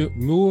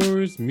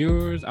 Murs.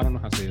 I don't know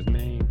how to say his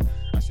name.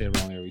 I say it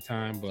wrong every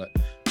time, but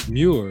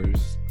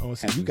Murs. Oh,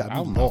 so you got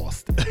me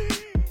lost.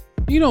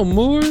 You know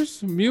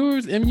Murs,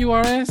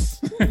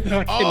 M-U-R-S.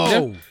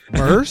 Oh,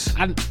 Murs?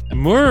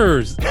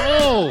 Murs.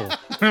 Oh,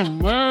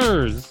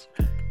 Murs.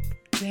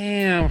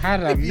 Damn, how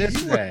did I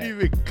miss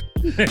that?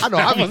 I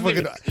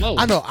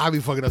know I be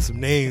fucking up some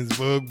names,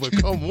 bug, but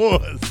come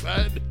on,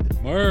 son.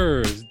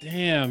 Murs.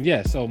 Damn.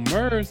 Yeah, so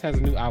Murs has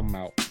a new album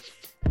out.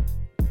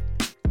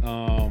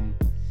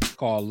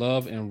 Called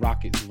Love and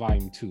Rockets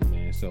Volume 2,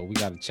 man. So we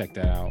gotta check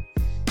that out.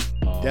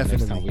 Definitely.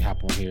 Next time we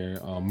hop on here.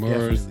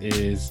 Murs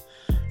is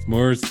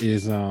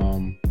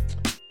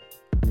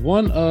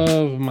one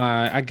of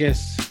my I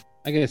guess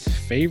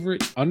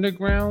favorite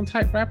underground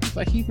type rappers.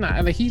 Like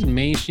he's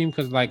mainstream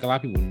because like a lot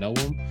of people know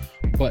him,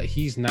 but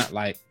he's not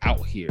like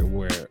out here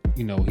where,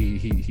 you know,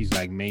 he's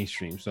like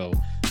mainstream. So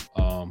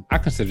I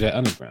consider that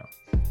underground.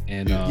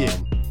 And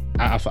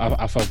I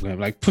fuck with him.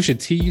 Like Pusha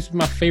T used to be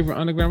my favorite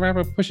underground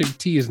rapper. Pusha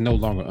T is no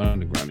longer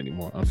underground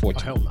anymore,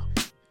 unfortunately.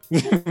 Oh,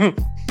 hell no.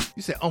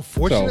 You said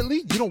unfortunately?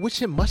 You don't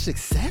wish him much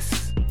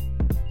success?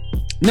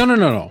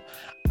 No.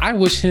 I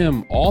wish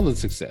him all the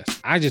success.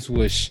 I just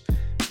wish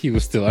he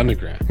was still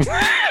underground. You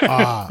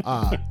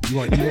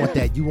want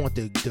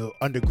the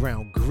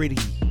underground gritty.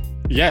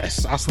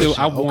 Yes, I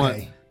want.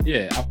 Okay.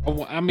 Yeah,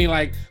 I mean,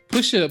 like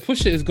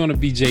Pusha is gonna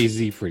be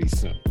Jay-Z pretty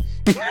soon.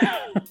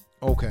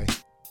 Okay.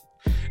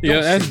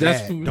 Yeah,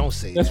 that's don't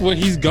say that's that. where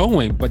he's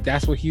going, but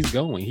that's where he's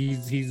going.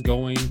 He's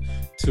going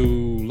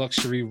to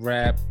luxury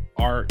rap,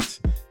 art,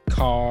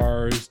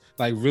 cars,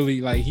 like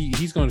really, like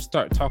he's gonna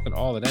start talking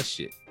all of that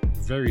shit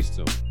very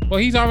soon. Well,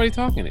 he's already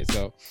talking it,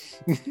 so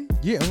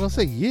yeah, I'm gonna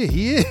say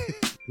he is.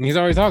 He's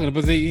already talking it,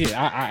 but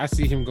I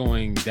see him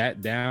going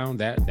down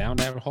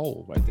that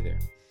hole right there.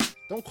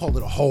 Don't call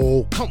it a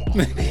hole. Come on,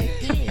 man.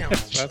 Damn.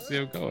 That's where I see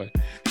him going.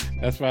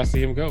 That's where I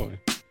see him going.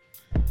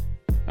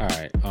 All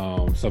right.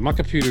 So my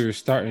computer is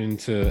starting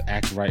to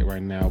act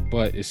right now,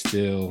 but it's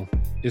still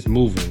it's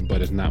moving,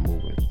 but it's not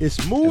moving.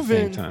 It's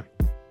moving. At the same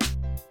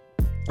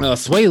time.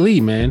 Sway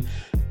Lee, man.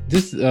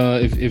 This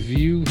if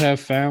you have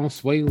found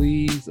Sway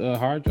Lee's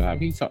hard drive,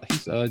 he's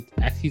has a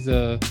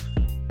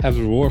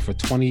reward for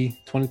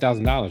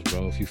 $20,000,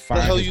 bro. If you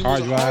find his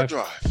hard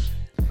drive.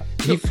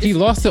 He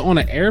lost it on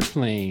an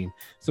airplane.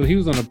 So he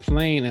was on a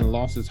plane and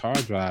lost his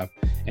hard drive,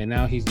 and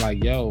now he's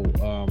like, yo,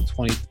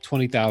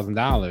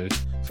 $20,000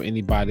 for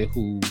anybody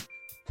who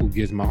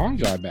gives my hard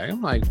drive back.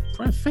 I'm like,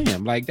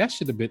 fam, like that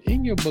should have been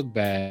in your book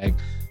bag,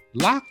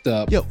 locked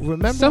up. Yo,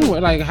 remember somewhere?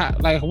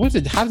 What's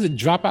it? How does it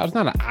drop out? It's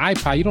not an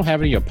iPod. You don't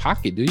have it in your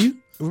pocket, do you?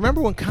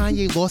 Remember when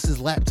Kanye lost his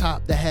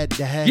laptop that had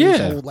his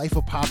whole Life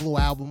of Pablo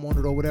album on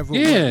it or whatever?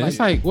 Yeah, it's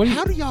like,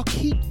 how do y'all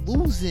keep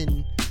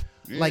losing?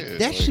 Like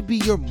that should be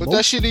your most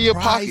that shit in your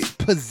pocket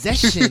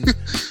possession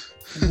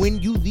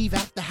when you leave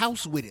out the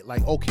house with it.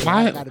 Like, okay,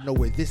 I gotta know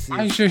where this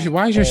is.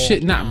 Why is your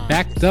shit not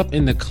backed up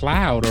in the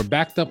cloud or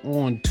backed up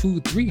on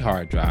 2-3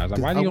 hard drives?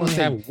 Like, why do you only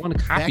have one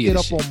copy of it?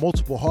 Back it up on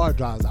multiple hard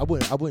drives. I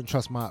wouldn't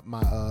trust my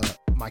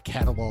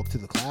catalog to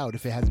the cloud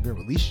if it hasn't been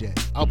released yet.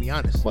 I'll be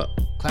honest. Well,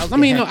 clouds. I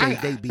mean, I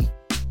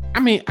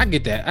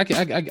get that. I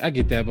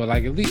get that, but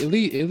like at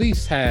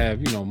least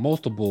have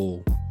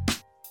multiple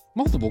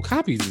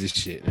copies of this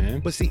shit,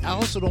 man. But see, I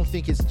also don't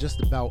think it's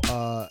just about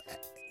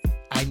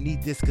I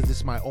need this because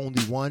it's my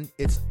only one.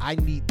 It's I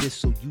need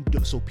this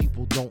so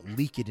people don't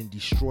leak it and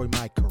destroy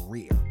my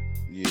career.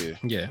 Yeah.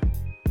 You know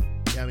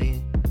what I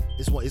mean,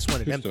 it's one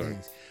of them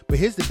things. But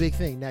here's the big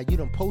thing. Now you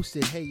done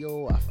posted, hey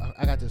yo,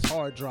 I got this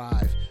hard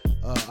drive.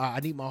 I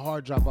need my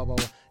hard drive. Blah blah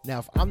blah. Now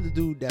if I'm the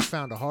dude that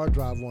found a hard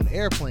drive on an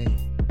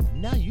airplane,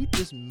 now you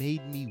just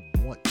made me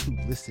want to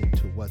listen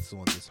to what's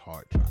on this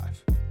hard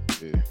drive.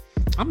 Yeah.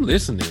 I'm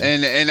listening.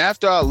 And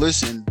after I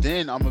listen,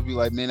 then I'm gonna be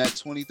like, man, that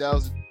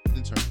 20,000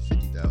 turn to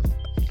 50,000.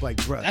 Like,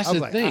 bro, that's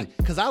the thing.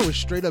 Because I would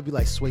straight up be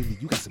like, Sway Lee,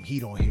 you got some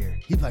heat on here.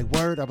 He'd be like,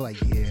 word? I'd be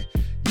like, yeah,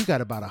 you got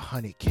about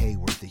 $100K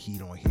worth of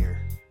heat on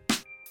here.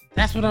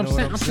 That's what I'm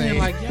saying. I'm saying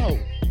like, yo,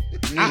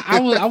 I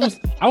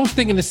was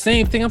thinking the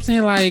same thing. I'm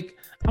saying like,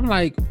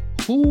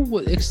 who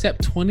would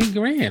accept 20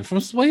 grand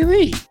from Sway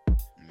Lee?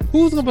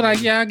 Who's gonna be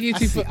like, yeah, I'll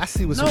get you for... I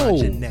see what's around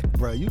your neck,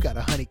 bro. You got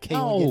 $100K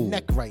on your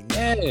neck right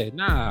now. Yeah,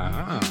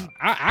 nah.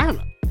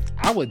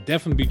 I would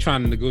definitely be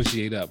trying to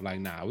negotiate up. Like,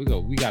 nah, we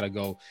gotta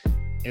go.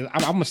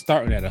 I'm gonna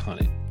start at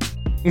 100.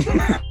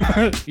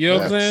 You know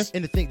what I'm saying?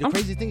 And the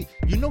crazy thing,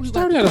 you know,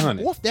 start at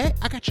 100. Off that,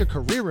 I got your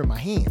career in my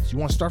hands. You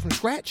want to start from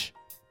scratch?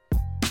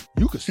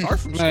 You could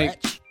start from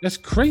scratch. That's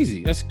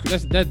crazy. That's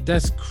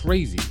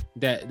crazy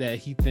that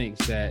he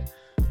thinks that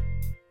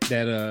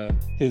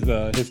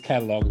his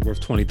catalog is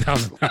worth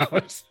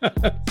 $20,000.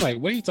 It's like,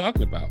 what are you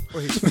talking about? Or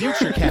his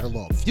future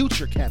catalog.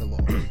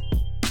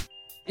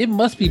 It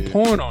must be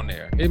porn on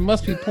there. It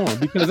must be porn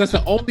because that's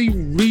the only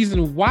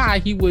reason why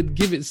he would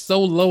give it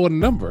so low a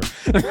number.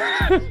 He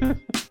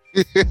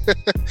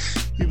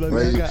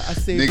like, I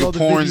saved all the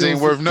porns videos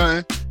ain't worth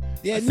nothing.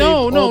 Yeah,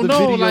 no.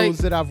 Videos like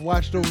that I've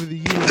watched over the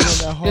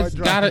years on that hard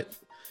drive.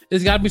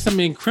 It's got to be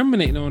something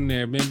incriminating on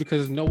there, man.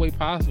 Because there's no way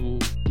possible.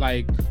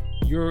 Like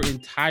your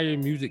entire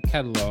music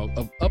catalog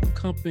of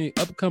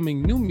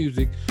upcoming new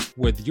music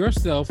with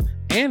yourself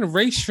and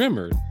Ray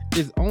Shrimmer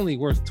is only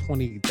worth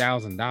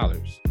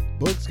 $20,000.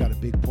 Book's got a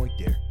big point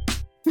there.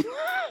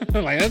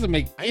 Like, that doesn't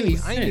make any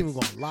sense. I ain't even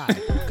gonna lie,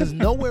 because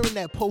nowhere in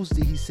that post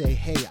did he say,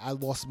 hey, I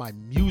lost my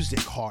music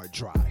hard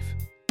drive.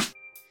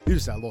 He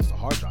just said, I lost the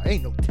hard drive.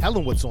 Ain't no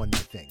telling what's on that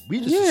thing. We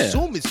just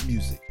assume it's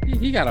music.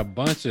 He got a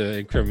bunch of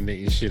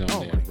incriminating shit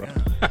on there, bro.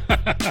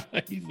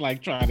 He's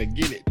like trying to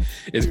get it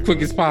as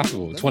quick as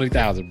possible.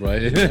 20,000, bro.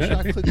 Try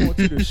to click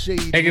onto the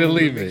shade. Take it or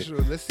leave it. Sure.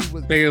 Let's see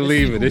what. Take it or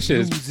leave it. This shit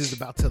is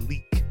about to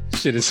leak.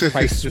 Shit is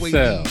priced to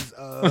sell.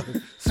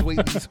 Sway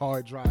Lee's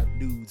hard drive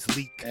nudes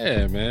leak.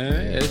 Yeah,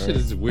 man. That shit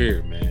is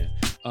weird, man.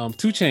 2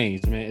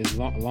 Chainz, man,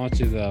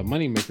 launches a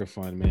Moneymaker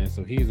Fund, man.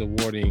 So he's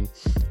awarding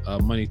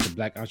money to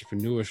Black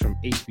entrepreneurs from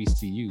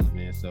HBCUs,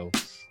 man. So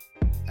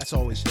that's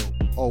always dope.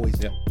 Always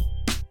dope.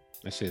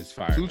 That shit is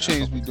fire. 2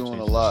 Chainz be doing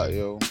a lot,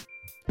 yo.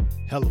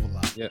 Hell of a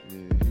lot. Yep.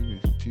 Yeah,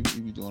 he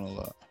be doing a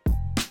lot.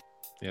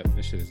 Yep,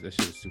 that shit is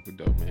super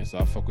dope, man. So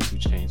I fuck with 2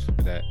 Chainz for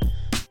that.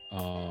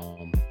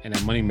 And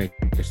that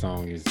Moneymaker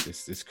song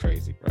is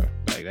crazy, bro.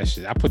 Like that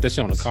shit, I put that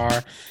shit on the car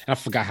and I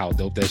forgot how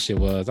dope that shit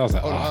was. I was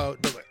like,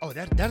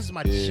 that is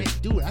my shit,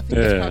 dude. I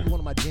think that's probably one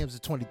of my jams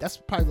of 20. That's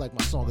probably like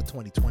my song of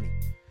 2020.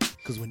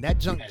 Because when that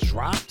junk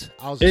dropped,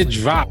 I was just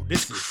dropped.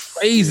 This is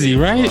crazy,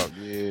 right?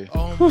 Yeah.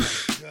 Oh my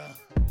god.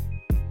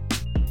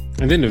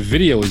 And then the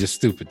video was just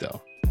stupid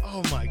though.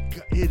 Oh my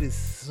god, it is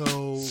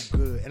so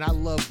good, and I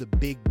love the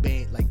big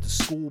band, like the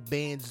school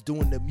bands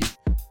doing the music.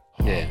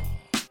 Oh.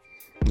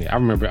 Yeah, I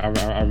remember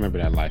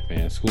that life,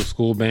 man.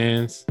 School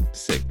bands,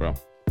 sick, bro,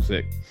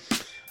 sick.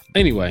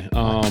 Anyway,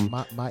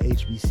 my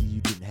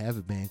HBCU didn't have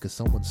a band because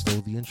someone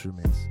stole the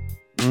instruments.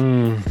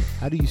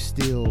 How do you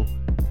steal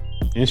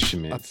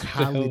instruments? A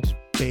college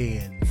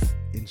band's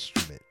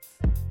instruments?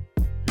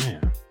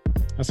 Yeah,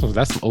 that's some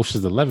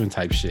Ocean's 11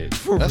 type shit.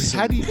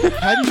 How do you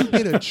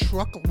get a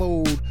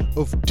truckload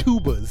of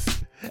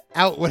tubas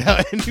out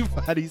without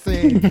anybody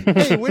saying,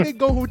 "Hey, where they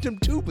go with them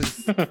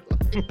tubas?"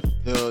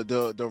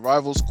 The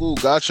rival school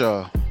got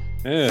y'all.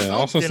 Yeah,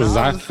 all sorts Something, of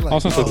I was like,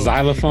 all sorts of oh,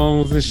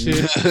 xylophones and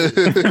shit.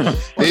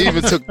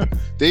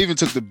 They even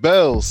took the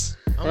bells.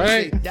 I'm gonna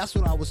Right. say, that's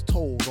what I was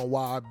told on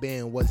why our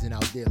band wasn't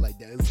out there like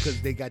that. It's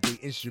because they got their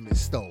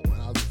instruments stolen.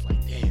 And I was just like,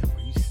 damn, are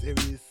you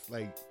serious?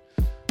 Like,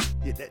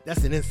 yeah,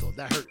 that's an insult.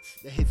 That hurts.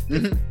 That hits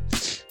different.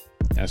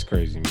 That's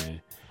crazy,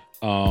 man.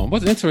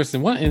 What's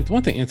interesting?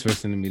 One thing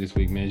interesting to me this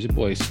week, man, is your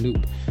boy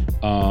Snoop.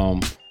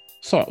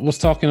 So was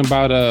talking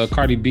about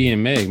Cardi B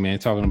and Meg, man,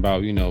 talking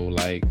about, you know,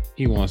 like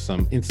he wants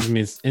some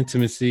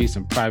intimacy,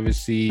 some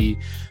privacy,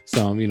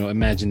 some, you know,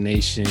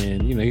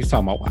 imagination. You know, he's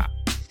talking about wow.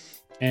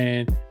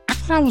 And I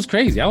thought that was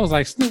crazy. I was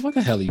like, Snoop, what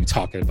the hell are you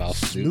talking about,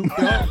 Snoop?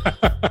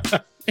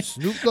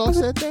 Snoop Dogg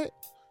said that?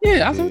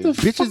 Yeah, I thought the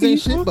fuck Bitches are you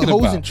ain't shit, but talking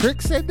hoes about? and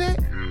tricks said that?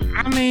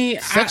 I mean,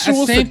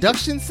 Sexual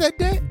seduction said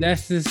that?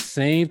 That's the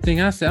same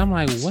thing I said. I'm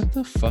like, what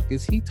the fuck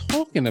is he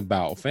talking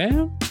about,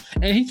 fam?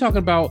 And he talking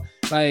about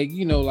talking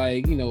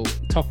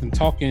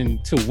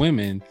to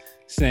women,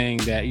 saying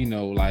that,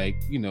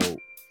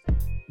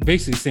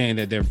 basically saying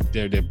that their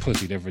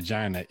pussy, their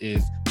vagina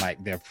is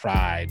like their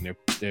pride, and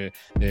their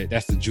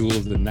that's the jewel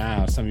of the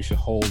Nile, something you should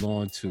hold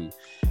on to.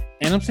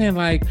 And I'm saying,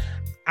 like,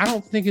 I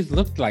don't think it's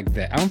looked like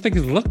that. I don't think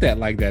it's looked at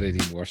like that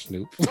anymore,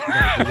 Snoop. You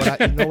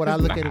know what I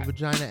look at a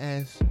vagina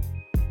as?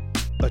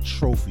 A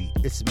trophy.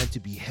 It's meant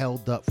to be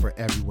held up for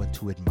everyone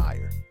to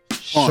admire.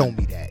 Fun. Show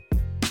me that.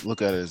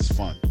 Look at it as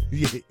fun.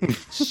 Yeah,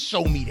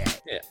 show me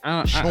that.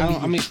 Yeah,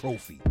 Show me the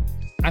trophy.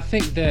 I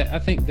think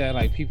that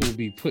like people will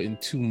be putting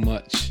too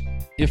much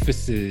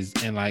emphasis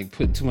and like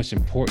putting too much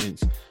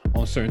importance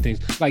on certain things.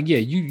 Like, yeah,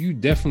 you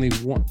definitely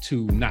want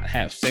to not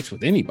have sex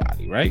with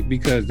anybody, right?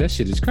 Because that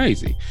shit is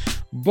crazy.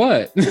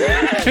 But you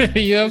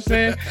know what I'm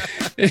saying?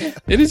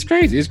 It is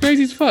crazy. It's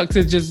crazy as fuck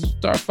to just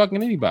start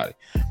fucking anybody.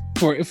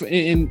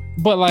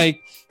 But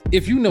like,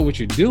 if you know what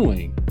you're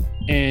doing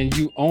and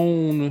you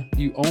own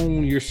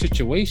your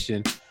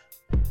situation,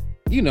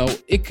 you know,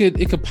 it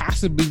could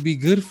possibly be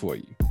good for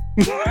you.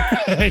 You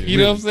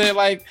know what I'm saying?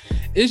 Like,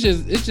 it's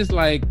just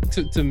like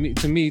to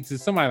me, to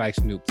somebody like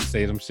Snoop to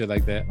say some shit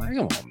like that. Like,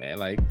 come on, man.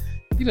 Like,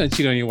 you done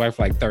cheat on your wife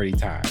like 30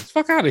 times.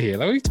 Fuck out of here.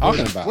 Like, what are you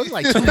talking about? Was it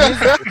like 2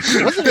 years ago?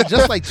 Wasn't it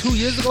just like 2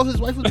 years ago his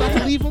wife was about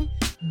to leave him?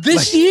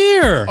 This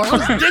year. Oh,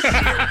 that was this year.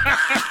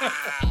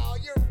 Oh,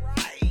 you're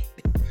right.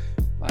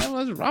 Like,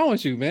 what's wrong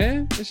with you,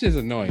 man? This shit's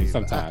annoying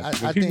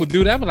sometimes. When I people think-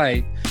 do that,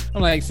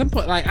 I'm like, some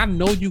point, like, I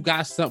know you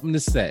got something to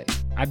say.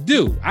 I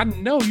do. I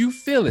know you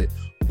feel it,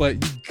 but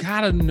you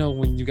gotta know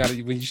when you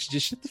should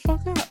just shut the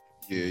fuck up.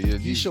 Yeah.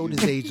 He showed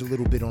his age a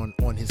little bit on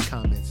his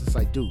comments. It's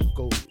like, dude,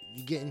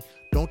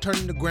 don't turn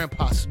into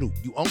Grandpa Snoop.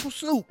 You Uncle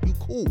Snoop, you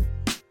cool.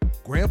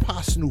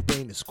 Grandpa Snoop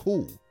ain't as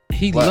cool.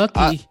 He But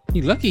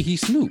lucky he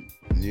Snoop.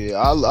 Yeah,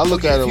 I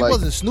look at it If he like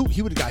wasn't Snoop,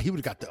 he would have got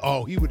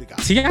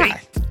T.I.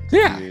 baked.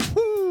 Yeah.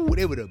 Woo,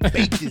 they would have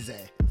baked his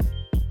ass.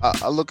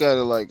 I look at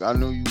it like, I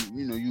know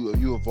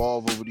you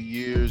evolve over the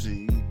years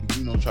and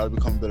you try to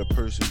become a better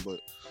person, but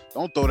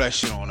don't throw that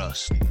shit on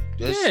us.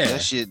 That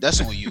shit, that's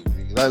on you.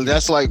 Nigga.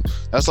 That's like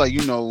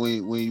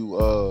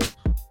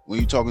when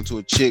you talking to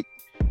a chick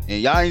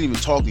and y'all ain't even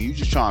talking, you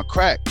just trying to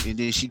crack, and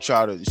then she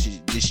try to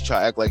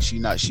act like she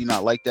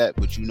not like that,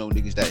 but you know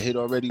niggas that hit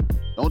already.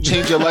 Don't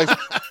change your life.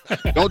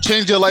 Don't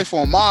change your life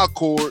on my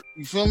accord.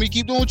 You feel me?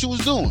 Keep doing what you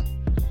was doing.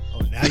 Oh,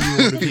 now you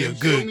want to be a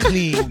good,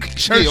 clean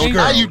church Yeah, girl.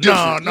 now you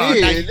different. No,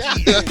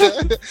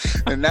 Yeah.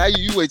 And now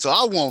you wait till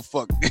I want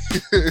fuck.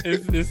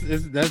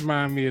 That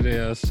reminds me of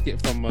the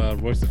skit from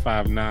Royce the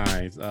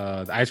 5'9",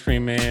 the Ice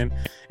Cream Man,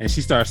 and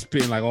she starts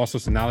spitting like all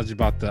sorts of knowledge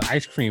about the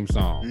ice cream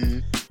song. Mm-hmm.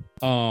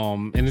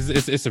 And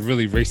it's a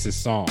really racist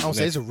song. I would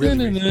say it's a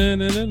really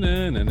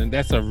and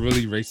that's a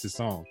really racist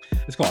song.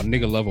 It's called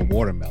 "Nigga Love a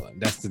Watermelon."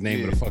 That's the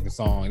name of the fucking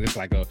song. And it's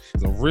like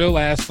it's a real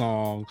ass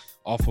song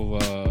off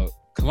of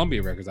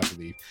Columbia Records, I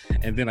believe.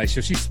 And then like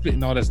she's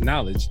spitting all this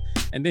knowledge,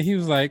 and then he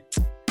was like,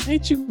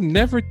 "Ain't you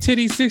never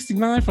titty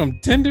 69 from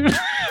Tinder?"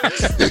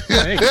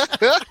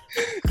 I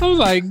was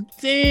like,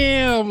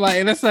 "Damn!" Like,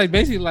 and that's like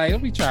basically like,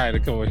 don't be trying to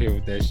come over here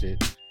with that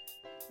shit.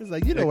 It's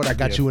like, you know what I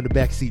got you in the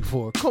backseat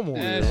for. Come on,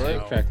 That yo.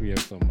 shit cracked me up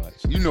so much.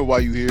 You know why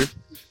you here.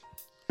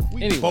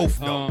 We Anyway, both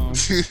know.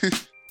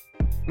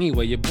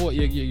 Anyway, your boy,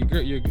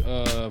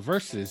 your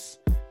versus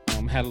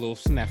had a little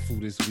snafu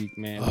this week,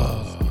 man.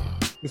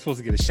 We're supposed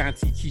to get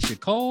Ashanti Keisha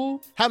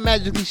Cole, How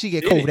magically she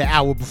get COVID an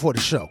hour before the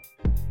show?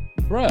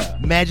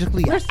 bruh.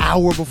 Magically an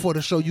hour before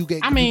the show, you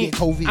get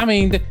COVID. I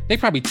mean, they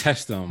probably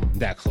test them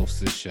that close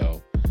to the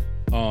show.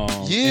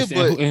 Yeah,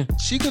 but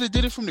she could have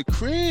did it from the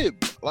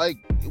crib. Like,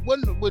 it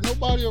wasn't with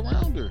nobody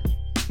around her.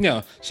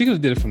 Yeah, she could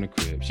have did it from the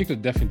crib. She could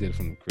have definitely did it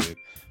from the crib.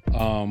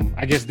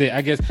 I guess,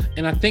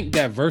 and I think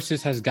that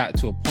Versus has got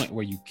to a point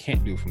where you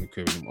can't do it from the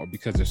crib anymore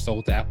because they're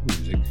sold to Apple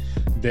Music.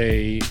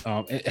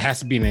 It has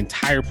to be an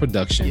entire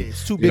production. Yeah,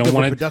 it's too big of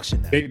a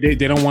production now. They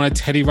don't want a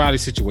Teddy Riley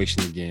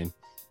situation again.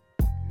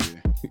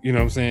 You know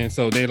what I'm saying?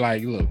 So they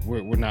like, look,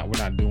 we're not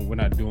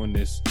doing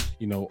this,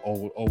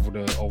 over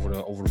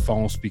the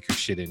phone speaker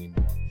shit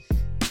anymore.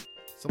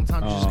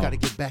 Sometimes you just got to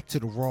get back to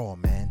the raw,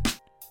 man.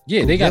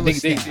 Yeah, Gorilla they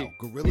style.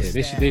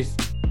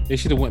 they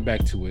should have went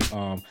back to it.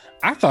 I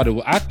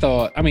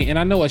mean, and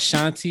I know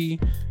Ashanti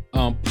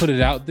put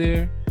it out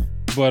there,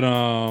 but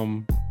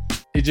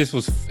it just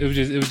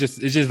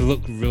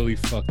looked really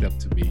fucked up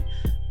to me.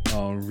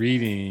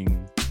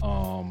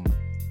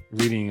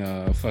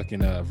 Reading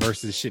fucking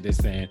verses shit they're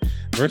saying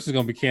verses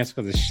gonna be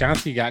canceled because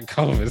Ashanti got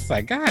COVID. It's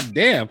like, god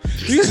damn,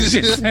 you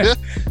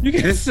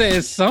could have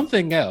said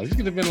something else. You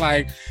could have been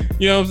like,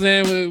 you know what I'm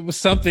saying,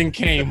 something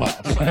came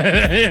up. You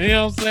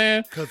know what I'm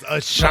saying? Because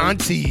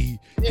Ashanti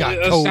got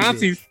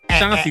COVID.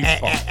 Ashanti's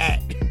fault.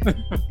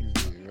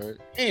 Right.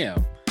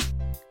 Damn.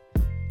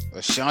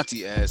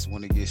 Ashanti ass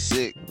when it gets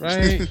sick.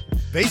 Right.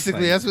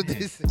 Basically, that's what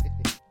they say.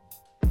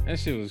 That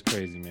shit was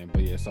crazy, man.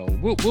 But yeah, so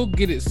we'll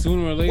get it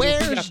sooner or later.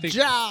 Where's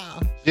Ja?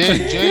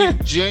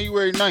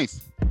 January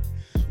 9th.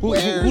 Who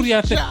do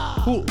y'all think?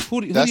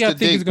 Who do y'all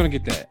think is gonna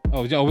get that?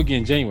 Oh, we're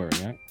getting January,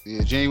 right?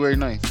 Yeah, January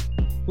 9th.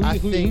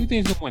 Who do you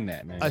think is gonna win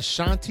that, man?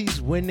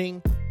 Ashanti's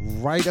winning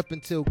right up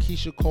until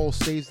Keisha Cole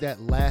saves that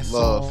last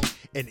Love. song,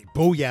 and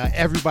booyah,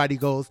 everybody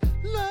goes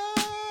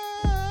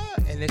love,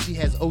 and then she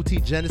has OT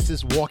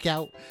Genesis walk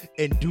out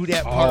and do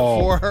that part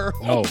for her.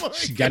 No,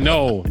 she got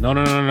no.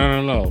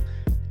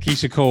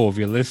 Keisha Cole, if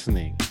you're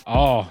listening,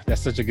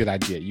 that's such a good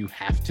idea. You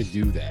have to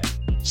do that.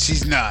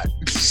 She's not.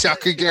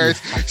 Shaka Garrett.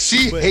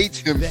 She hates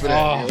him for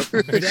that.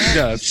 She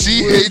does.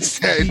 She hates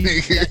that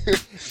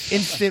nigga.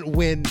 Instant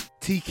win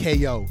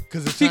TKO.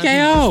 Because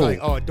TKO. Like,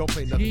 oh, don't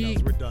play nothing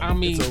else. We're done. I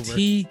mean,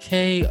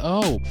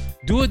 TKO.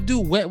 Do a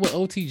duet with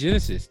OT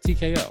Genesis.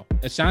 TKO.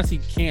 Ashanti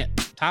can't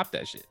top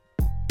that shit.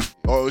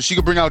 Or she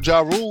could bring out Ja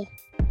Rule.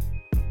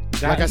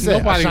 Like I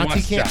said,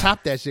 Ashanti can't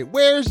top that shit.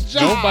 Where's Ja?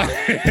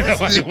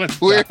 Nobody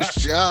wants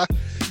Where's Ja?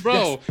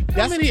 Bro,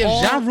 how many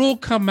if Ja Rule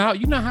come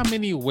out? You know how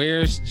many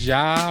 "Where's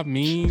Ja"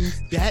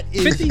 means? That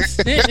is 50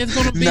 Cent is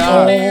gonna be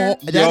on there.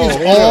 That is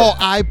all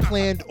I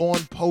planned on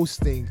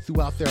posting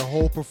throughout their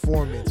whole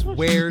performance.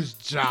 Where's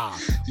Ja?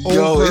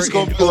 It's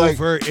gonna be like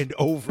over and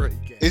over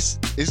again. It's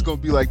gonna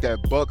be like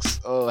that Bucks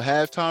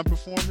halftime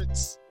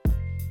performance.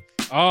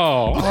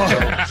 Oh,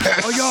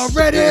 y'all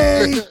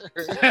ready?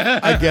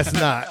 I guess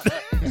not.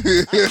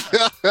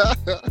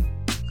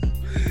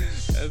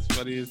 That's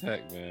funny as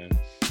heck, man.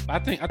 I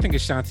think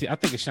Ashanti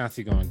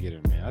gonna get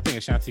her, man. I think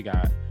Ashanti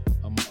got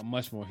a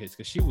much more hits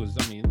because she was.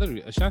 I mean,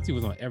 literally, Ashanti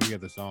was on every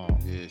other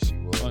song. Yeah, she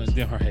was.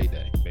 In her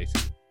heyday,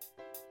 basically.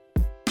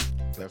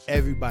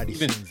 Everybody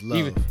sings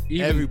love.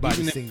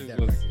 Everybody sings that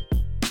record.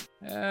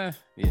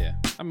 Yeah.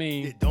 I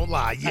mean, don't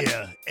lie.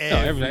 Yeah,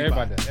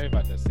 everybody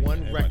does sing.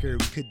 One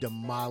record could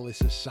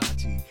demolish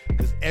Ashanti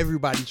because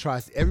everybody's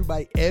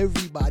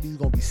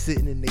gonna be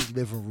sitting in their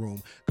living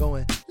room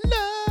going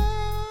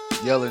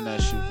love, yelling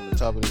that shit from the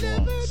top of their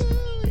lungs,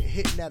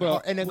 hitting that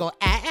hard, and then go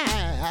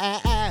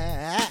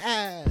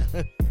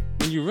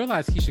When you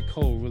realize Keisha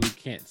Cole really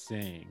can't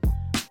sing,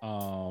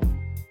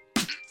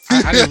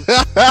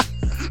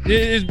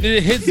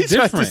 it hits he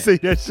different. Tried to say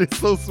that shit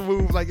so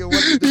smooth, like it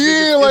wasn't.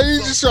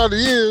 He's just trying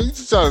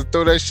to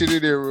throw that shit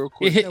in there real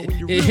quick.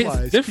 It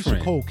hits different.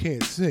 Keisha Cole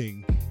can't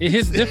sing. It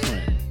hits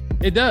different.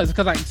 It does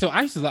because I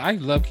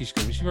love Keisha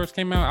Cole. When she first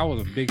came out, I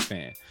was a big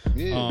fan.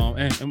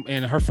 Yeah.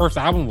 And her first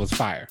album was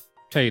fire.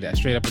 Tell you that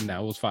straight up and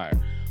down, it was fire.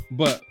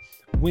 But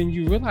when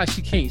you realize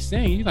she can't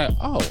sing, you're like,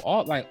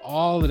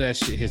 all of that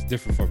shit hits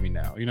different for me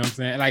now. You know what I'm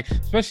saying? Like,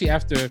 especially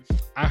after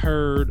I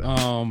heard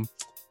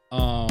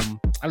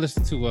I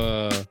listened to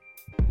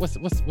what's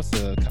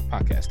the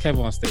podcast?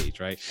 Kevin on Stage,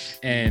 right?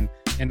 And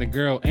the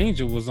girl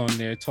Angel was on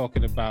there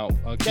talking about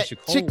Keisha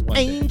Cole. Chick one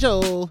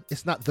Angel. Day.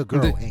 It's not the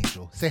girl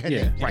Angel. Say her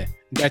name right.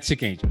 That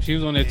chick Angel. She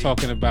was on there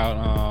talking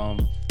about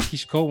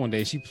Keisha Cole one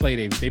day. They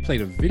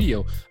played a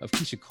video of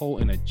Keisha Cole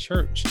in a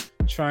church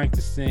trying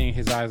to sing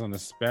 "His Eyes on the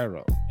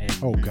Sparrow." And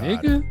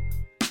God.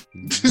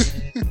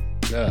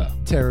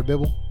 Tara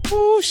Bibble.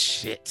 Oh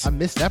shit! I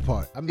missed that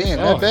part. That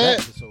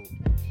bad,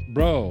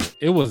 bro.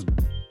 It was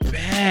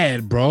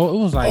bad, bro. It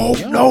was like,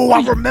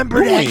 I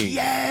remember that.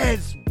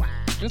 Yes. Wow.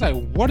 It was like,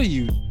 what are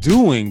you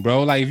doing,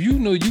 bro? Like, if you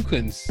know you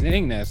couldn't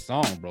sing that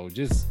song, bro,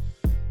 just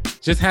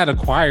had a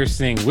choir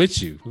sing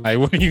with you. Like,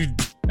 what are you?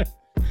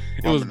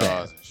 It was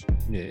bad.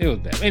 Yeah, it was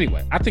bad.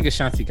 Anyway, I think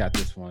Ashanti got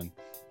this one.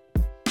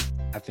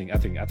 I think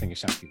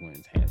Ashanti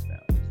wins hands down.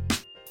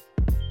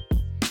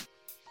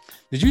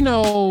 Did you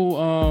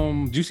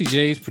know Juicy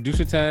J's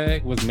producer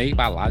tag was made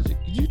by Logic?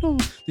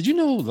 Did you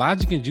know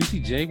Logic and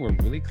Juicy J were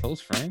really close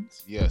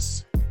friends?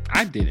 Yes.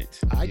 I didn't.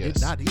 I did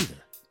not either.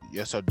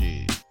 Yes, I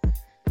did.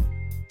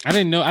 I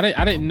didn't know. I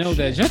didn't know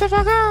that. Shut the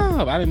fuck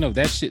up! I didn't know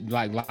that shit.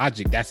 Like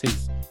Logic, that's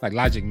his. Like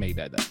Logic made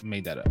that up.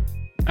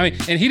 I mean,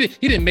 and he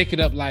didn't make it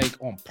up like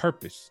on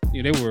purpose.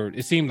 You know,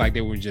 it seemed like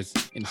they were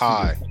just in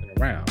high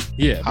around.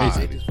 Yeah,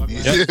 basically.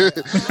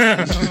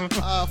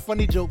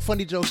 Funny joke.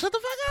 Shut the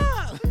fuck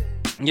up.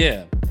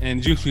 Yeah,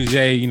 and Juicy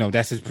J,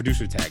 that's his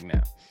producer tag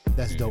now.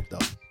 That's dope though.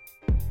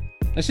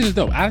 That shit is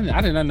dope.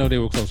 I did not know they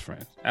were close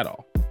friends at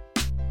all.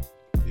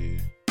 Yeah.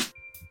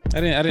 I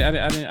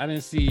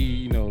didn't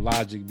see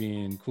Logic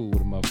being cool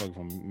with a motherfucker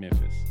from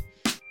Memphis.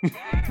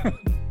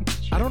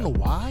 I don't know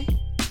why.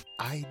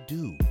 I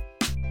do.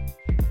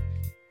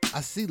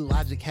 I see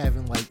Logic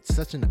having like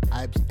such an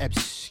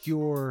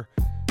obscure.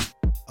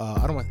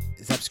 I don't want.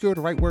 Is obscure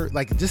the right word?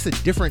 Like just a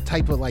different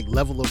type of like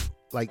level of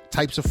like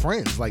types of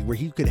friends. Like where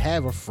he could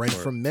have a friend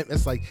from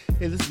Memphis. Like,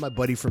 hey, this is my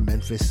buddy from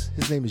Memphis.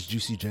 His name is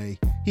Juicy J.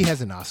 He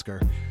has an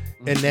Oscar.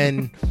 And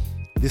then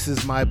this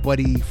is my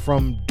buddy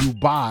from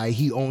Dubai.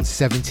 He owns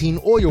 17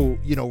 oil,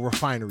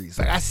 refineries.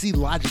 Like I see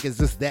Logic as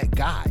just that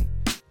guy.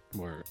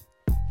 Word.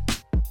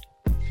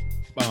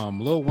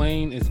 Lil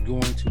Wayne is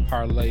going to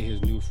parlay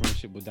his new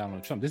friendship with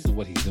Donald Trump. This is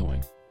what he's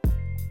doing.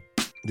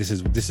 This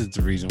is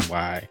the reason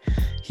why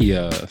he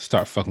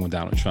start fucking with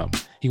Donald Trump.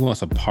 He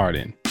wants a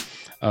pardon.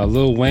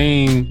 Lil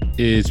Wayne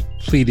is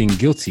pleading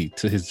guilty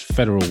to his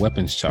federal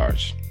weapons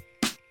charge.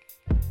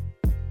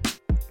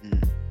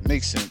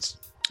 Makes sense.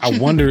 I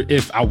don't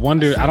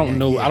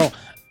know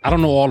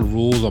all the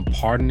rules of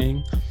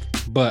pardoning,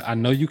 but I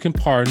know you can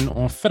pardon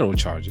on federal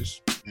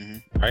charges.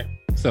 Right?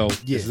 So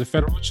this is a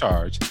federal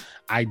charge.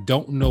 I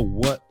don't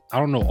know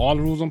all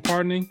the rules on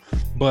pardoning,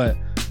 but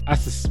I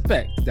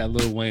suspect that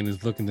Lil Wayne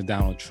is looking to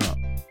Donald Trump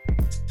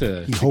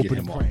to get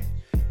him off.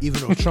 Even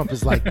though Trump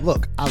is like,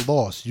 look, I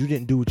lost. You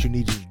didn't do what you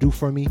needed to do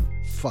for me.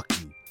 Fuck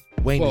you.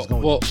 Wayne is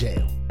going to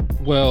jail.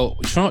 Well,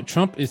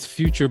 Trump is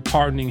future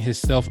pardoning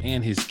himself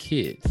and his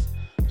kids.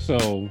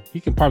 So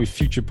he can probably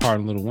future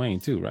pardon Lil Wayne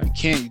too, right? You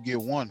can't. You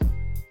get one.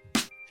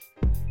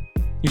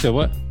 You said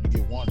what? You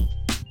get one.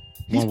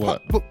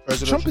 What?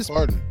 Trump is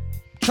pardon.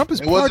 Trump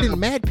is pardoning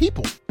mad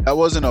people. That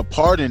wasn't a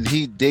pardon.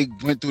 They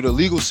went through the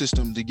legal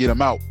system to get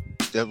him out.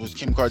 That was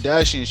Kim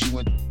Kardashian. She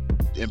went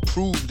and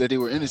proved that they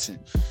were innocent.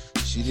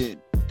 They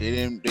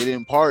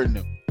didn't pardon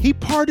them. He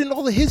pardoned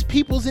all of his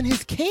peoples in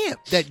his camp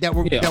that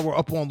were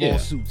up on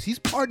lawsuits. He's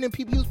pardoning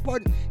people.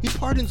 He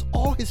pardons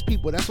all his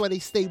people. That's why they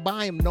stay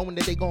by him, knowing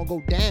that they're gonna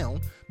go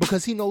down,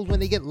 because he knows when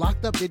they get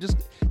locked up, they're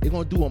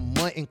gonna do a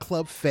month in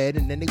Club Fed,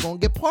 and then they're gonna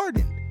get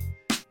pardoned.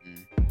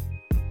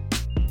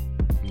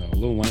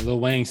 No, Lil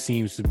Wayne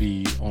seems to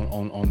be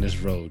on this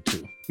road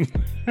too.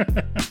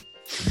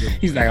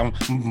 He's like, I'm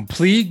gonna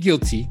plead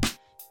guilty.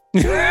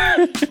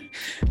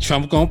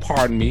 Trump gonna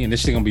pardon me, and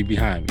this shit gonna be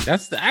behind me.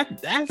 That's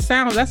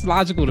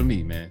logical to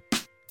me, man.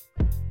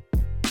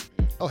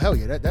 Oh hell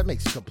yeah, that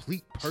makes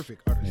complete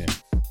perfect utter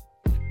sense.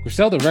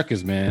 Griselda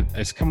Records, man,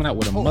 it's coming out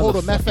with a hold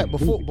on, matter of fact,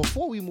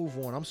 before we move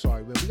on, I'm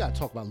sorry, man, we gotta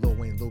talk about Lil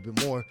Wayne a little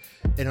bit more.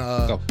 And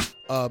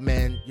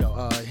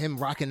him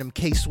rocking them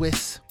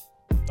K-Swiss.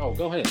 Oh,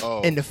 go ahead.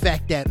 And the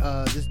fact that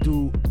this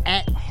dude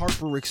at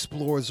Harper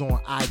Explores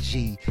on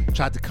IG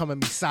tried to come at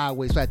me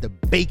sideways, so I had to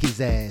bake his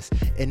ass.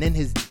 And then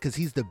because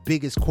he's the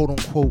biggest quote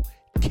unquote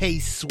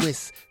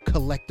K-Swiss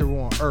collector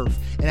on earth,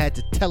 and I had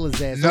to tell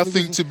his ass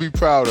nothing to be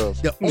proud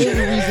of. The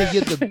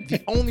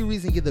only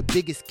reason you're the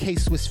biggest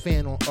K-Swiss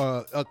fan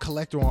on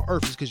collector on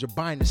earth is because you're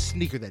buying a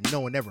sneaker that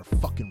no one ever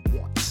fucking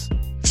wants.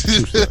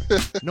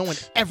 No one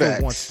ever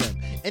wants them.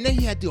 And then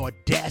he had the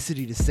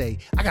audacity to say,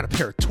 I got a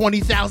pair of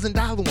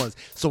 $20,000 ones.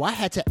 So I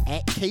had to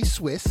at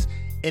K-Swiss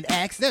and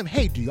ask them,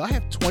 hey, do y'all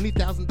have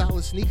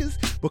 $20,000 sneakers?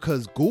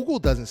 Because Google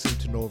doesn't seem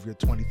to know of your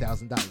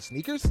 $20,000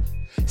 sneakers.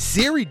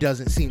 Siri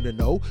doesn't seem to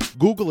know.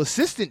 Google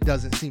Assistant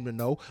doesn't seem to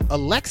know.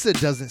 Alexa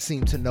doesn't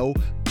seem to know.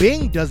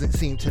 Bing doesn't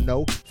seem to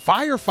know.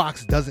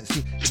 Firefox doesn't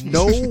seem.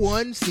 No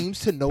one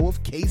seems to know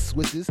of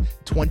K-Swiss's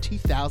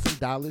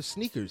 $20,000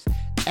 sneakers.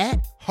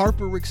 At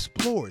Harper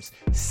Explores,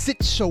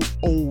 sit your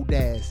old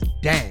ass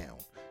down.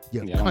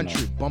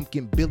 Country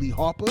bumpkin Billy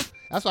Harper.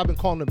 That's why I've been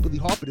calling him Billy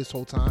Harper this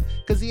whole time,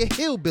 because he a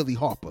hillbilly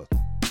Harper.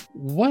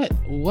 What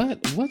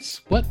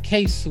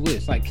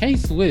K-Swiss? Like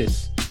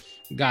K-Swiss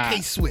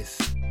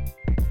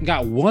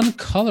got one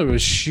color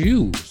of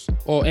shoes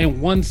and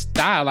one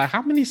style. Like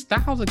how many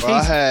styles of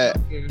K-Swiss?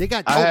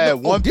 I had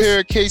one pair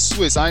of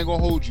K-Swiss. I ain't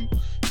gonna hold you.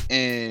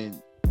 And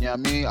I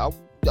mean, I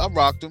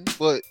rocked them,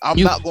 but I'm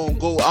not gonna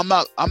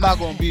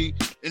be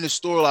in the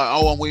store like,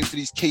 I'm waiting for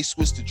these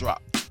K-Swiss to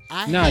drop.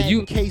 I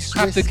had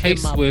K-Swiss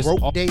in my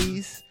broke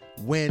days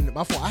when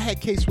I had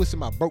K-Swiss in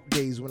my broke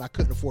days when I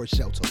couldn't afford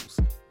shell toes.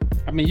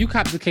 I mean, you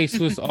copped the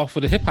K-Swiss off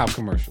of the hip hop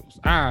commercials.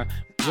 I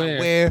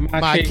wear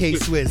my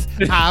K-Swiss.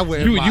 I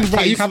wear my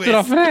K-Swiss. You copped it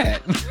off of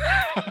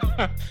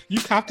that. You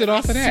copped it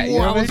off of that.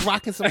 I was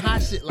rocking some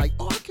hot shit like,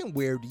 I can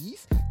wear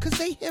these because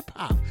they hip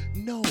hop.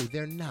 No,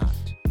 they're not.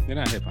 They're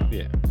not hip hop,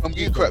 yeah. Come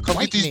get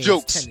these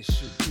jokes.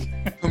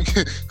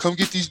 Come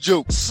get these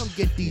jokes. Come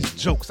get these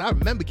jokes. I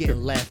remember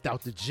getting laughed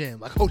out the gym.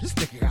 Like, oh, this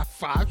nigga got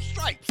 5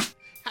 stripes.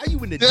 How you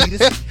in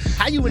Adidas?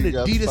 How you in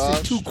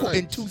Adidas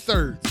in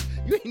 2/3?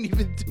 You ain't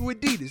even do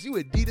Adidas. You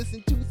Adidas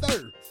in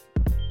 2/3.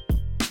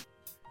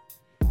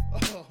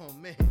 Oh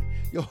man.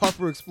 Yo,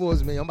 Harper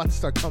Explores, man. I'm about to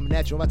start coming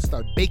at you. I'm about to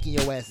start baking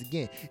your ass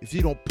again if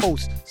you don't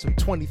post some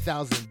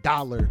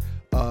 $20,000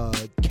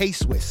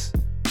 K-Swiss.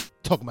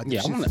 Talking about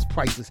this shit is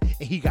priceless,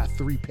 and he got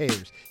 3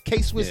 pairs.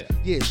 K-Swiss,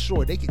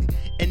 sure, they can.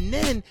 And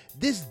then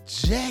this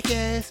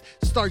jackass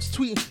starts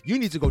tweeting, you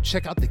need to go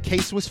check out the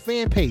K-Swiss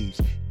fan page.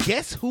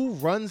 Guess who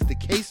runs the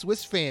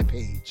K-Swiss fan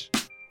page?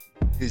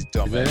 His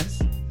dumb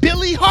ass.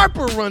 Billy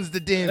Harper runs the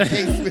damn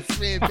K-Swiss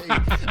fan page.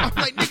 I'm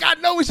like, nigga, I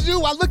know it's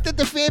you. I looked at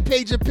the fan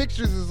page and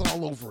pictures is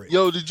all over it.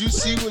 Yo, did you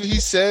see what he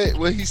said?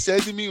 What he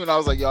said to me when I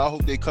was like, yo, I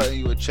hope they cutting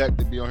you a check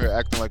to be on here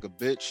acting like a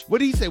bitch. What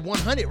did he say?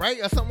 100, right?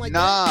 Or something like that?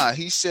 Nah,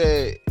 he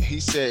said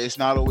it's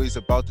not always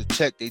about the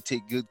check. They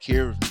take good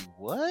care of me.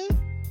 What?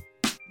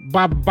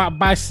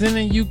 By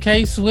sending you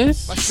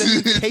K-Swiss? By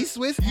sending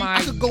K-Swiss? My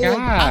I could go God.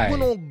 on. I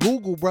went on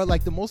Google, bro.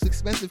 Like the most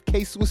expensive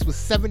K-Swiss was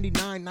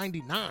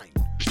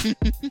 $79.99.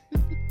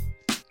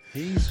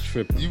 He's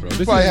tripping, You bro.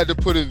 probably had to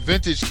put in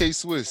vintage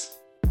K-Swiss.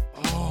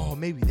 Oh,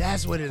 maybe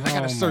that's what it is. I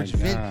gotta Oh, search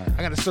my God.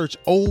 I gotta search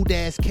old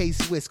ass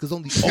K-Swiss because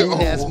only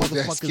old ass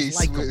motherfuckers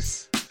like them.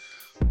 K-Swiss.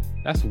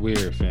 That's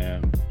weird,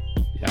 fam.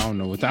 Yeah, I don't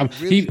know what time.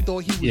 Really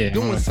thought he was I don't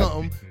doing know.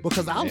 something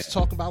because I was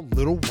talking about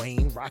Lil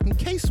Wayne rocking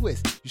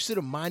K-Swiss. You should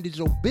have minded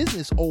your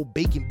business, old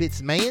bacon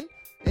bits man.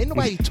 Ain't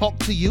nobody talk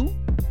to you.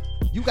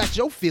 You got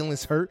your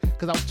feelings hurt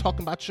because I was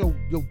talking about your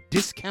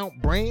discount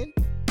brand.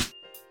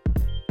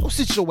 Go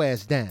sit your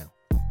ass down.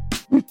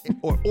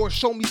 or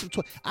show me some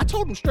toys. I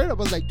told him straight up,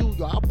 I was like, dude,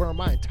 yo, I'll burn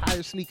my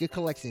entire sneaker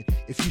collection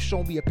if you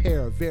show me a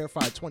pair of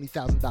verified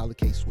 $20,000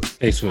 K-Swiss.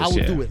 K-Swiss, I will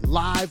yeah. do it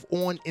live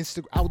on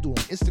Instagram. I will do it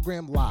on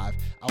Instagram live.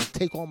 I'll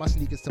take all my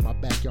sneakers to my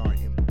backyard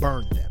and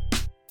burn them.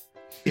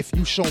 If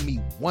you show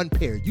me one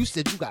pair, you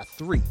said you got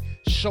 3.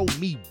 Show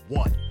me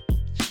one.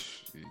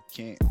 You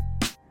can't.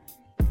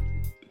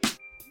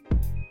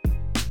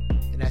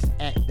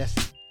 And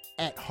that's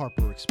at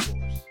Harper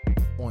Explorers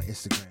on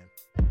Instagram.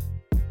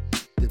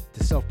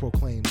 The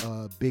self-proclaimed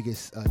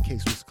biggest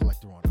K-Swiss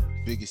collector on earth.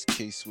 Biggest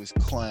K-Swiss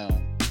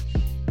clown.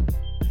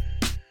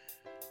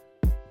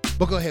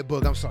 But go ahead,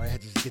 Boog. I'm sorry. I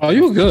had to just get Oh, that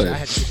you were out. good. I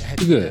had to You get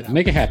that good. out.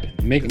 Make it happen.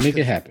 Make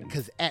it happen.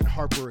 Because at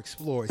Harper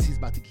Explorers, he's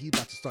about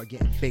to start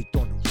getting baked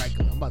on the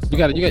regular. I'm about to You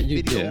start got posting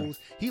yeah. videos.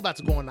 He about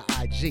to go on the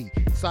IG.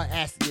 So I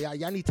asked,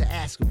 y'all need to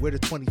ask him where the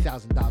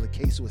 $20,000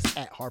 K-Swiss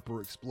at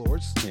Harper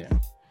Explorers. Yeah.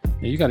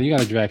 You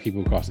gotta drag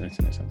people across the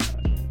internet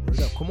sometimes. Man. Word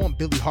up. Come on,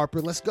 Billy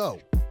Harper. Let's go.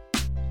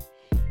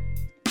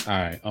 All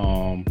right.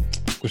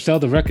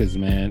 Griselda Records,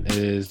 man,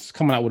 is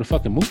coming out with a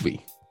fucking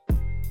movie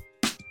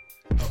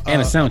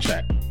and a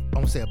soundtrack. I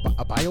want to say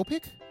a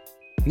biopic?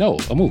 No,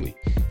 a movie.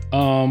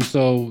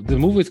 So the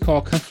movie is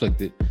called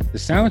Conflicted. The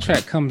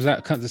soundtrack comes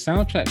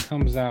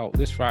out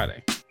this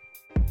Friday.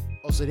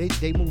 Oh, so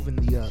they moving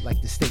the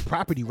like the state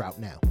property route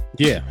now.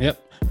 Yeah,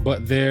 yep.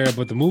 But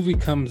the movie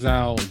comes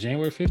out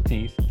January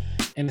 15th,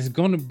 and it's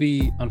going to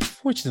be,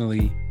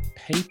 unfortunately,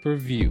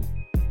 pay-per-view.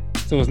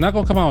 So it's not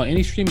going to come out on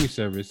any streaming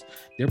service.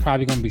 They're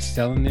probably going to be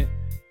selling it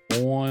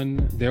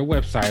on their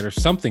website or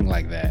something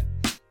like that.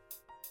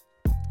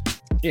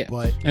 Yeah,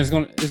 But and it's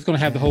gonna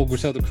have the whole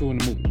Griselda crew in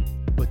the movie.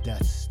 but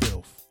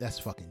that's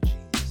fucking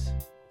genius.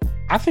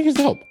 I think it's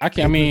dope. I want to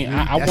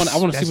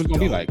see what it's gonna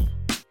be like.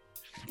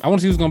 I want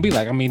to see what it's gonna be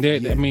like. I mean,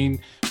 Yeah. I mean,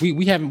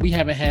 we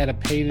haven't had a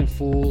paid in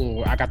full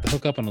or I got the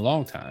hookup in a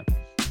long time.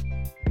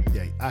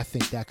 Yeah, I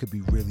think that could be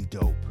really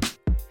dope.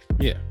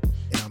 Yeah,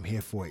 And I'm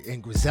here for it.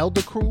 And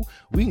Griselda crew,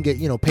 we can get,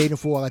 paid in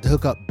full. I like to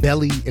hook up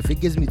Belly. If it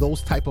gives me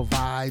those type of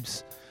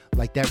vibes,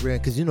 like that,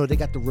 because they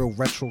got the real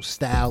retro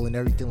style and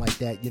everything like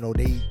that.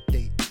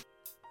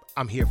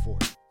 I'm here for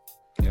it.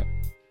 yeah.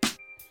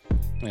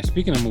 And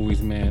speaking of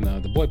movies, man,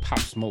 the boy Pop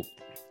Smoke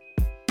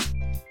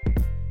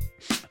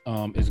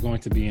is going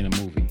to be in a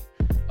movie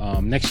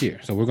next year.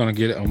 So we're gonna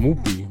get a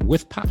movie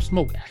with Pop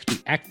Smoke actually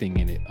acting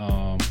in it.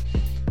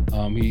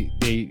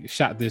 They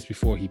shot this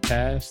before he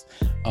passed.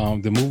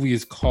 The movie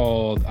is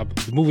called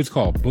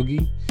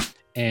Boogie,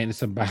 and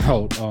it's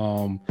about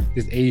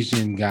this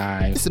Asian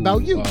guy. It's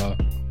about you.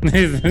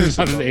 It's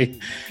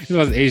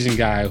about this Asian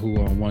guy who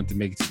wanted to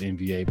make it to the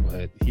NBA,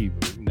 but he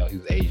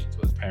was Asian, so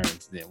his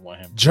parents didn't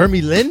want him to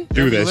Jeremy Lin?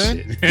 do that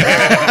shit.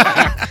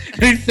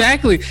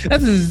 Exactly.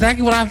 That's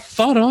exactly what I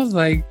thought. I was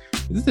like,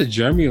 is this a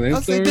Jeremy Lin I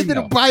was like, story? they did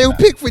No, a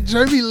biopic for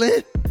Jeremy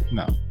Lin.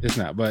 no, it's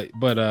not. But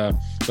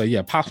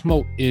yeah, Pop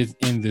Smoke is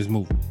in this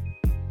movie.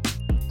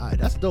 All right,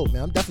 that's dope,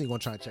 man. I'm definitely gonna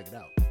try and check it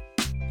out.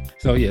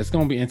 So yeah, it's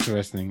gonna be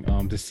interesting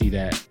to see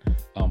that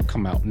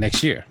come out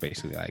next year,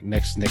 basically, like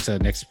next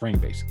spring,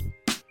 basically.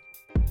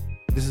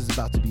 This is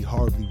about to be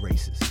horribly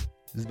racist. This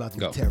is about to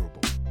be Go. terrible.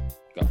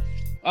 Go.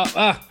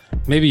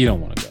 Maybe you don't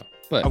want to go,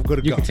 but I'm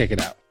gonna you go. can take it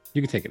out.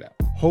 You can take it out.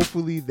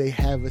 Hopefully, they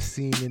have a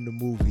scene in the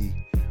movie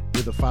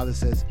where the father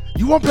says,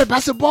 "You want to play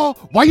basketball?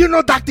 Why you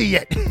not doctor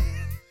yet?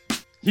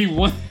 He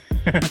won.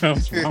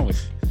 What's wrong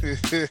with you?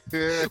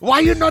 Why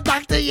you not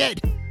doctor yet?"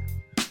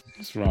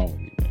 What's wrong with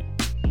you, man?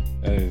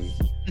 That is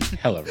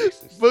hella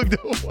racist. Boog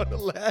don't want to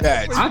laugh.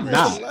 That's I'm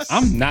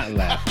not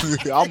laughing.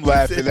 I'm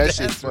laughing. That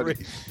shit's funny.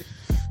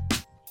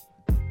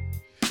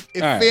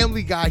 If All right.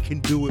 Family Guy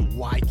can do it,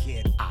 why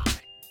can't I?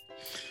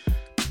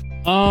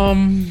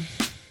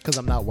 Because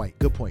I'm not white.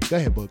 Good point. Go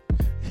ahead, Boog.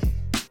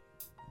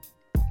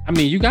 I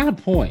mean, you got a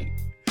point,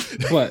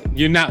 but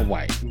you're not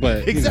white.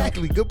 But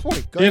Exactly. Good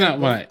point. Go You're ahead, not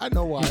Boog. white. I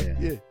know why. Yeah.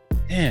 Yeah.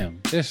 damn,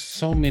 there's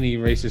so many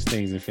racist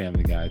things in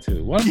Family Guy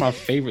too. One of my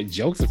favorite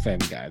jokes of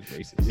Family Guy is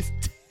racist. It's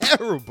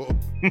terrible.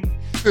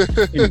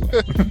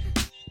 Anyway.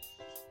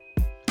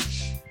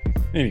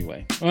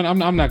 Anyway, well,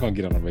 I'm not gonna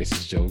get on the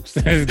racist jokes.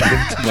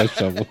 That's too much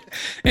trouble.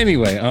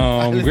 Anyway,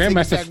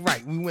 Grandmaster.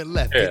 Right, we went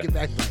left. Take it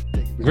back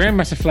right.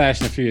 Grandmaster Flash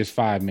and the Furious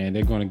 5, man,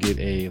 they're gonna get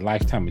a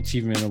Lifetime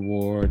Achievement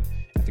Award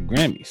at the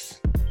Grammys.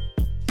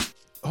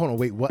 Hold on,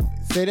 wait, what?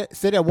 Say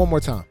that one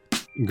more time.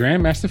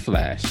 Grandmaster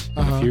Flash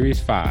and the Furious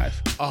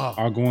 5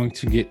 are going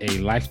to get a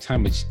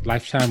Lifetime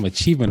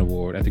Achievement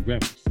Award at the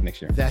Grammys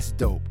next year. That's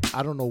dope.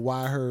 I don't know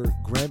why I heard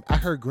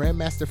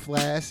Grandmaster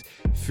Flash,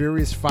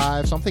 Furious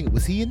 5. So I'm thinking,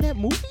 was he in that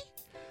movie?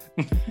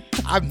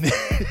 And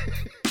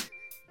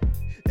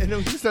then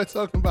we start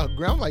talking about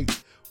I'm like,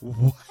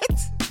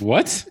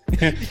 what?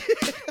 I'm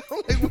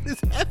like, what is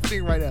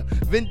happening right now?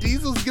 Vin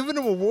Diesel's giving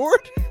him an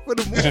award for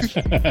the movie.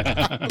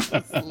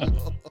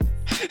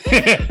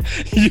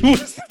 You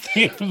was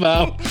thinking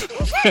about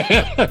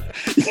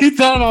you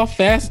thought about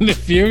Fast and the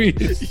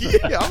Furious.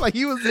 Yeah, I'm like,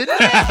 he was in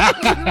that.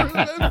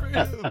 I remember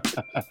him.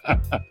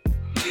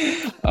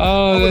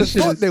 Oh, I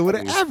thought they would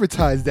have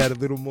advertised that a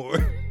little more.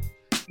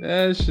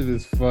 That shit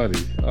is funny.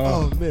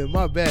 Oh man,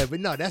 my bad.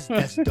 But no, that's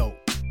dope.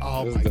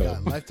 Oh my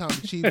god, Lifetime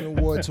Achievement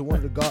Award to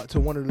one of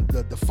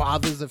the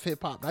fathers of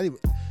hip hop. Not even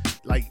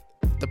like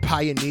the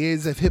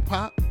pioneers of hip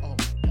hop. Oh my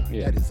god,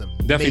 that is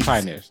amazing. Definitely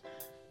pioneers.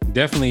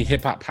 Definitely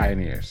hip hop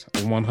pioneers.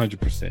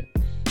 100%.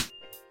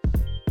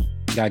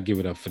 Gotta give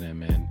it up for them,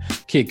 man.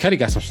 Kid Cudi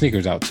got some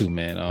sneakers out too,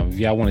 man. If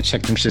y'all want to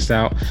check them shits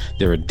out,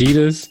 they're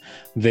Adidas.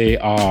 They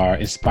are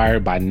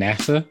inspired by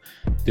NASA.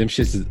 Them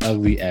shits is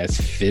ugly as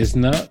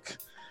Fiznuck.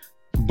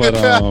 But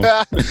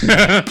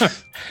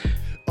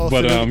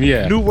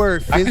yeah. New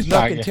word,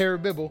 Fiznuck and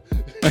Terabibble.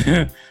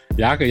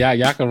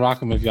 y'all can rock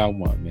them if y'all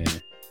want, man.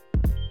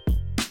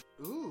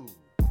 Ooh.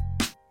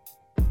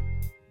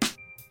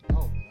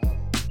 Oh no.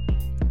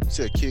 You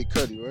said Kid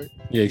Cudi, right?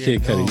 Yeah,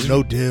 Kid Cudi.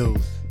 No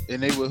deals.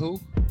 And they with who?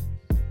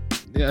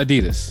 Yeah,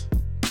 Adidas.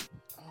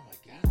 Oh my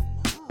god,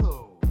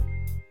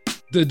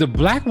 no. The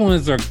black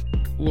ones are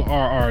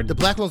the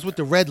black ones with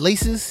the red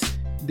laces.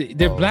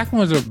 The black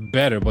ones are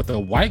better, but the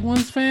white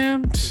ones,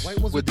 fam. The white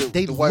ones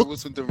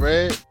with the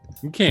red.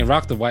 You can't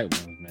rock the white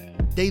ones,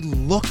 man. They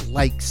look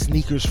like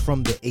sneakers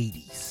from the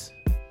 80s.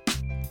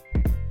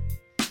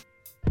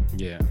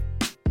 Yeah.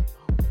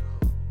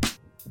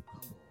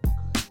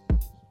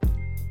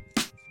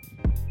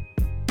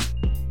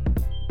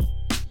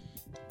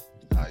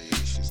 Yeah,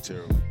 this shit's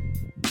terrible.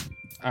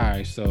 All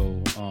right,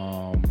 so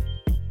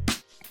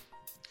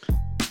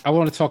I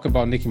want to talk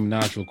about Nicki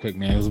Minaj real quick,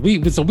 man. We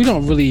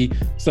don't really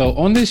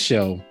on this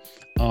show,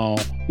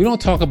 we don't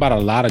talk about a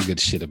lot of good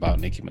shit about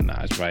Nicki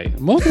Minaj, right?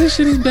 Most of this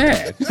shit is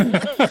bad.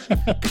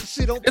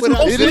 She don't put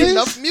out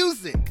enough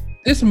music.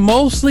 It's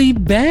mostly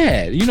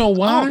bad. You know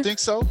why? I don't think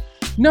so.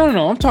 No.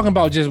 I'm talking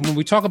about just when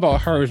we talk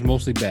about her, it's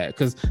mostly bad.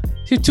 Because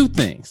here's two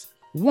things.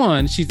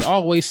 One, she's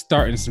always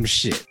starting some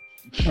shit.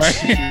 Right?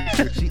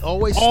 She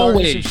always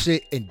starts some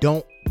shit and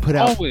don't put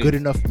out good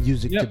enough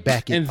music to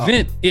back it up.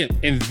 And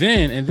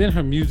then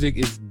her music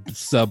is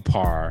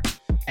subpar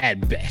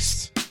at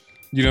best.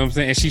 You know what I'm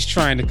saying? And she's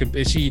trying to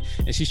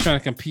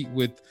compete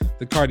with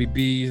the Cardi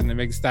B's and the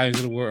Megan Thee Stallions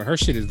of the world. Her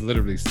shit is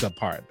literally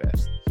subpar at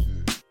best.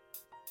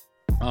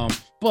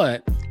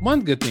 But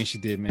one good thing she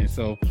did, man.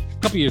 So a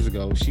couple years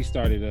ago, she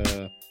started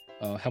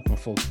helping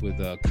folks with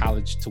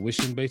college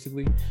tuition,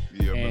 basically.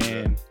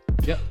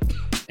 Yeah,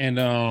 and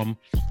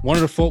one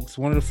of the folks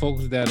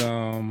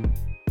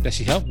that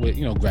she helped with,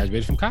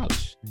 graduated from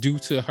college due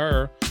to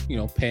her,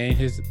 paying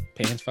his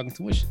fucking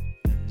tuition.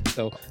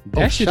 So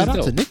that shit is dope. Shout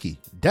out to Nicki.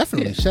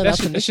 Definitely. Shout out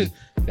to Nicki.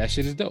 That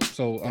shit is dope.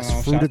 So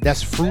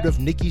that's fruit of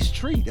Nicki's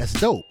tree. That's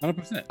dope.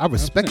 100%. I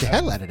respect the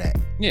hell out of that.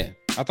 Yeah,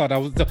 I thought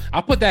that was dope. I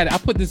put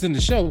this in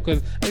the show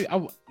because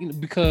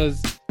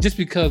because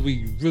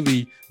we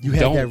really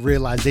had that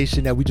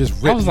realization that we just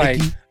ripped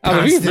Nicki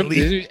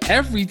constantly.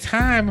 Every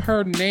time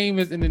her name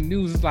is in the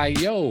news, it's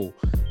like, yo,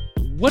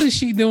 what is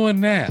she doing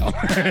now?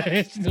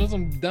 She's doing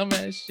some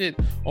dumbass shit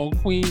on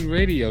Queen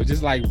Radio,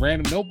 just like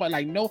random nobody,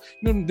 like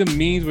the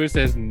memes where it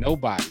says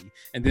nobody,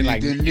 and then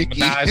like Nicki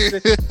Minaj,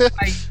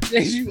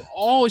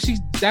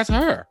 that's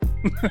her.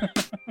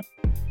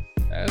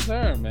 That's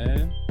her,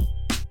 man.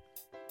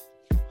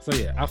 So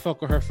yeah, I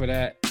fuck with her for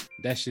that.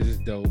 That shit is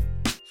dope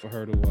for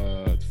her to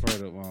have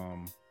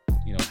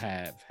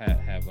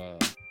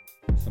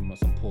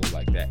some pull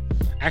like that.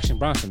 Action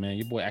Bronson, man,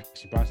 your boy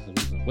Action Bronson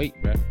is losing weight,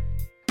 bro.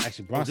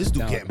 Action Bronson, this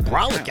dude getting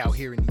brolic out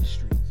here in these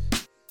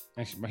streets.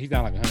 Actually, he's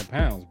down like 100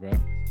 pounds, bro.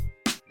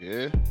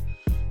 Yeah,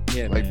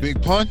 man, like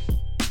Big Pun.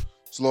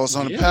 It's lost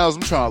 100 pounds.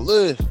 I'm trying to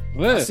live.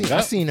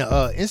 I seen an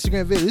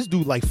Instagram video. This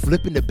dude like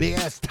flipping the big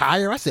ass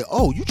tire. I said,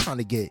 "Oh, you trying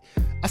to get?"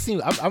 I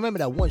remember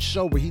that one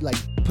show where he like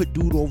put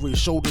dude over his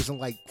shoulders and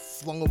like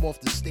flung him off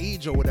the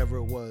stage or whatever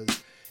it was.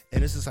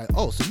 And it's just like,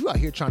 oh, so you out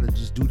here trying to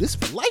just do this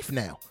for life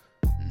now?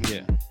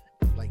 Yeah,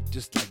 like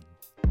just like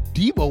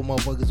Debo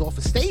motherfuckers off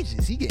of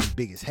stages. He getting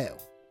big as hell.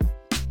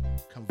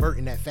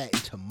 Converting that fat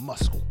into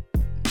muscle.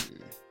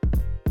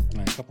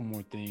 Right, a couple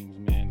more things,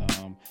 man.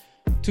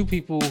 Two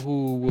people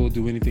who will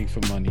do anything for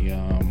money.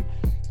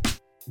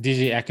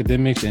 DJ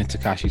Academics and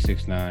Tekashi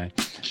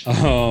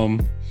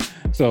 6ix9ine.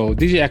 So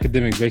DJ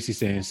Academic basically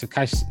saying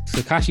Tekashi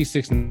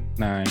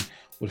 6ix9ine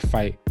would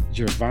fight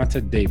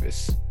Gervonta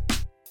Davis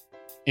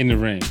in the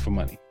ring for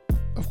money.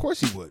 Of course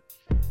he would.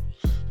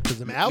 Because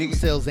the album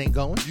sales ain't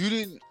going.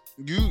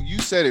 You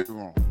said it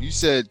wrong. You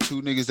said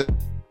two niggas that.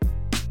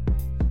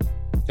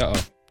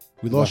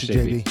 We lost you,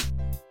 JB.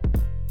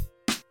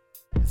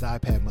 His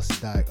iPad must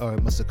have died, or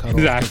it must have cut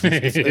off.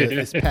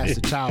 It's past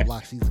the child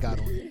locks he's got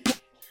on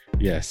it.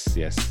 Yes.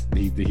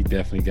 He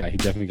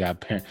definitely got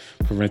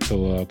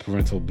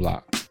parental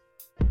block.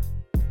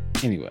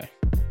 Anyway,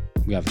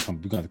 we're gonna have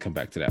to come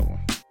back to that one.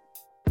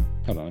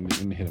 Hold on,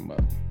 let me hit him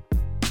up.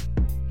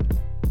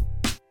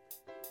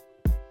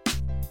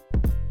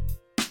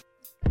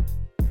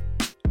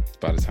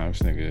 By the time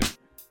this nigga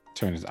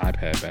turn his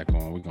iPad back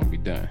on, we're gonna be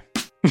done.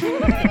 Let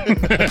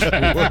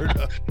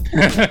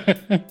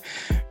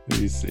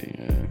me see.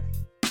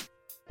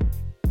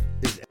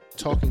 Is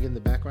talking in the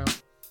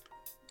background?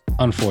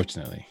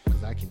 Unfortunately,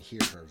 because I can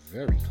hear her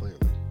very clearly.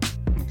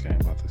 Okay,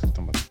 I'm about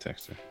to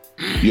text her.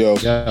 Yo.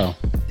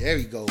 There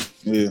we go.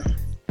 Yeah.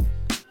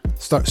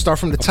 Start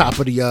from the top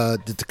of the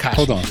Tekashi.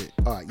 Hold on. Shit.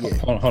 All right. Yeah.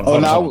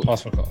 Hold on.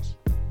 Pause for cause.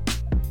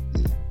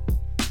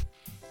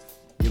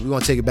 Yeah, we're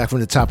gonna take it back from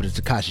the top of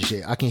the Tekashi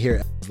shit. I can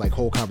hear like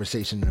whole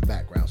conversation in the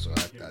background. So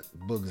I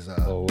Boog's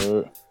Oh,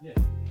 word. Yeah.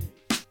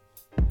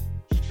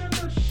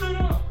 Shut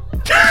up.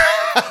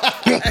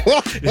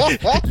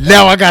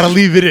 Now I gotta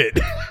leave it in.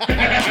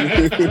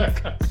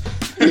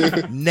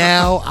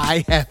 Now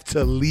I have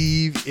to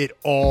leave it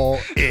all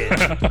in.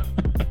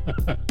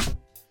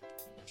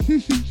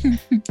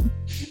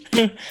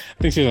 I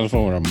think she's on the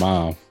phone with her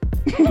mom.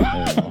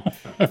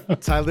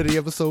 Title of the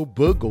episode: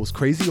 Boog goes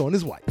crazy on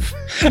his wife.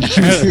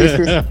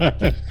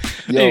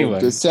 Yo, Anyway,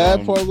 the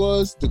sad part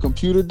was the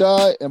computer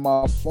died and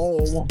my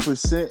phone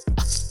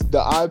 1%. The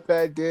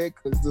iPad dead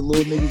because the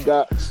little nigga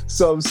got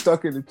something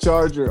stuck in the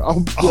charger. I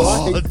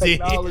hate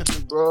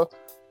technology, bro.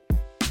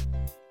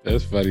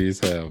 That's funny as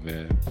hell,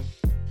 man.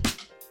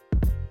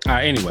 All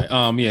right, anyway,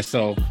 yeah,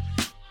 so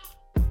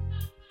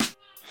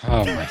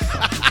oh my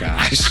fucking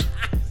gosh.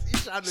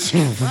 What's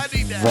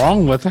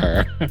wrong with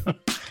her?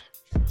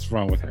 What's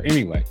wrong with her?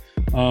 Anyway,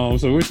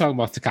 so we're talking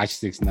about Tekashi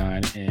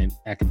 6ix9ine and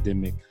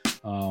Academic.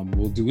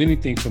 Will do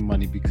anything for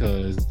money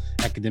because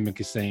Academic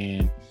is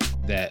saying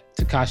that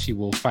Tekashi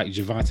will fight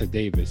Gervonta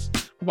Davis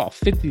for about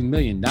 $50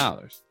 million.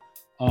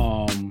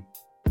 What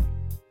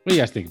do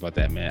you guys think about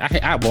that, man?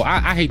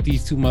 I hate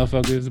these two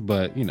motherfuckers,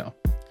 but you know.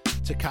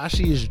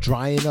 Tekashi is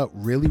drying up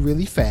really,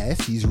 really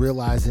fast. He's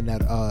realizing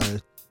that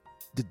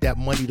that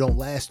money don't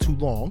last too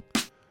long.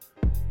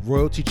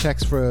 Royalty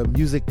checks for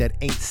music that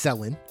ain't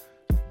selling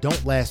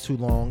don't last too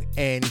long,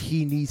 and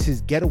he needs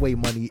his getaway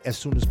money as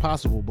soon as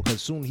possible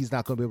because soon he's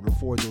not going to be able to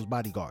afford those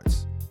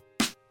bodyguards.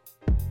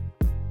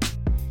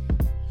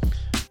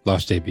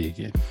 Lost JB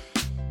again.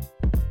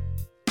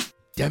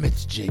 Damn it,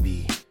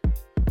 JB.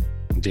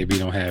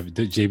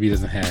 JB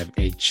doesn't have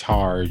a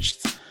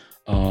charged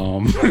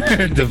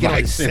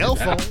device. Cell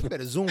phone. You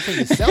better zoom from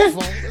your cell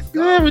phone. Let's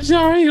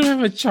go. You don't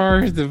have a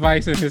charged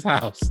device in his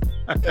house.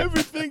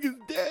 Everything is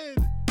dead.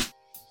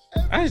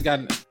 I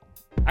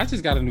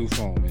just got a new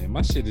phone, man.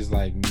 My shit is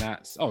like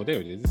not. Oh,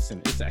 there it is.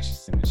 It's actually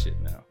sending shit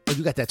now. Oh,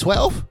 you got that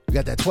 12? You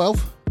got that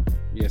 12?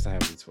 Yes, I have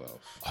the 12.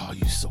 Oh,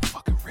 you so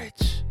fucking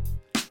rich.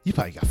 You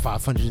probably got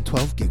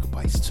 512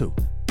 gigabytes too.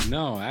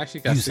 No, I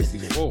actually got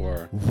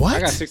 64. What?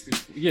 I got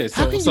 60. Yeah.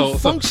 How can you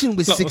function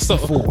with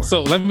 64?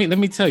 So let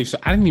me tell you. So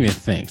I didn't even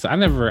think. So I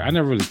never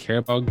really cared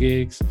about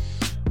gigs.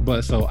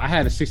 But so I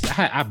had a 60.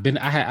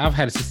 I've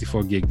had a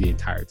 64 gig the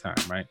entire time,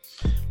 right?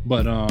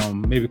 But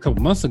maybe a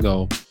couple months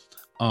ago,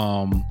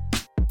 I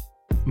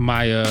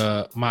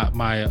had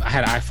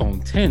an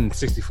iPhone 10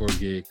 64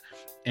 gig,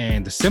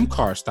 and the SIM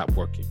card stopped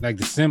working. Like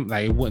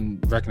it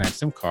wouldn't recognize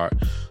SIM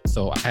card,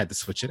 so I had to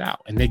switch it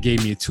out. And they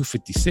gave me a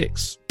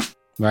 256.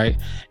 Right,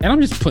 and I'm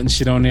just putting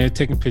shit on there,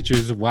 taking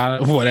pictures,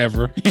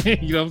 whatever.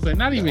 You know what I'm saying?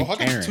 Not even caring.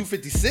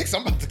 256.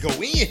 I'm about to go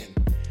in.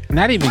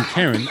 Not even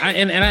caring. I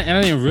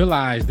didn't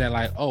realize that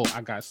I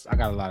got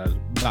a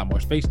lot more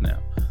space now.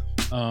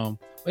 But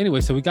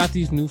anyway, so we got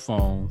these new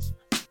phones,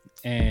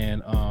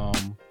 and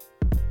on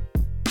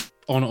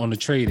the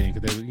trade-in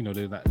because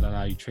they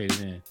allow you trade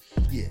it in.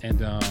 Yeah.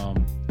 And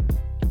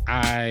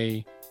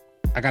I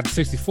got the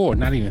 64,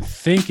 not even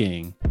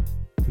thinking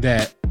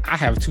that I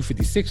have a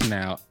 256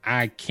 now.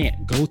 I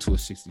can't go to a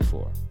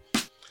 64.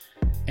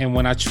 And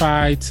when I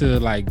tried to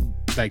like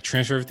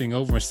transfer everything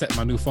over and set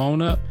my new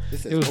phone up,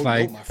 it was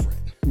like, my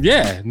friend.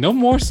 Yeah, no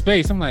more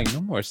space. I'm like, no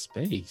more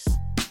space.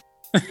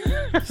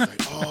 It's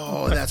like,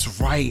 oh, that's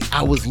right.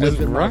 I was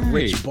living my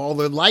rich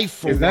baller life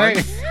for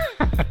once,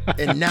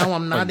 and now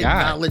I'm not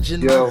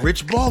acknowledging my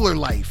rich baller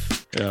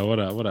life. Yeah, what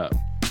up?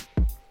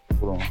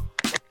 Hold on.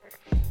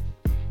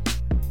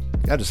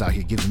 Y'all just out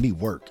here giving me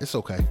work. It's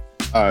okay.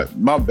 All right,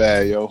 my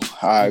bad, yo. All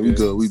right, we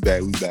good. We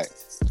back.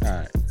 All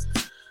right.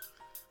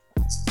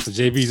 So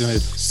JB's on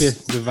his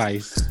fifth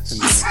device.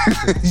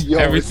 Yo,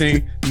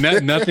 everything,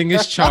 nothing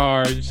is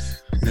charged.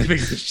 Nothing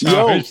is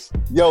charged.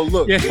 Yo,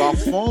 look, my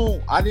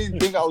phone. I didn't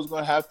think I was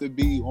gonna have to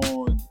be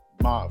on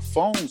my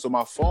phone. So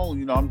my phone,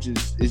 you know,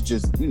 it's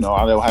just, you know,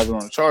 I don't have it on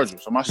the charger.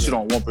 So my shit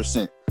on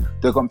 1%.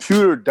 The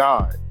computer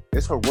died.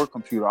 It's her work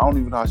computer. I don't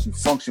even know how she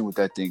functioned with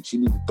that thing. She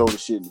need to throw the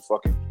shit in the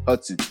fucking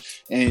Hudson.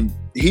 And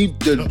the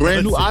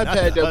brand new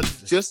iPad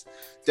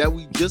that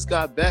we just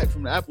got back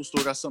from the Apple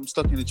store got something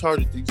stuck in the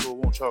charger thing, so it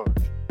won't charge.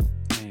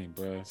 Dang,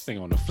 bro, this thing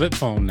on the flip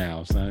phone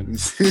now, son.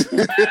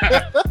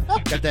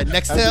 Got that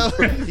Nextel?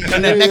 You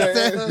got that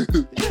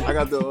Nextel? I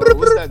got the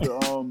what's that?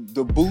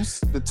 The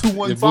Boost, the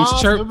 215. The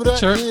Boost chirp, remember that?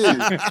 chirp.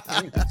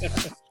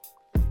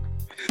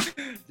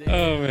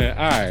 Oh man,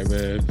 all right,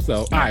 man.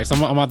 So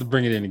I'm about to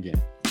bring it in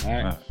again.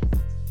 All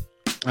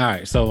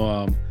right.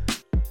 So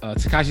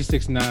Tekashi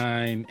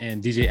 6ix9ine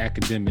and DJ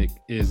Academic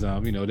is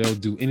you know, they'll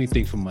do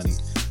anything for money.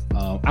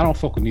 I don't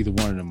fuck with neither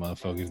one of them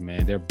motherfuckers,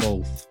 man. They're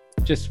both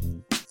just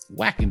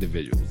whack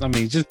individuals. I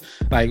mean, just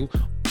like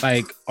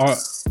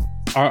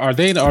are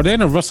they in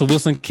the Russell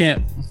Wilson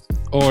camp,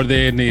 or are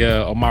they in the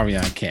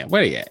Omarion camp?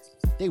 Where they at?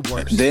 They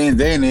worse. They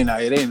ain't in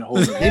the whole.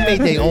 They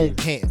made their own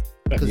camp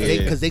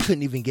because they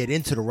couldn't even get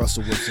into the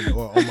Russell Wilson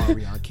or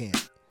Omarion camp.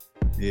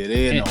 Yeah,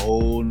 they in a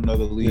whole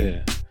nother league.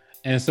 Yeah,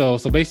 and so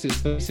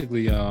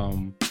basically,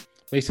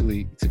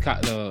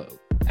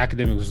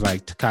 Academic was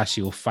like,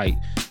 Tekashi will fight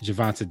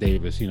Gervonta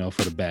Davis, you know,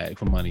 for the bag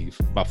for money,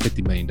 for about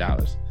 $50 million.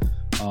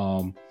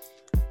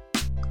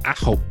 I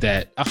hope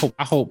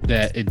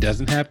that it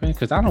doesn't happen,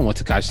 because I don't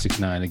want Tekashi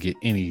 6ix9ine to get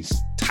any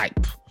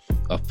type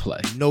of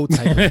play, no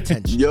type of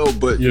attention. Yo,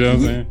 but you know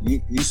what I'm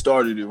saying? You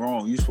started it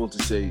wrong. You're supposed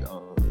to say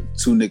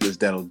two niggas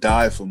that'll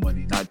die for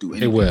money, not do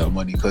anything for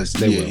money, because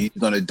he's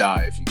gonna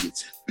die if he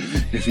gets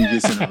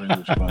in the ring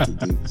with Gervonta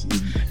Davis.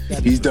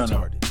 He's done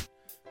retarded.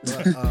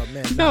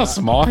 Man, you know how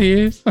small he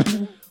is.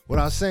 What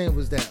I was saying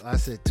was that I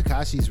said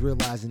Tekashi's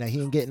realizing that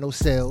he ain't getting no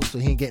sales, so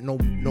he ain't getting no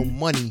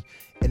money,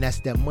 and that's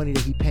that money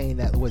that he paying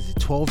that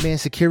 12-man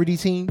security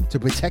team to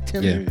protect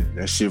him. Yeah,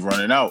 that shit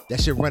running out.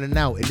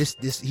 And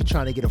this he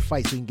trying to get a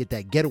fight so he can get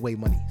that getaway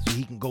money, so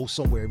he can go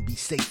somewhere and be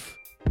safe.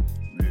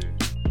 Yeah.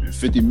 And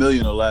 $50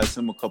 million will last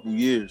him a couple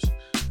years.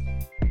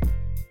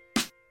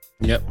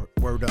 Yep.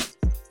 Word up.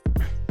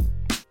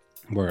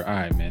 Word. All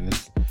right, man.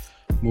 Let's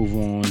move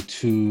on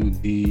to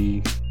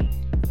the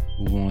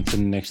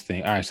next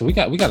thing. All right, so we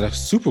got a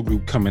super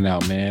group coming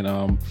out, man.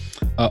 OG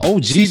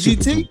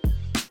GGT.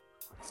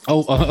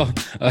 OG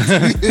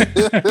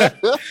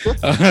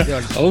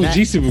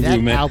super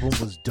group, man. That album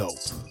was dope.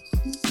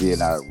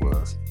 Yeah, it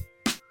was.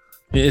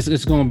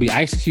 It's gonna be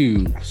Ice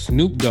Cube,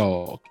 Snoop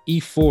Dogg,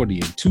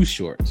 E40, and Too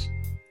Short.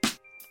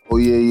 Oh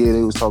yeah,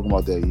 they was talking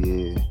about that.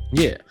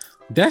 Yeah.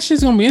 That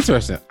shit's gonna be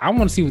interesting. I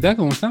want to see what that's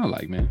gonna sound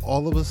like, man.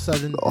 All of a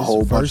sudden, a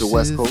whole bunch of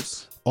West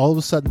Coast. All of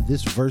a sudden,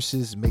 this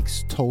versus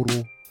makes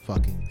total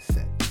fucking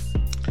sense.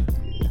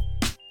 Yeah.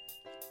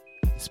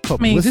 It's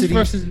publicity. This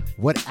versus...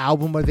 What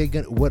album are they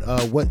gonna?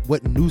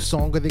 What new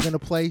song are they gonna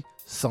play?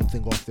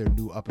 Something off their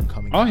new up and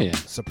coming. Oh yeah,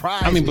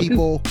 surprise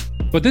people.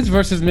 But this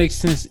versus makes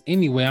sense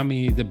anyway. I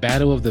mean, the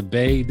Battle of the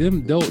Bay.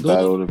 Those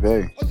Battle of the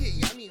Bay. Oh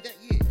yeah. I mean that.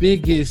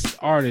 Biggest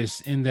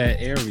artists in that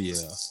area.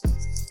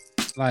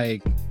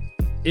 Like,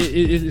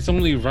 it's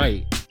only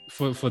right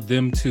for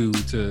them to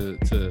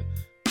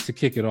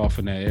kick it off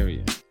in that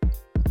area.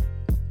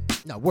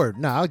 No,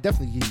 I'll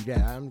definitely give you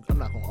that. I'm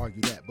not gonna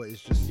argue that, but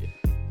it's just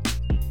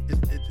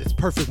it's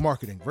perfect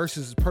marketing.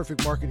 Versus is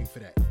perfect marketing for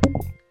that.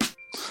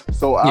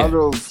 So out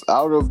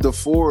of the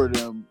four of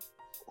them,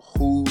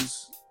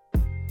 who's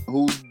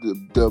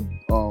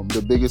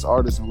the biggest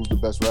artist and who's the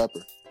best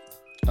rapper?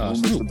 Who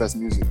makes the best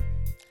music?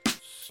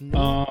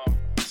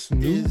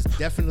 Snoop is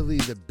definitely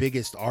the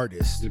biggest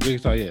artist. The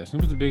biggest, yeah.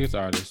 Snoop is the biggest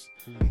artist.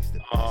 Who makes the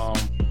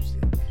best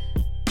music?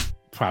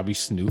 Probably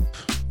Snoop.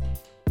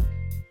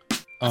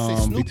 I say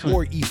Snoop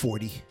or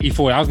E40.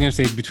 E40. I was gonna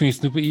say between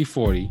Snoop and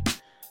E40.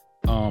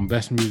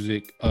 Best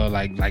music.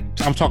 Like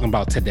I'm talking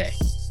about today.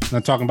 I'm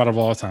not talking about of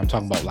all time. I'm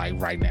talking about like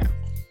right now.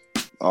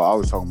 Oh, I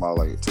was talking about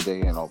like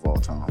today and of all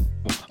time.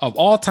 Of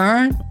all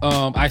time,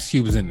 Ice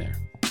Cube is in there.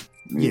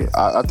 Yeah,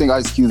 I think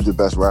Ice Cube's the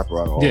best rapper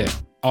out of all. Yeah,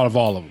 out of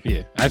all of them.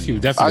 Yeah, Ice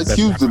Cube definitely. Ice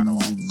Cube's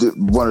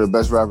one of the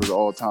best rappers of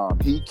all time.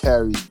 He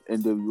carried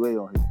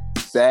NWA on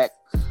his back.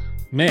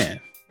 Man.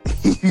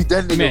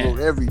 That nigga wrote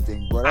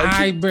everything, bro.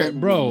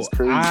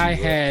 I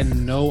had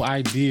no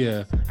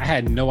idea. I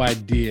had no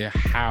idea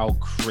how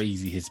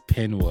crazy his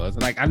pen was.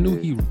 Like, I knew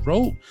he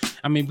wrote.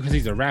 I mean, because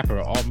he's a rapper.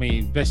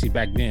 Especially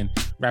back then,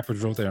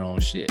 rappers wrote their own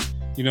shit.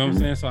 You know what I'm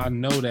saying? So I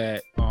know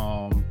that.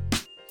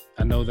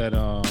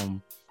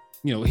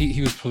 You know,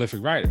 he was a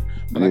prolific writer.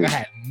 But like, I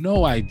had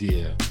no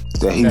idea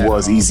that he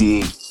was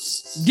Eazy-E.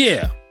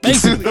 Yeah,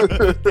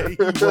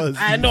 basically.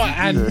 I had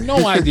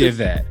no idea of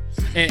that.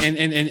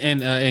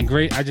 And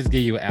great. I just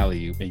gave you an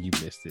alley-oop and you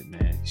missed it,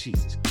 man.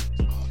 Jesus Christ.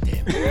 Oh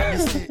damn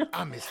it.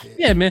 I missed it.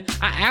 Yeah, man.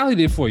 I alleyed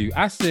it for you.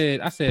 I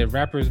said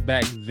rappers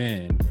back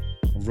then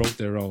wrote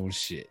their own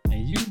shit,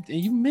 and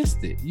you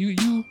missed it. You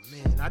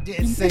man, I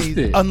didn't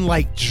say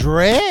unlike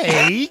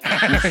Drake.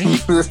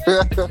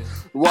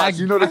 Watch,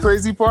 you know the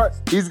crazy part?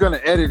 He's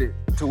gonna edit it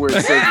to where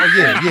it says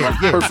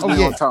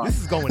perfectly on time. This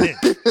is going in.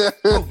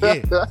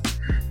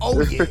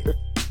 Oh yeah.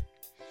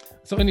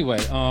 So anyway,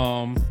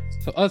 so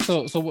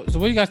what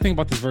do you guys think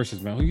about this versus,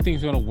 man? Who do you think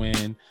is gonna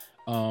win?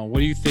 What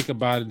do you think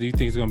about it? Do you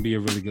think it's gonna be a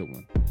really good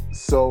one?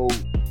 So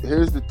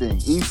here's the thing: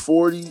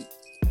 E40,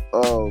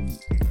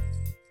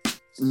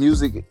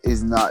 music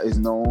is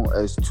known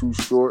as Too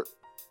Short.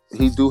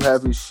 He do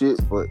have his shit,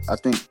 but I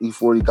think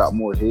E40 got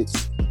more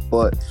hits.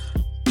 But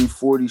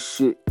E40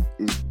 shit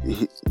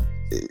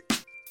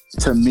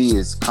to me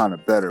is kind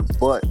of better.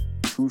 But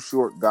Too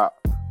Short got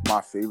my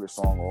favorite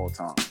song of all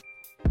time.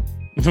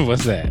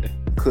 What's that?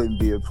 Couldn't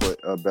be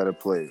a better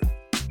player.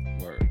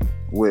 Word.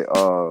 With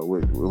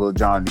Lil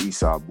Jon and the East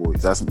Side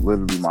Boys. That's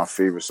literally my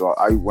favorite song.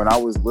 When I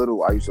was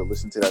little, I used to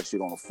listen to that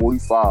shit on a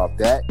 45.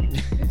 That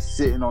and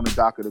sitting on the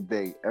dock of the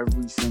bay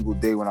every single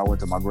day when I went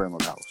to my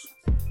grandma's house.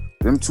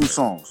 Them two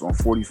songs on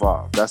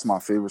 45. That's my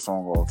favorite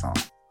song of all time.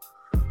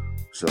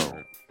 So,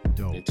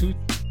 dope.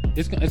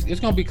 It's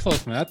gonna be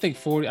close, man. I think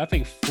 40.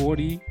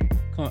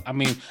 I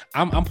mean,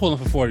 I'm pulling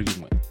for 40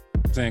 to win.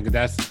 I'm saying, cause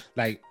that's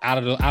like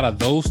out of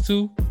those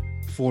two,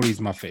 40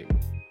 is my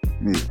favorite.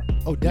 Yeah.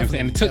 Oh, definitely.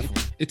 You know,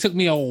 and it took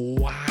me a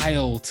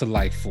while to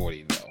like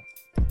 40 though.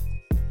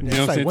 You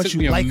know what I'm saying? Once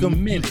you like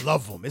him, you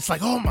love him. It's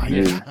like, oh my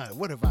God,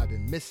 what have I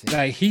been missing?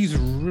 Like he's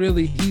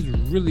really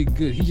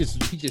good. He's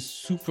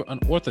just super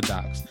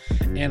unorthodox,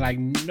 and like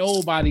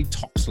nobody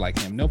talks like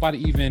him. Nobody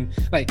even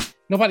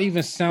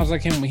sounds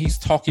like him when he's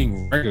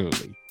talking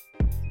regularly.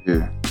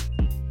 Yeah,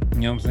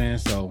 you know what I'm saying?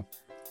 So,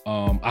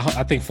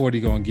 I think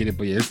 40 gonna get it,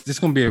 but yeah, it's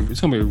gonna be a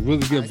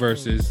really good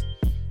versus.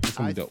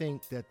 I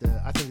think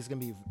it's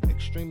gonna be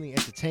extremely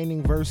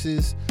entertaining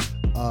versus.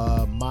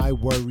 My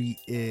worry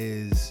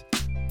is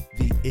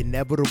the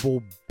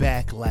inevitable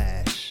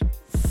backlash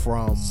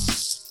from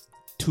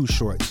Too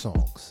Short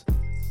songs.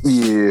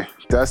 Yeah,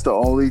 that's the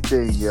only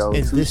thing, yo.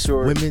 In Too this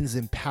Short women's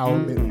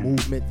empowerment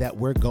movement that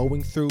we're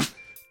going through,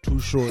 Too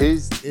Short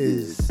is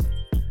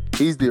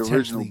he's the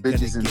original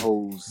bitches and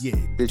hoes. Yeah,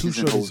 bitches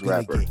and hoes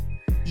rapper. Get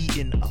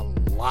eaten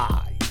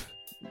alive.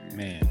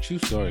 Man, true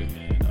story,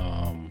 man.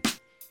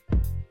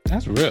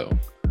 That's real.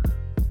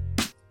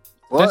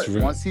 But that's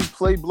real. Once he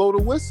blow the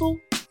whistle,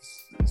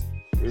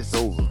 it's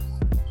over.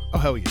 Oh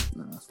hell yeah!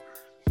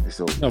 It's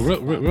over. No,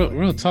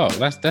 real talk.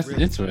 That's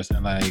really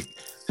interesting. Like,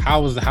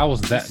 how is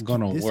that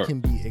gonna work? This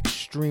can be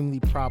extremely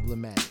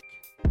problematic.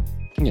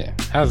 Yeah,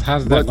 how's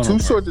that but gonna Too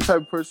work? Short the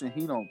type of person,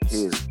 he don't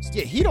care.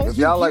 Yeah, he don't. If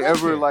y'all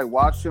ever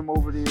watch him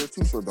over there,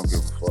 Too Short don't give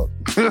a fuck.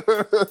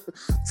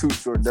 Too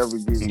Short never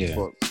gives a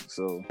fuck.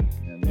 So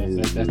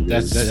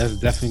that's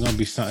definitely gonna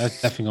be something.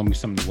 That's definitely gonna be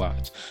something to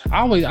watch.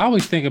 I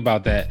always think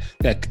about that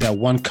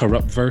one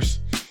corrupt verse,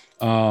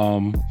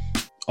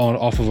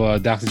 off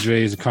of Dr.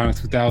 Dre's Chronic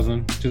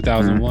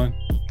 2001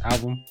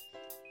 album.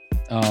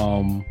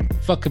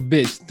 Fuck a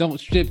bitch, don't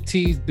strip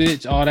tease,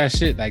 bitch, all that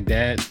shit like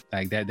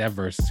that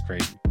verse is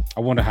crazy. I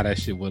wonder how that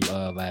shit would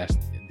last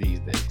these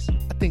days.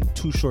 I think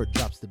Too Short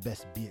drops the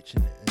best bitch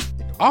in the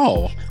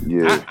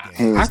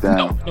hands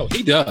down. No,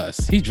 he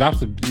does. He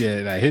drops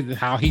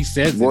how he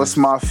says it. What's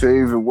my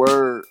favorite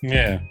word?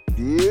 Yeah.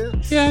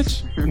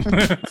 Bitch.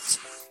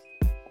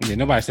 Yeah,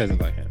 nobody says it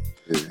like him.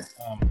 Yeah.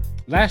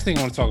 Last thing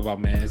I want to talk about,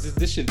 man, is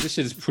this shit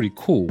is pretty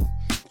cool.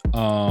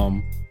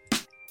 I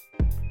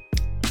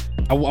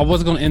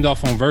wasn't gonna end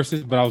off on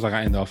verses, but I was like,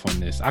 I end off on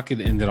this. I could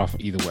end it off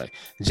either way.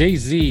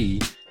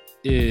 Jay-Z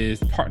is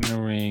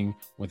partnering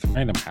with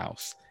Random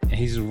House, and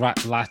he's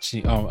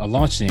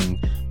launching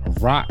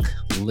Rock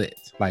Lit,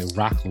 like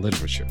rock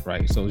literature,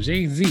 right? So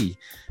Jay-Z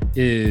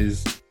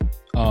is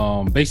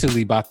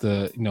basically about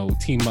to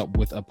team up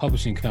with a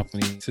publishing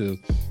company to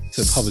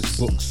publish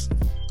books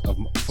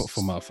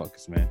for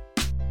motherfuckers, man.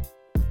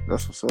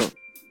 That's what's up.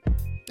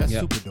 That's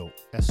super dope.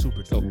 That's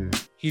super dope.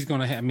 So he's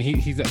gonna have. I mean,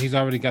 he's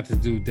already got to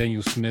do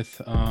Daniel Smith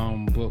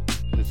book.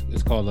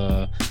 It's called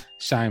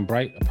Shine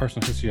Bright: A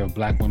Personal History of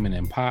Black Women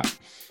in Pop.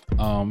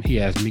 He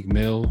has Meek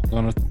Mill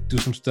gonna do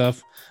some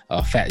stuff.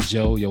 Fat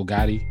Joe, Yo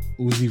Gotti,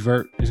 Uzi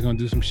Vert is gonna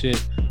do some shit.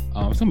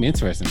 It's gonna be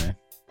interesting, man.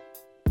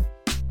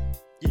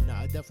 Yeah,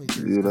 I definitely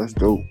think that's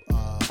dope.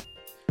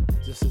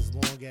 Just as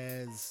long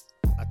as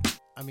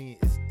I mean,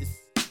 it's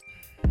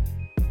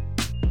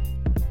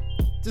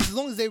just as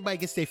long as everybody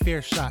gets their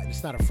fair shot, and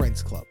it's not a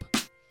friends club.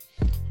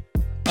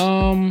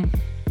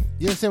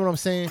 You understand what I'm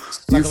saying?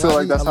 Do you feel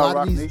like that's how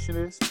Rock Nation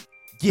is?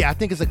 Yeah, I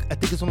think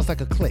it's almost like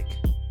a clique.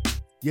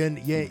 Yeah,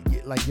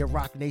 like your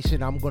Rock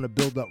Nation. I'm gonna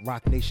build up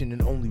Rock Nation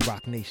and only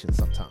Rock Nation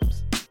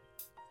sometimes.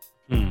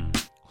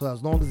 So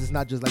as long as it's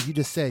not just like you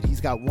just said, he's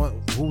got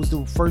one. Who was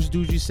the first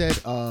dude you said?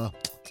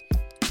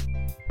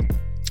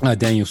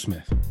 Daniel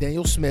Smith.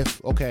 Daniel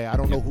Smith. Okay, I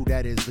don't know who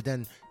that is, but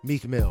then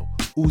Meek Mill,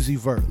 Uzi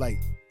Vert. Like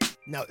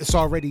now, it's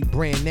already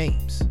brand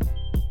names.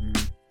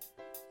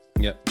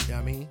 Yep. You know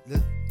what I mean?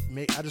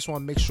 I just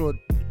want to make sure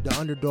the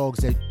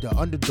underdogs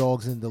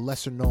and the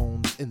lesser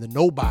knowns and the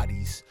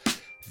nobodies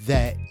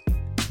that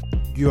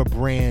your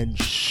brand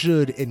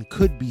should and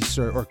could be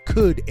served or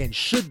could and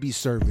should be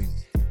serving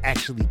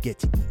actually get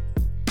to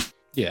eat.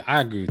 Yeah, I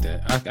agree with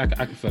that.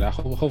 I can feel that.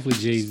 Hopefully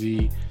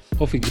Jay-Z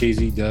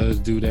does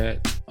do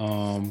that.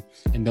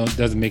 and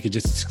doesn't make it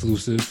just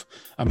exclusive.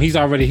 He's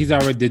already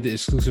did the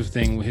exclusive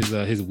thing with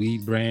his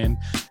weed brand,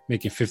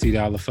 making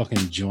 $50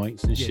 fucking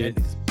joints and shit.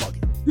 That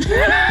bugging.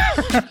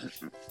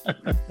 I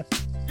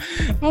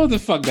don't know what the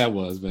fuck that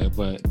was, man,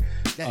 but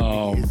that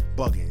nigga is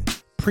bugging.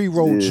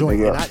 Pre-roll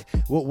joint. And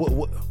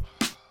what?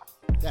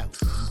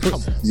 Come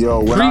on.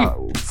 Yo, when I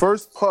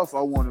first puff,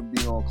 I want to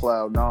be on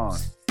cloud 9.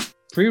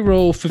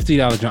 Pre-roll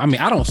 $50 joint. I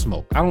mean, I don't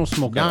smoke.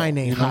 9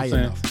 ain't high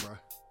enough, bro.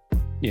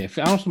 Yeah,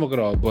 I don't smoke at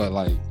all. But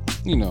like,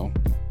 you know,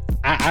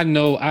 I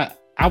know I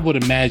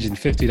would imagine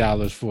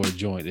 $50 for a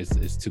joint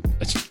is too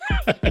much.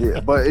 Yeah,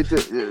 but if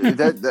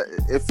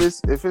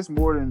it's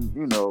more than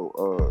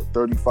 35%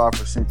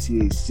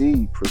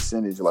 THC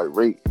percentage like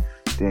rate,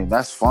 then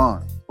that's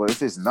fine. But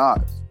if it's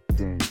not,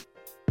 then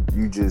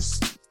you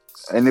just,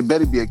 and it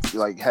better be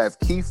like have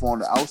keef on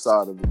the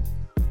outside of it.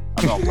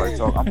 I know I'm probably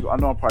talking. I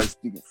know I'm probably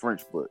speaking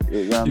French, but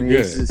you know what I mean.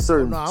 It's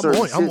certain shit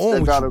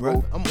that gotta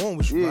go. I'm on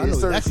with you. Yeah, it's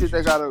certain shit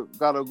that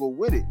gotta go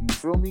with it. You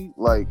feel me?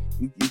 Like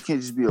you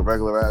can't just be a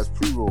regular ass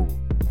pre-roll.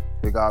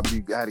 They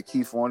gotta had a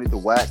keef on it, the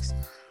wax,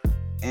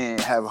 and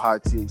have a high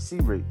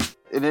THC rate.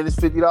 And then it's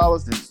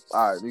 $50. Then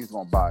all right, niggas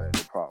gonna buy that,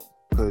 no problem.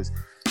 Because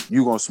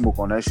you gonna smoke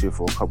on that shit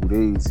for a couple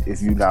days.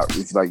 If you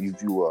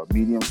a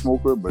medium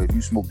smoker, but if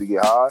you smoke to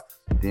get high,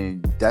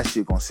 then that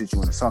shit gonna sit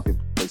you in a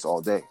sunken place all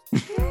day.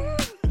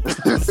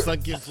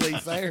 Sunken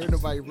place. I heard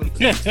nobody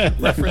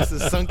reference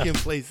a sunken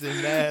place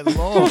in that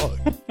long.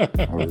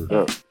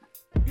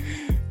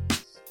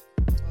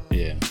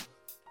 Yeah.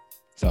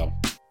 So,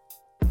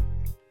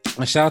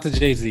 a shout out to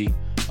Jay-Z.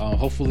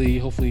 Hopefully,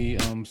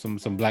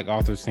 some black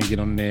authors can get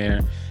on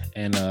there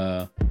and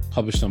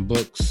publish some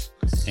books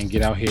and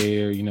get out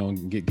here,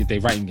 and get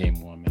their writing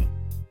game on, man.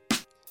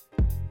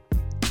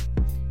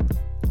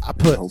 I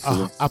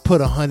put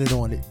 100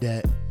 on it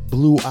that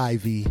Blue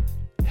Ivy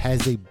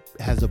has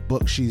a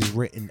book she's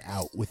written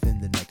out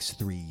within the next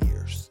 3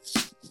 years.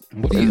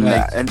 And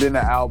then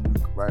the album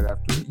right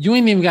after. You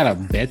ain't even gotta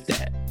bet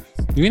that.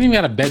 You ain't even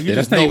gotta bet that.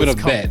 That's not even a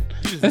bet.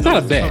 That's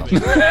not a bet.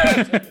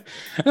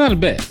 That's not a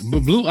bet.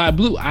 But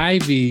Blue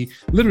Ivy,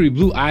 literally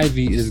Blue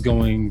Ivy is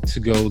going to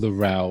go the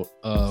route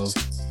of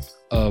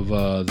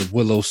the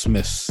Willow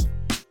Smiths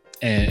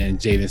and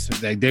Jaden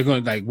Smith. Like they're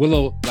going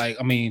Willow.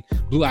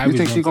 Blue Ivy. You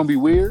think she's gonna be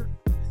weird?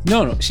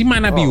 No, she might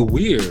not be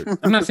weird.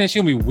 I'm not saying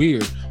she'll be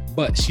weird,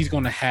 but she's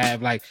gonna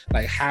have like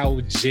how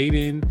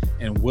Jaden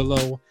and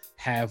Willow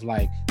have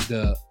like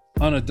the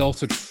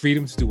unadulterated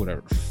freedom to do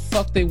whatever the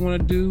fuck they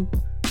want to do.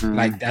 Mm-hmm.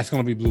 Like that's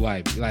gonna be Blue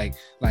Ivy. Like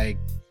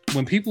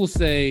when people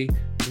say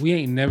we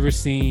ain't never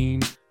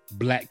seen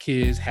black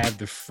kids have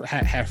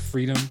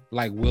freedom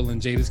like Will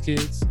and Jada's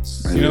kids.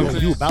 You know what I'm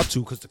saying? You about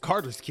to, because the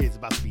Carter's kids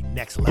about to be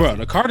next level. Bro,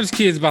 the Carter's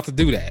kids about to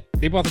do that.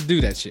 They about to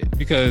do that shit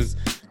because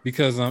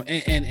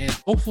and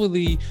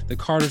hopefully the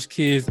Carter's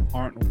kids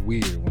aren't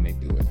weird when they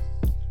do it.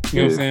 You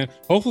know what I'm saying?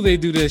 Hopefully they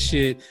do that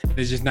shit.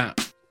 It's just not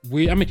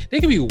weird. I mean,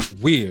 they can be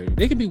weird.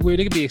 They can be weird.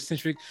 They can be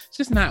eccentric. It's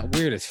just not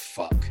weird as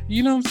fuck.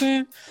 You know what I'm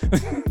saying?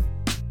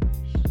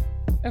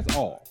 That's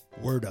all.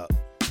 Word up.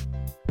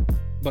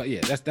 But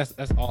yeah,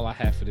 that's all I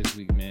have for this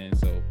week, man.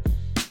 So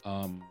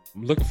I'm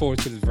looking forward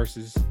to the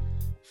verses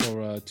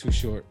for Too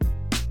Short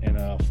and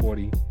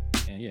 40.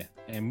 And yeah,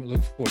 and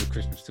looking forward to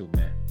Christmas too,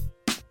 man.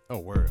 Oh,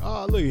 word.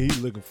 Oh, look,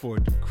 he's looking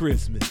forward to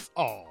Christmas.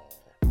 Oh,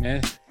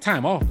 man,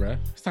 time off, bro.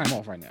 It's time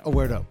off right now. Oh,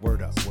 word up. But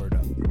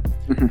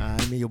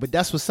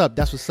that's what's up,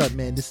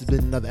 man. This has been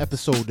another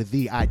episode of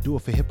the I Do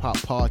It For Hip Hop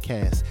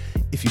podcast.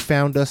 If you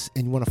found us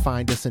and you want to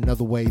find us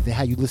another way than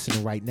how you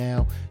listening right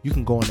now, you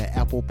can go on to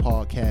Apple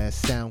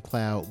Podcasts,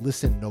 SoundCloud,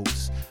 Listen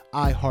Notes,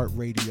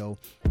 iHeartRadio,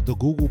 the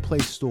Google Play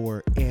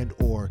Store, and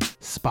or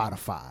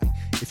Spotify.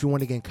 If you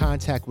want to get in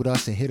contact with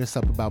us and hit us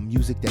up about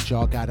music that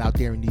y'all got out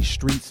there in these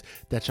streets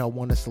that y'all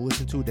want us to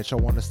listen to, that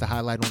y'all want us to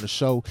highlight on the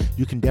show,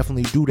 you can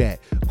definitely do that.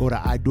 Go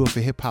to I Do It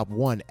For Hip Hop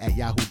 1 at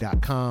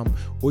yahoo.com,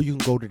 or you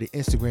can go to the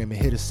Instagram and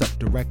hit us up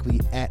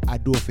directly at I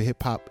Do It For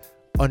Hip Hop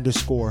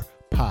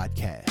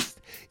 _podcast.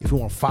 If you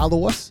want to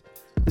follow us,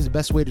 this is the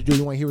best way to do it.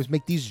 You want to hear us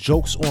make these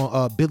jokes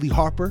on Billy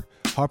Harper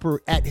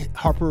at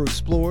Harper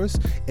Explorers,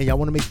 and y'all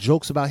want to make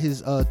jokes about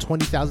his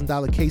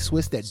 $20,000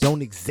 K-Swiss that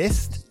don't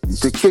exist.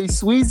 The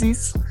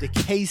K-Sweezies. The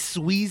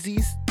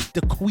K-Sweezies.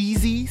 The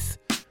Queasies.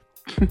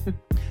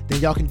 Then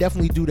y'all can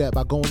definitely do that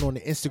by going on the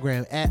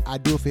Instagram at I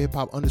Do It For Hip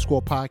Hop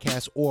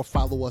 _podcast, or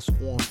follow us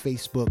on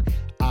Facebook,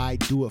 I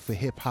Do It For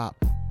Hip Hop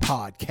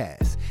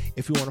podcast.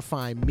 If you want to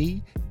find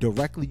me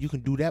directly, you can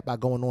do that by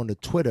going on to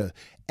Twitter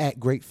at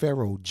Great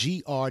Pharaoh,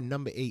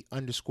 GR8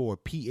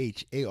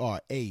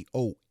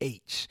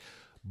 _PHARAOH.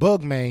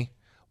 Bug man,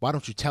 why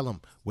don't you tell them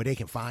where they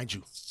can find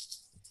you?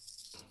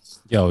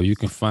 Yo, you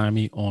can find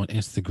me on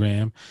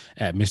Instagram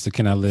at Mr.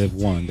 Can I Live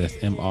 1. That's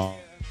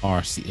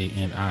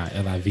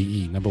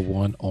MrCanilive, number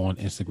 1 on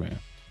Instagram.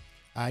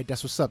 All right,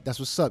 that's what's up.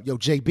 Yo,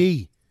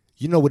 JB,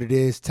 you know what it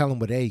is. Tell them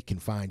where they can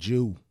find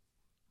you.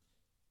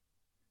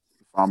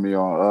 Find me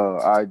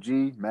on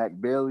IG, Mac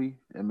Bailey,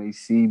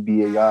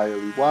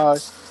 MacBailey,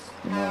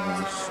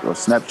 or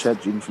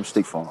Snapchat, Judy from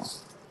State Farm. All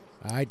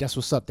right, that's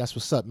what's up,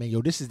 man.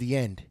 Yo, this is the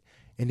end.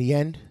 In the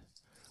end,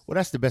 well,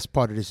 that's the best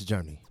part of this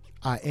journey.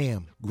 I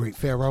am Great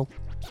Pharaoh,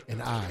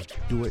 and I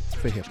do it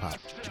for hip hop.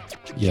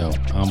 Yo,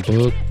 I'm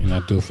Boog, and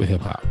I do it for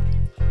hip hop.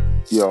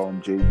 Yo,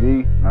 I'm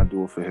JV, and I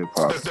do it for hip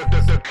hop.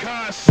 The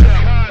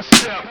concept.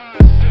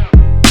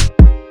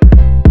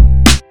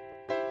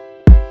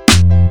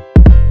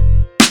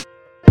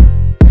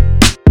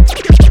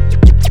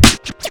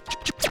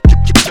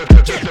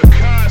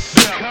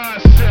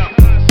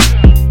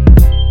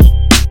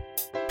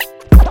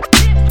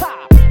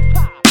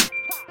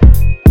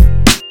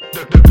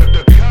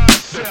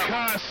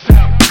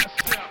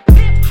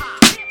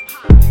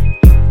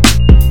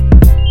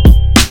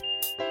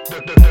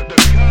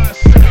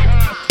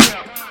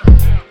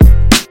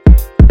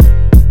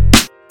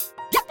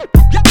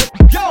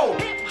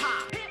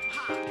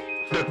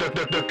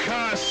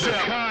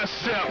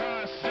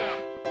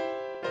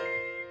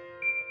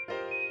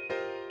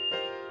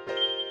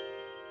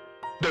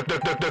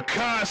 The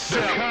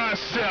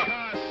concept.